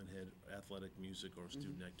department head, athletic, music, or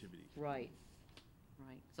student activity. Right.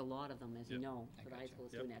 Right. It's a lot of them, as you Yep. know, I for the high gotcha. school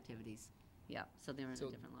Yep. student activities. Yeah, so they're in a So-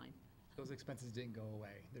 different line. Those expenses didn't go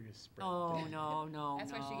away, they're just spread. Oh, no, no,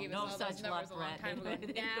 That's why she no. gave us No all such those numbers luck, a long Brett. time ago.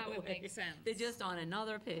 They go Now it away. makes sense. They're just on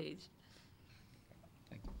another page.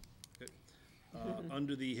 Thank you.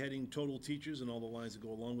 Under the heading total teachers and all the lines that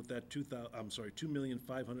go along with that,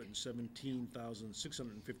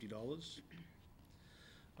 $2,517,650.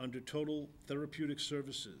 Under total therapeutic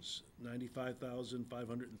services,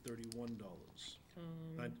 $95,531.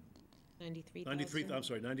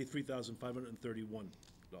 $93,531.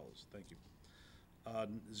 Thank you.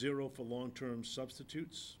 Zero for long-term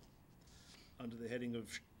substitutes. Under the heading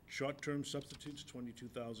of short-term substitutes,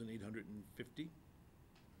 $22,850.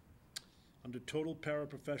 Under total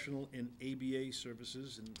paraprofessional and ABA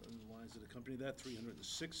services, and the lines that accompany that,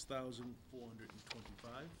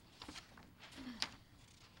 $306,425.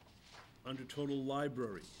 Under total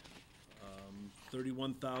library,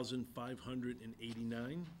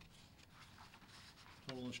 $31,589.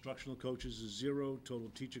 Total instructional coaches is 0. Total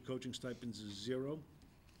teacher coaching stipends is 0.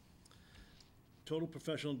 Total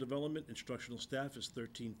professional development instructional staff is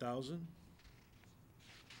 $13,000.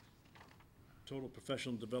 Total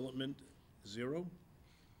professional development, 0.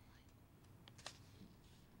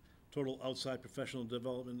 Total outside professional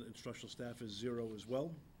development instructional staff is 0 as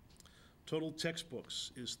well. Total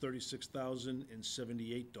textbooks is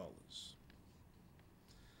 $36,078.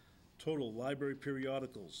 Total library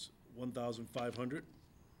periodicals, $1,500.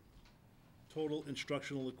 Total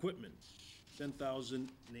instructional equipment,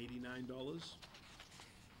 $10,089.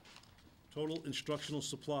 Total instructional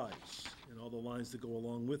supplies, and all the lines that go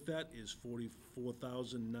along with that, is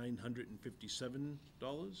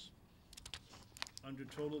 $44,957. Under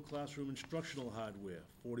total classroom instructional hardware,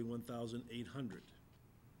 $41,800.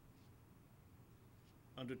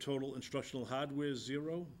 Under total instructional hardware,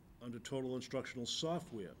 0. Under total instructional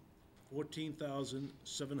software,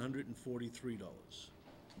 $14,743.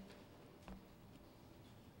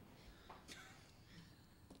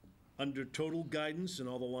 Under total guidance and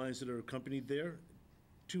all the lines that are accompanied there,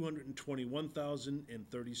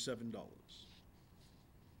 $221,037.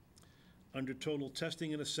 Under total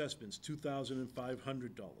testing and assessments,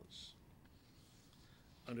 $2,500.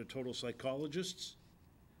 Under total psychologists,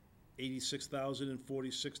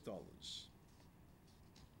 $86,046.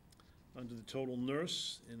 Under the total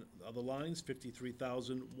nurse and other lines,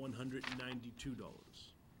 $53,192.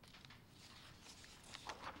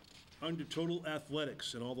 Under total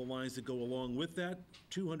athletics and all the lines that go along with that,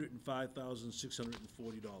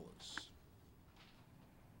 $205,640.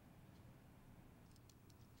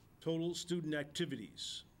 Total student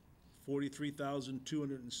activities,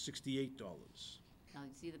 $43,268. Now,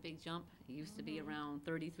 you see the big jump? It used to be around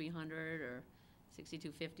 3,300 or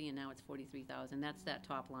 6,250, and now it's 43,000. That's that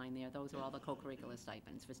top line there. Those are all the co-curricular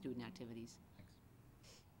stipends for student activities.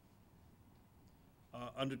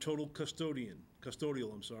 Under total custodial,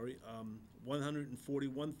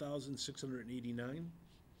 $141,689.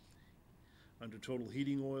 Under total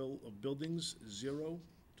heating oil of buildings, 0.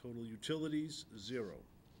 Total utilities, 0.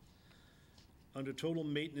 Under total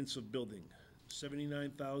maintenance of building,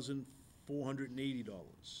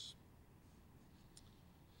 $79,480.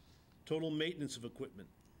 Total maintenance of equipment,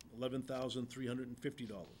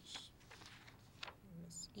 $11,350.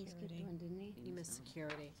 He skipped one, didn't he? You missed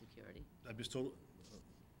security. Security. I just told,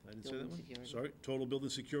 I didn't say that Building one? security. Sorry, total building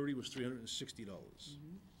security was $360.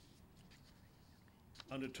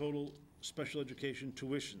 Under total special education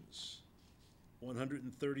tuitions,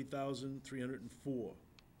 $130,304.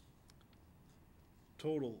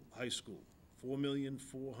 Total high school,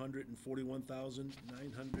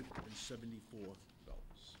 $4,441,974.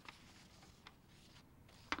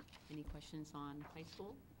 Any questions on high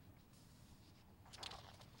school?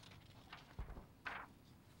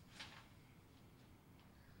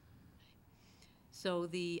 So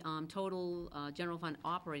the total general fund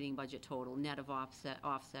operating budget total, net of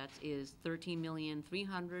offsets, is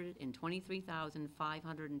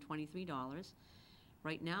 $13,323,523.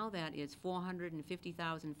 Right now, that is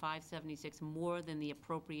 $450,576 more than the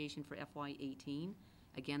appropriation for FY18.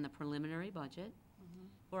 Again, the preliminary budget.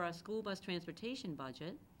 For our school bus transportation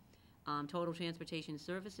budget, total transportation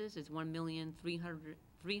services is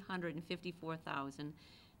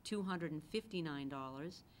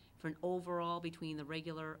 $1,354,259 for an overall between the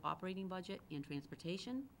regular operating budget and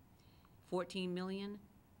transportation,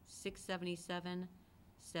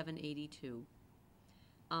 $14,677,782.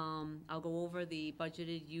 I'll go over the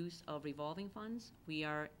budgeted use of revolving funds. We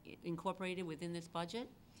are incorporated within this budget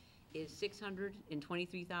is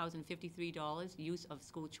 $623,053 use of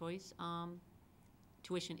school choice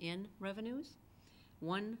tuition in revenues,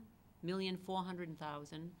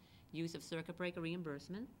 $1,400,000 use of circuit breaker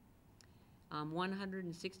reimbursement,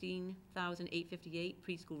 $116,858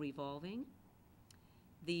 preschool revolving,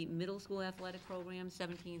 the middle school athletic program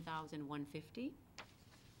 $17,150,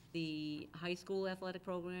 the high school athletic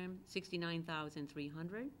program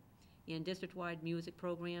 $69,300, and district-wide music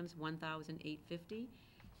programs $1,850.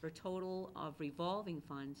 For a total of revolving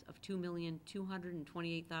funds of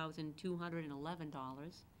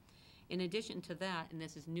 $2,228,211. In addition to that, and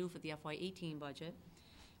this is new for the FY18 budget,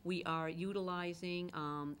 we are utilizing,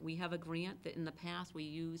 we have a grant that in the past we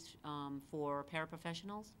used for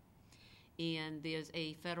paraprofessionals, and there's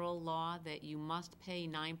a federal law that you must pay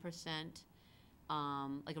 9%,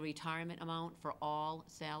 like a retirement amount for all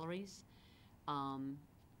salaries.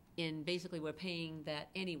 And basically, we're paying that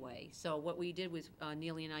anyway. So what we did was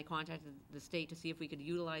Neely and I contacted the state to see if we could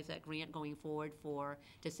utilize that grant going forward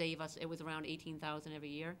to save us. It was around $18,000 every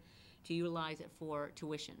year to utilize it for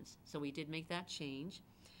tuitions. So we did make that change.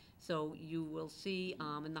 So you will see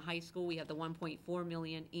in the high school we have the $1.4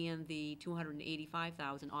 million and the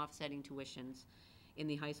 $285,000 offsetting tuitions in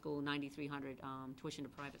the high school $9,300 tuition to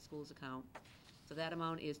private schools account. So that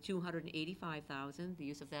amount is $285,000. The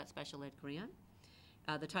use of that special ed grant.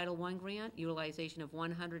 The Title I grant, utilization of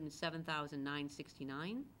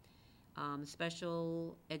 $107,969.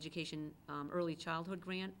 Special education early childhood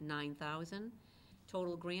grant, $9,000.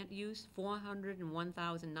 Total grant use,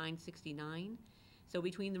 $401,969. So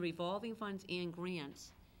between the revolving funds and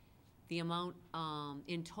grants, the amount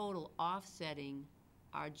in total offsetting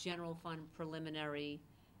our general fund preliminary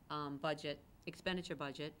expenditure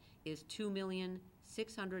budget is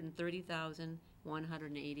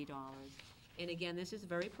 $2,630,180. And again, this is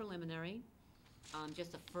very preliminary,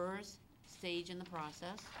 just the first stage in the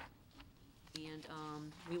process. And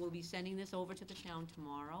we will be sending this over to the town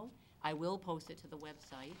tomorrow. I will post it to the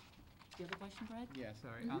website. Do you have a question, Brad? Yeah,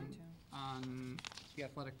 sorry. On the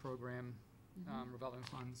athletic program, revolving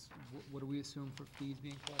funds, what do we assume for fees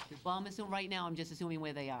being collected? Well, I'm just assuming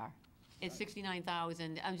where they are. It's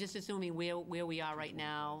 69,000. I'm just assuming where we are right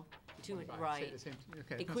now. Right.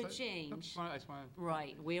 Okay. It could change. I just wanna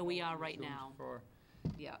Right, where we are right now.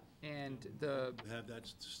 Yeah. And Have that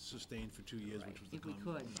sustained for 2 years, which was the If we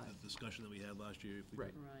could, the discussion that we had last year. If we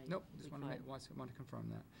Right. could. Right. Nope, We just want to confirm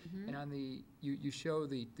that. Mhm. And on you show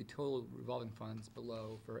the total revolving funds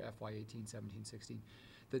below for FY18, 17, 16.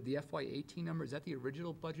 The FY18 number, is that the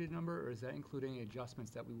original budget number, or is that including adjustments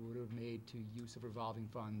that we would have made to use of revolving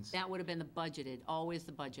funds? That would have been the budgeted, always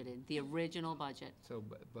the budgeted, the original budget. So,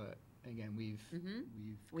 but again, we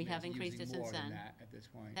have increased it since more than then. that at this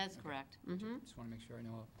point. That's Okay. correct. Gotcha. Mhm. Just want to make sure I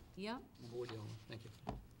know Yep. what we're dealing with. Thank you.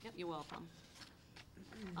 Yep, you're welcome.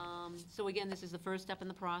 So again, this is the first step in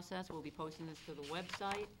the process. We'll be posting this to the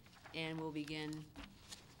website, and we'll begin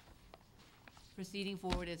proceeding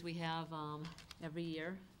forward as we have every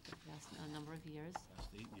year, the past number of years. Last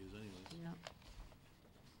 8 years anyways. Yep.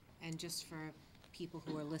 And just for people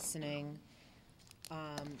who are listening,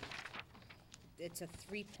 it's a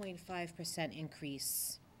 3.5%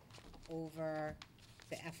 increase over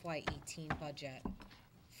the FY18 budget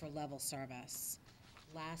for level service.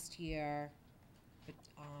 Last year,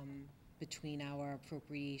 between our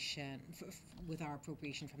appropriation, with our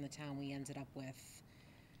appropriation from the town, we ended up with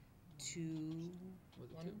Was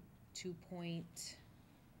it two? Do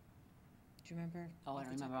you remember? Oh, I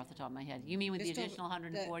don't remember off the top of my head. You mean with the Just over additional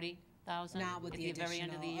 140,000? Not with the At the very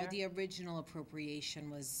end of the year? The original appropriation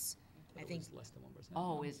was, I think, It was less than 1%.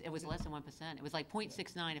 Oh, it was less than 1%. It was like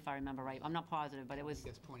 0.69 if I remember right. I'm not positive, but it was, I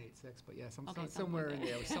guess 0.86, but yeah, Okay, somewhere in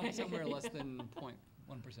something. there, somewhere less than 0.1%.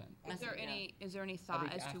 Is there Yeah. any I thought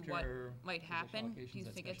think as to what after might position happen? Do you allocations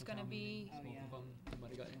at think it's special gonna town meetings, be? Oh, both yeah. of them, you might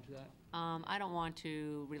have gotten into that. I don't want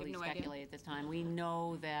to really no idea? speculate at this time. We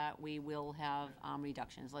know that we will have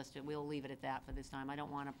reductions listed. We'll leave it at that for this time. I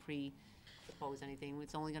don't want to propose anything.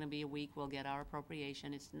 It's only gonna be a week, we'll get our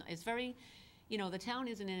appropriation. It's very, you know, the town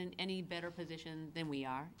isn't in any better position than we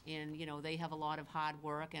are, and, you know, they have a lot of hard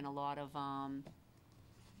work and a lot of,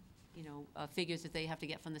 figures that they have to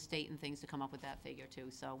get from the state and things to come up with that figure too.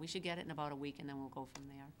 So we should get it in about a week, and then we'll go from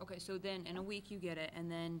there. Okay, so then in a week you get it,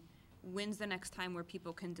 and then when's the next time where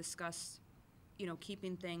people can discuss,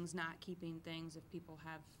 keeping things, not keeping things, if people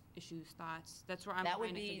have issues, thoughts? That's where I'm That trying would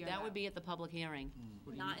to be, figure that out. would be at the public hearing.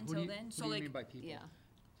 Not until then? So What do you like, mean by people? Yeah.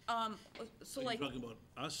 so Are like, you talking about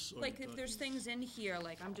us? Or are like you if there's talking- things in here,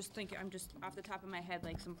 like I'm just off the top of my head,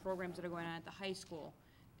 like some programs that are going on at the high school,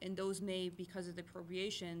 and those may, because of the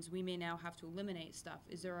appropriations, we may now have to eliminate stuff.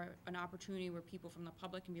 Is there an opportunity where people from the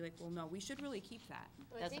public can be like, well, no, we should really keep that?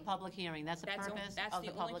 That's the public hearing, that's the purpose of the only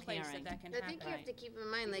public place hearing. that can I think happen. you have to keep in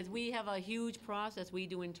mind, like, Because we have a huge process we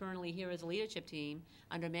do internally here as a leadership team.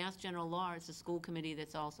 Under Mass General Law, it's the school committee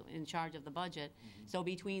that's also in charge of the budget. So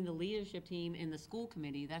between the leadership team and the school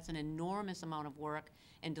committee, that's an enormous amount of work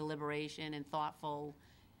and deliberation and thoughtful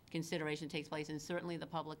consideration takes place. And certainly the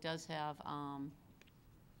public does have,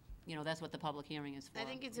 that's what the public hearing is for. I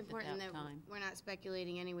think it's is at important that time. we're not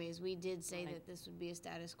speculating anyways. We did say Right. that this would be a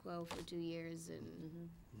status quo for 2 years, and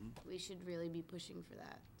we should really be pushing for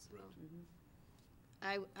that, so.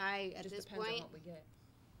 I, at Just this depends on point, what we get.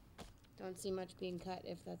 don't see much being cut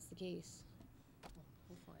if that's the case.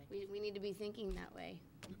 We need to be thinking that way.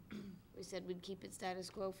 We said we'd keep it status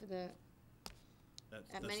quo for That's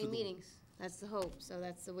at the many goal. meetings. That's the hope, so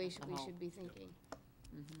that's the way That's the we hope. should be thinking.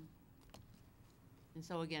 And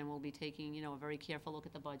so again, we'll be taking, a very careful look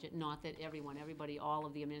at the budget. Not that everybody, all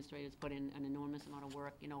of the administrators put in an enormous amount of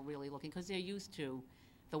work, really looking, because they're used to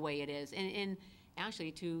the way it is. And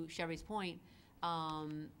actually, to Sherry's point,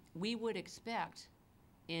 we would expect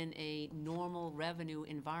in a normal revenue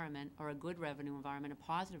environment, or a good revenue environment, a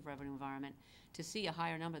positive revenue environment, to see a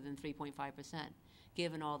higher number than 3.5%,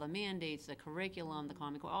 given all the mandates, the curriculum, the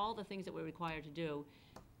Common Core, all the things that we're required to do,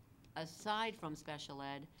 aside from special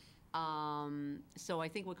ed. So I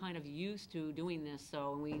think we're kind of used to doing this,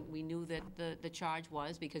 so we knew that the charge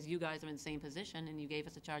was, because you guys are in the same position, and you gave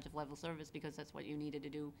us a charge of level service because that's what you needed to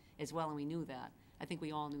do as well, and we knew that. I think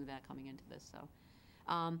we all knew that coming into this, so.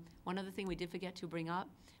 One other thing we did forget to bring up,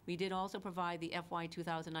 we did also provide the FY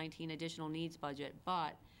 2019 additional needs budget,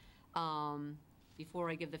 but before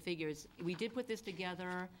I give the figures, we did put this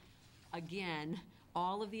together, again,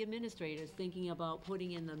 all of the administrators thinking about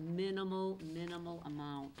putting in the minimal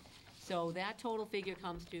amount. So that total figure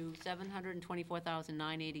comes to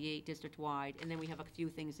 $724,988 district-wide, and then we have a few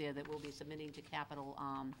things there that we'll be submitting to capital,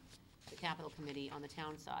 the capital committee on the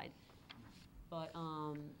town side. But,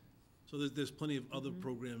 So there's plenty of other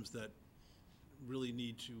programs that really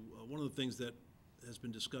need to, one of the things that has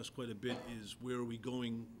been discussed quite a bit is where are we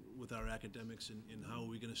going with our academics, and how are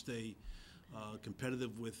we going to stay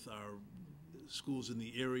competitive with our schools in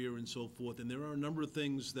the area and so forth. And there are a number of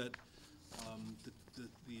things that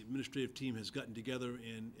the administrative team has gotten together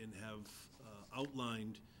and have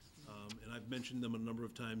outlined, and I've mentioned them a number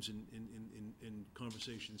of times in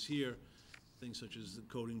conversations here, things such as the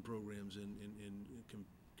coding programs and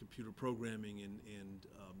computer programming and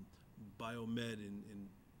biomed, and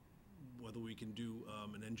whether we can do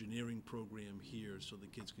an engineering program here so the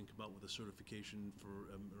kids can come out with a certification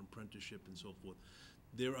for an apprenticeship and so forth.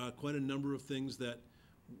 There are quite a number of things that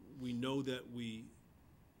we know that we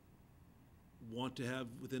want to have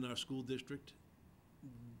within our school district,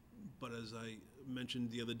 but as I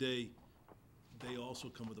mentioned the other day, they also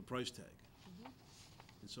come with a price tag.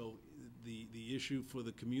 And so the issue for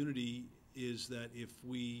the community is that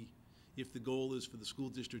if the goal is for the school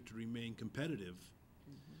district to remain competitive,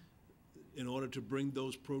 in order to bring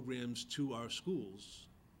those programs to our schools,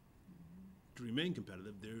 to remain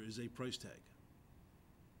competitive, there is a price tag.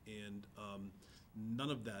 And none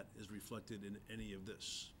of that is reflected in any of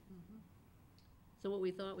this. so what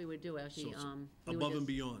we thought we would do, actually, So we would above and just-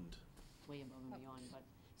 beyond. way above and beyond, but,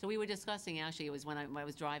 so we were discussing, actually, it was when I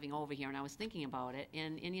was driving over here, and I was thinking about it,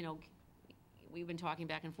 and we've been talking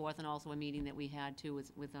back and forth, and also a meeting that we had, too,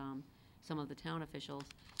 with some of the town officials.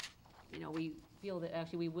 We feel that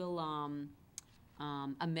actually we will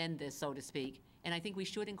amend this, so to speak, and I think we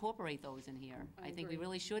should incorporate those in here. I think we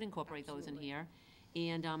really should incorporate those in here,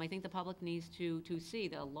 and I think the public needs to see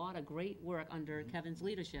that a lot of great work under Kevin's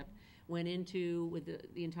leadership went into, with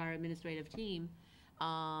the entire administrative team,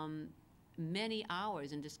 many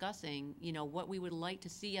hours in discussing, what we would like to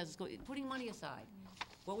see as a school, putting money aside,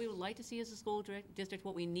 what we would like to see as a school district,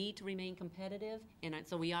 what we need to remain competitive, and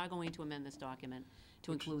so we are going to amend this document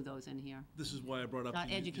to include those in here. This is why I brought up Not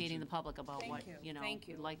the- educating the public about Thank what, you. Thank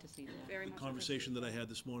you. we'd like to see there. Very the much conversation that I had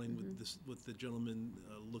this morning with the gentleman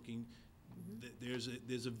looking,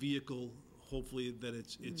 there's a vehicle, hopefully, that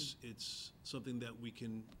it's something that we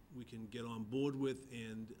can get on board with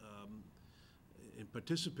and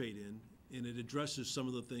participate in, and it addresses some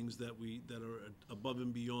of the things that are above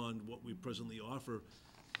and beyond what we presently offer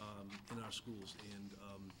in our schools. And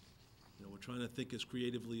we're trying to think as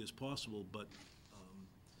creatively as possible, but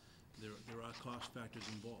there are cost factors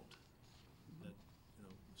involved. That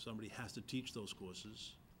somebody has to teach those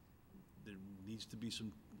courses. There needs to be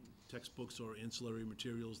some textbooks or ancillary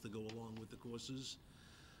materials that go along with the courses.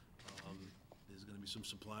 There's going to be some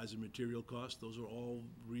supplies and material costs. Those are all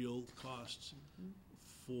real costs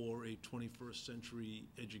for a 21st century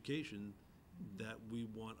education that we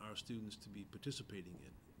want our students to be participating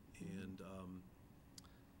in. And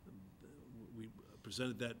we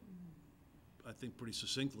presented that, I think, pretty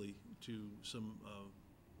succinctly to some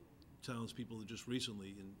townspeople just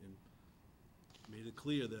recently, and made it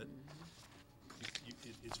clear that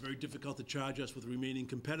it's very difficult to charge us with remaining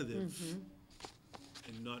competitive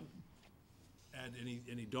and not add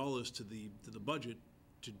any dollars to the budget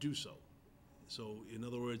to do so. So in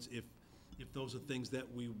other words, if those are things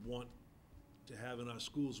that we want to have in our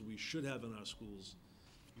schools, we should have in our schools,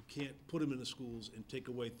 you can't put them in the schools and take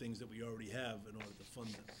away things that we already have in order to fund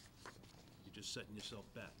them. You're just setting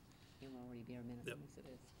yourself back. You'll already bare minimum Yep. as it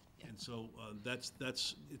is. And so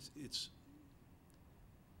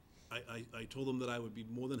I told them that I would be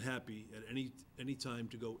more than happy at any time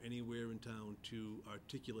to go anywhere in town to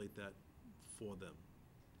articulate that for them,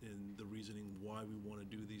 and the reasoning why we want to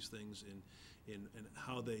do these things, and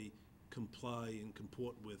how they comply and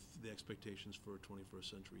comport with the expectations for a 21st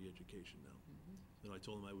century education now. And I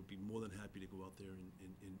told them I would be more than happy to go out there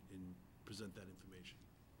and present that information.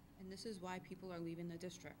 And this is why people are leaving the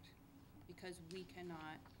district, because we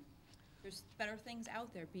cannot, there's better things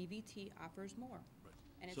out there. BVT offers more. Right.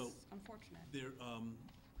 And So, it's unfortunate. There,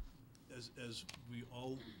 as we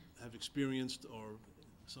all have experienced, or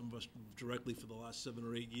some of us directly for the last 7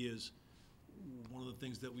 or 8 years, one of the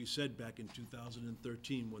things that we said back in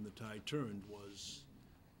 2013 when the tide turned was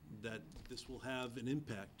that this will have an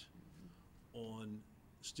impact on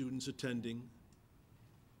students attending,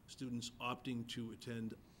 students opting to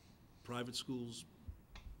attend private schools,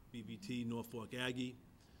 BVT, Norfolk Aggie,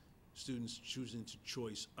 students choosing to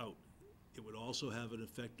choice out. It would also have an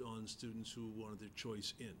effect on students who wanted to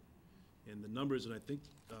choice in. And the numbers, and I think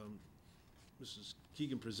Mrs.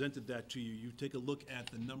 Keegan presented that to you. You take a look at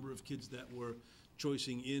the number of kids that were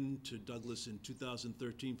choicing in to Douglas in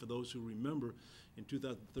 2013. For those who remember, in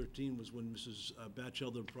 2013 was when Mrs.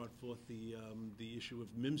 Batchelder brought forth the issue of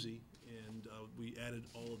MIMSI, and we added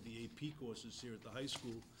all of the AP courses here at the high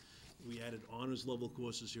school. We added honors level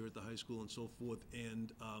courses here at the high school and so forth,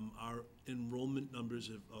 and our enrollment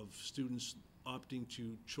numbers of students opting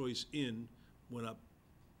to choice in went up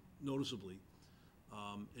noticeably.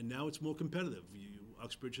 And now it's more competitive.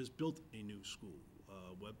 Uxbridge has built a new school.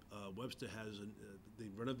 Webster has, they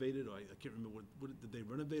renovated, or I can't remember, what did they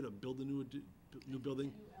renovate or build a new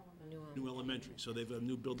building? New elementary. So they've a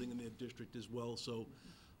new building in their district as well. So,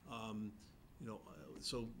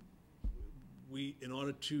 so we, in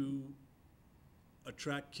order to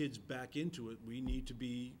attract kids back into it, we need to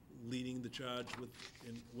be leading the charge with,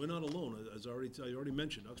 and we're not alone, as I already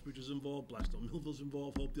mentioned. Uxbridge is involved, Blackstone Millville's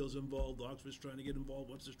involved, Hopedale's involved, Oxford's trying to get involved,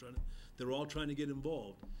 Webster's they're all trying to get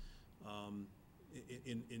involved. And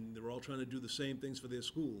they're all trying to do the same things for their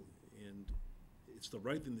school, and it's the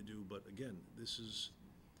right thing to do, but again, this is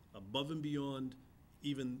above and beyond,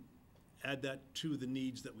 even add that to the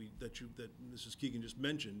needs that Mrs. Keegan just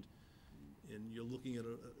mentioned, and you're looking at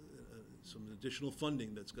some additional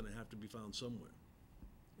funding that's gonna have to be found somewhere.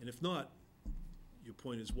 And if not, your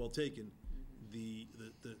point is well taken.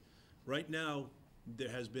 Right now, there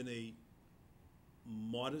has been a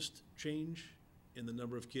modest change in the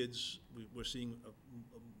number of kids. We're seeing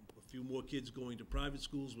a few more kids going to private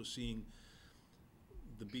schools. We're seeing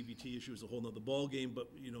the BVT issue is a whole nother ballgame, but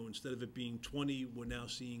instead of it being 20, we're now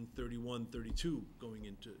seeing 31, 32 going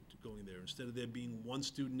there. Instead of there being 1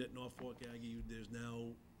 student at Norfolk Aggie, there's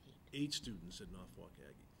now 8 students at Norfolk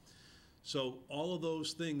Aggie. So all of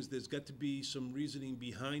those things, there's got to be some reasoning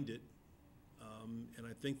behind it, and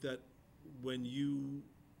I think that when you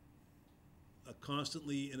are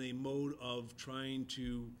constantly in a mode of trying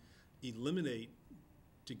to eliminate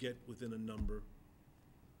to get within a number,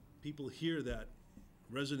 people hear that,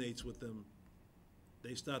 resonates with them,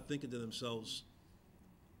 they start thinking to themselves,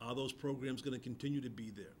 are those programs going to continue to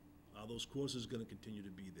be there? Are those courses going to continue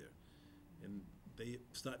to be there? And they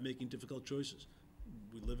start making difficult choices.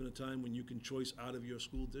 We live in a time when you can choice out of your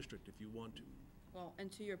school district if you want to. Well,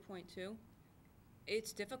 and to your point too,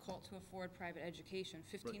 it's difficult to afford private education.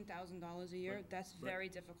 $15,000 a year, Right. that's Right. very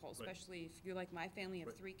difficult, Right. especially if you're like my family, you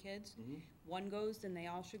have Right. 3 kids. Mhm. One goes, then they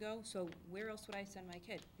all should go. So where else would I send my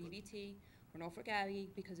kid? BBT or Norfolk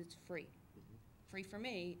Abbey, because it's free. Free for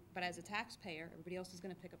me, but as a taxpayer, everybody else is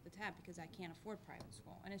gonna pick up the tab because I can't afford private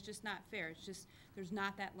school. And it's just not fair. It's just, there's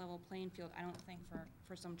not that level playing field, I don't think,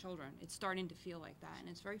 for some children. It's starting to feel like that, and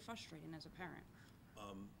it's very frustrating as a parent.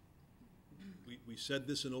 We said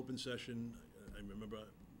this in open session. I remember,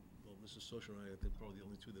 well, Mrs. Socher and I think probably the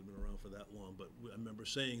only two that have been around for that long, but I remember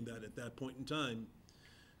saying that at that point in time,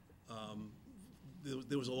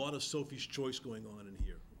 there was a lot of Sophie's choice going on in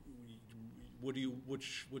here. Which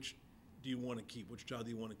do you want to keep? Which child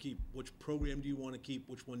do you want to keep? Which program do you want to keep?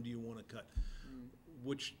 Which one do you want to cut?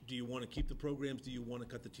 Which, do you want to keep the programs? Do you want to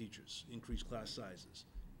cut the teachers? Increase class sizes?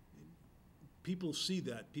 People see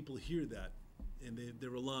that, people hear that, and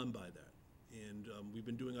they're alarmed by that. And we've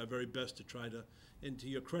been doing our very best to try to, and to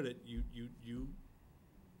your credit, you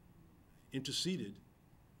interceded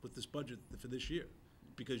with this budget for this year,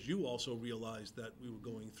 because you also realized that we were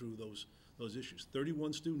going through those issues.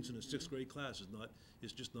 31 students in a 6th grade class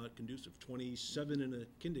is just not conducive. 27 in a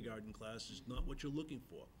kindergarten class is not what you're looking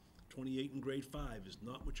for. 28 in grade 5 is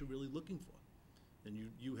not what you're really looking for. And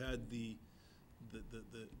you had the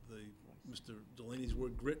Mr. Delaney's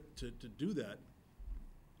word grit to do that.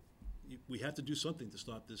 We have to do something to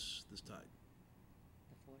stop this tide.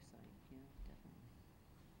 The foresight, yeah, definitely.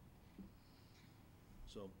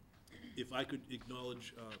 So, if I could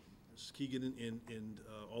acknowledge Ms. Keegan and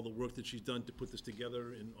all the work that she's done to put this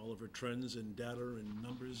together, and all of her trends and data and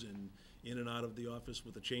numbers and in and out of the office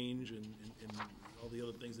with a change and all the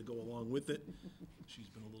other things that go along with it. She's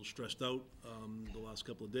been a little stressed out the last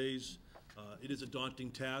couple of days. It is a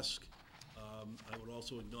daunting task. I would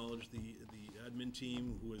also acknowledge the admin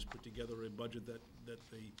team who has put together a budget that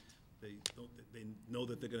they know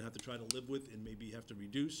that they're gonna have to try to live with and maybe have to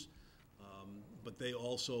reduce. But they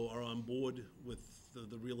also are on board with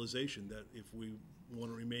the realization that if we want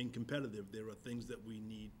to remain competitive, there are things that we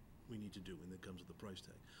need to do, and that comes with the price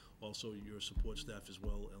tag. Also, your support staff as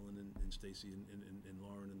well, Ellen and Stacy and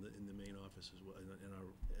Lauren in the main office as well, in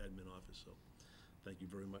our admin office. So, thank you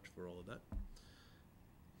very much for all of that.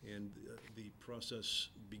 And the process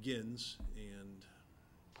begins, and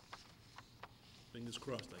fingers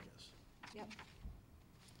crossed, I guess. Yep.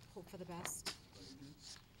 Hope for the best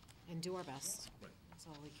and do our best. Right. That's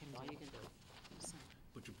all we can do. All you can do. So,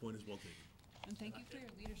 But your point is well taken. And thank you for your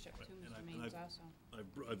leadership too, And Mr. I've- Maines, also.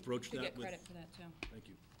 I've broached To that get with. credit for that too. Thank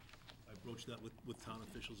you. I broached that with town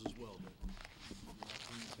officials as well, that we're not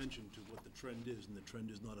paying attention to what the trend is, and the trend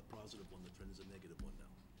is not a positive one, the trend is a negative one now.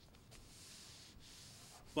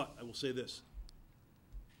 But I will say this.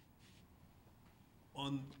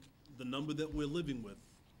 On the number that we're living with,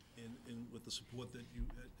 and with the support that you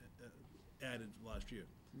added last year,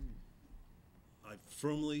 I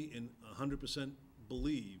firmly and 100%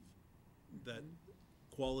 believe that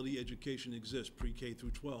quality education exists, pre-K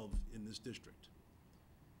through 12, in this district.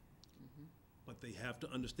 But they have to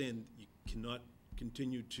understand you cannot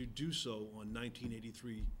continue to do so on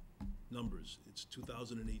 1983 numbers. It's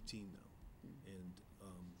 2018 now, and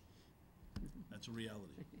that's a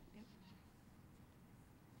reality.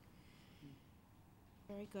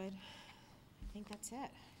 very good. I think that's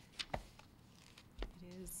it.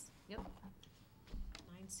 It is. Yep.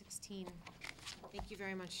 9:16. Thank you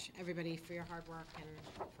very much, everybody, for your hard work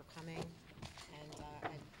and for coming. And I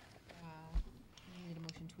need a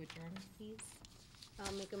motion to adjourn, please.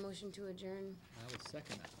 I'll make a motion to adjourn. I will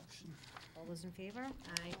second that motion. All those in favor?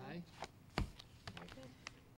 Aye. Aye.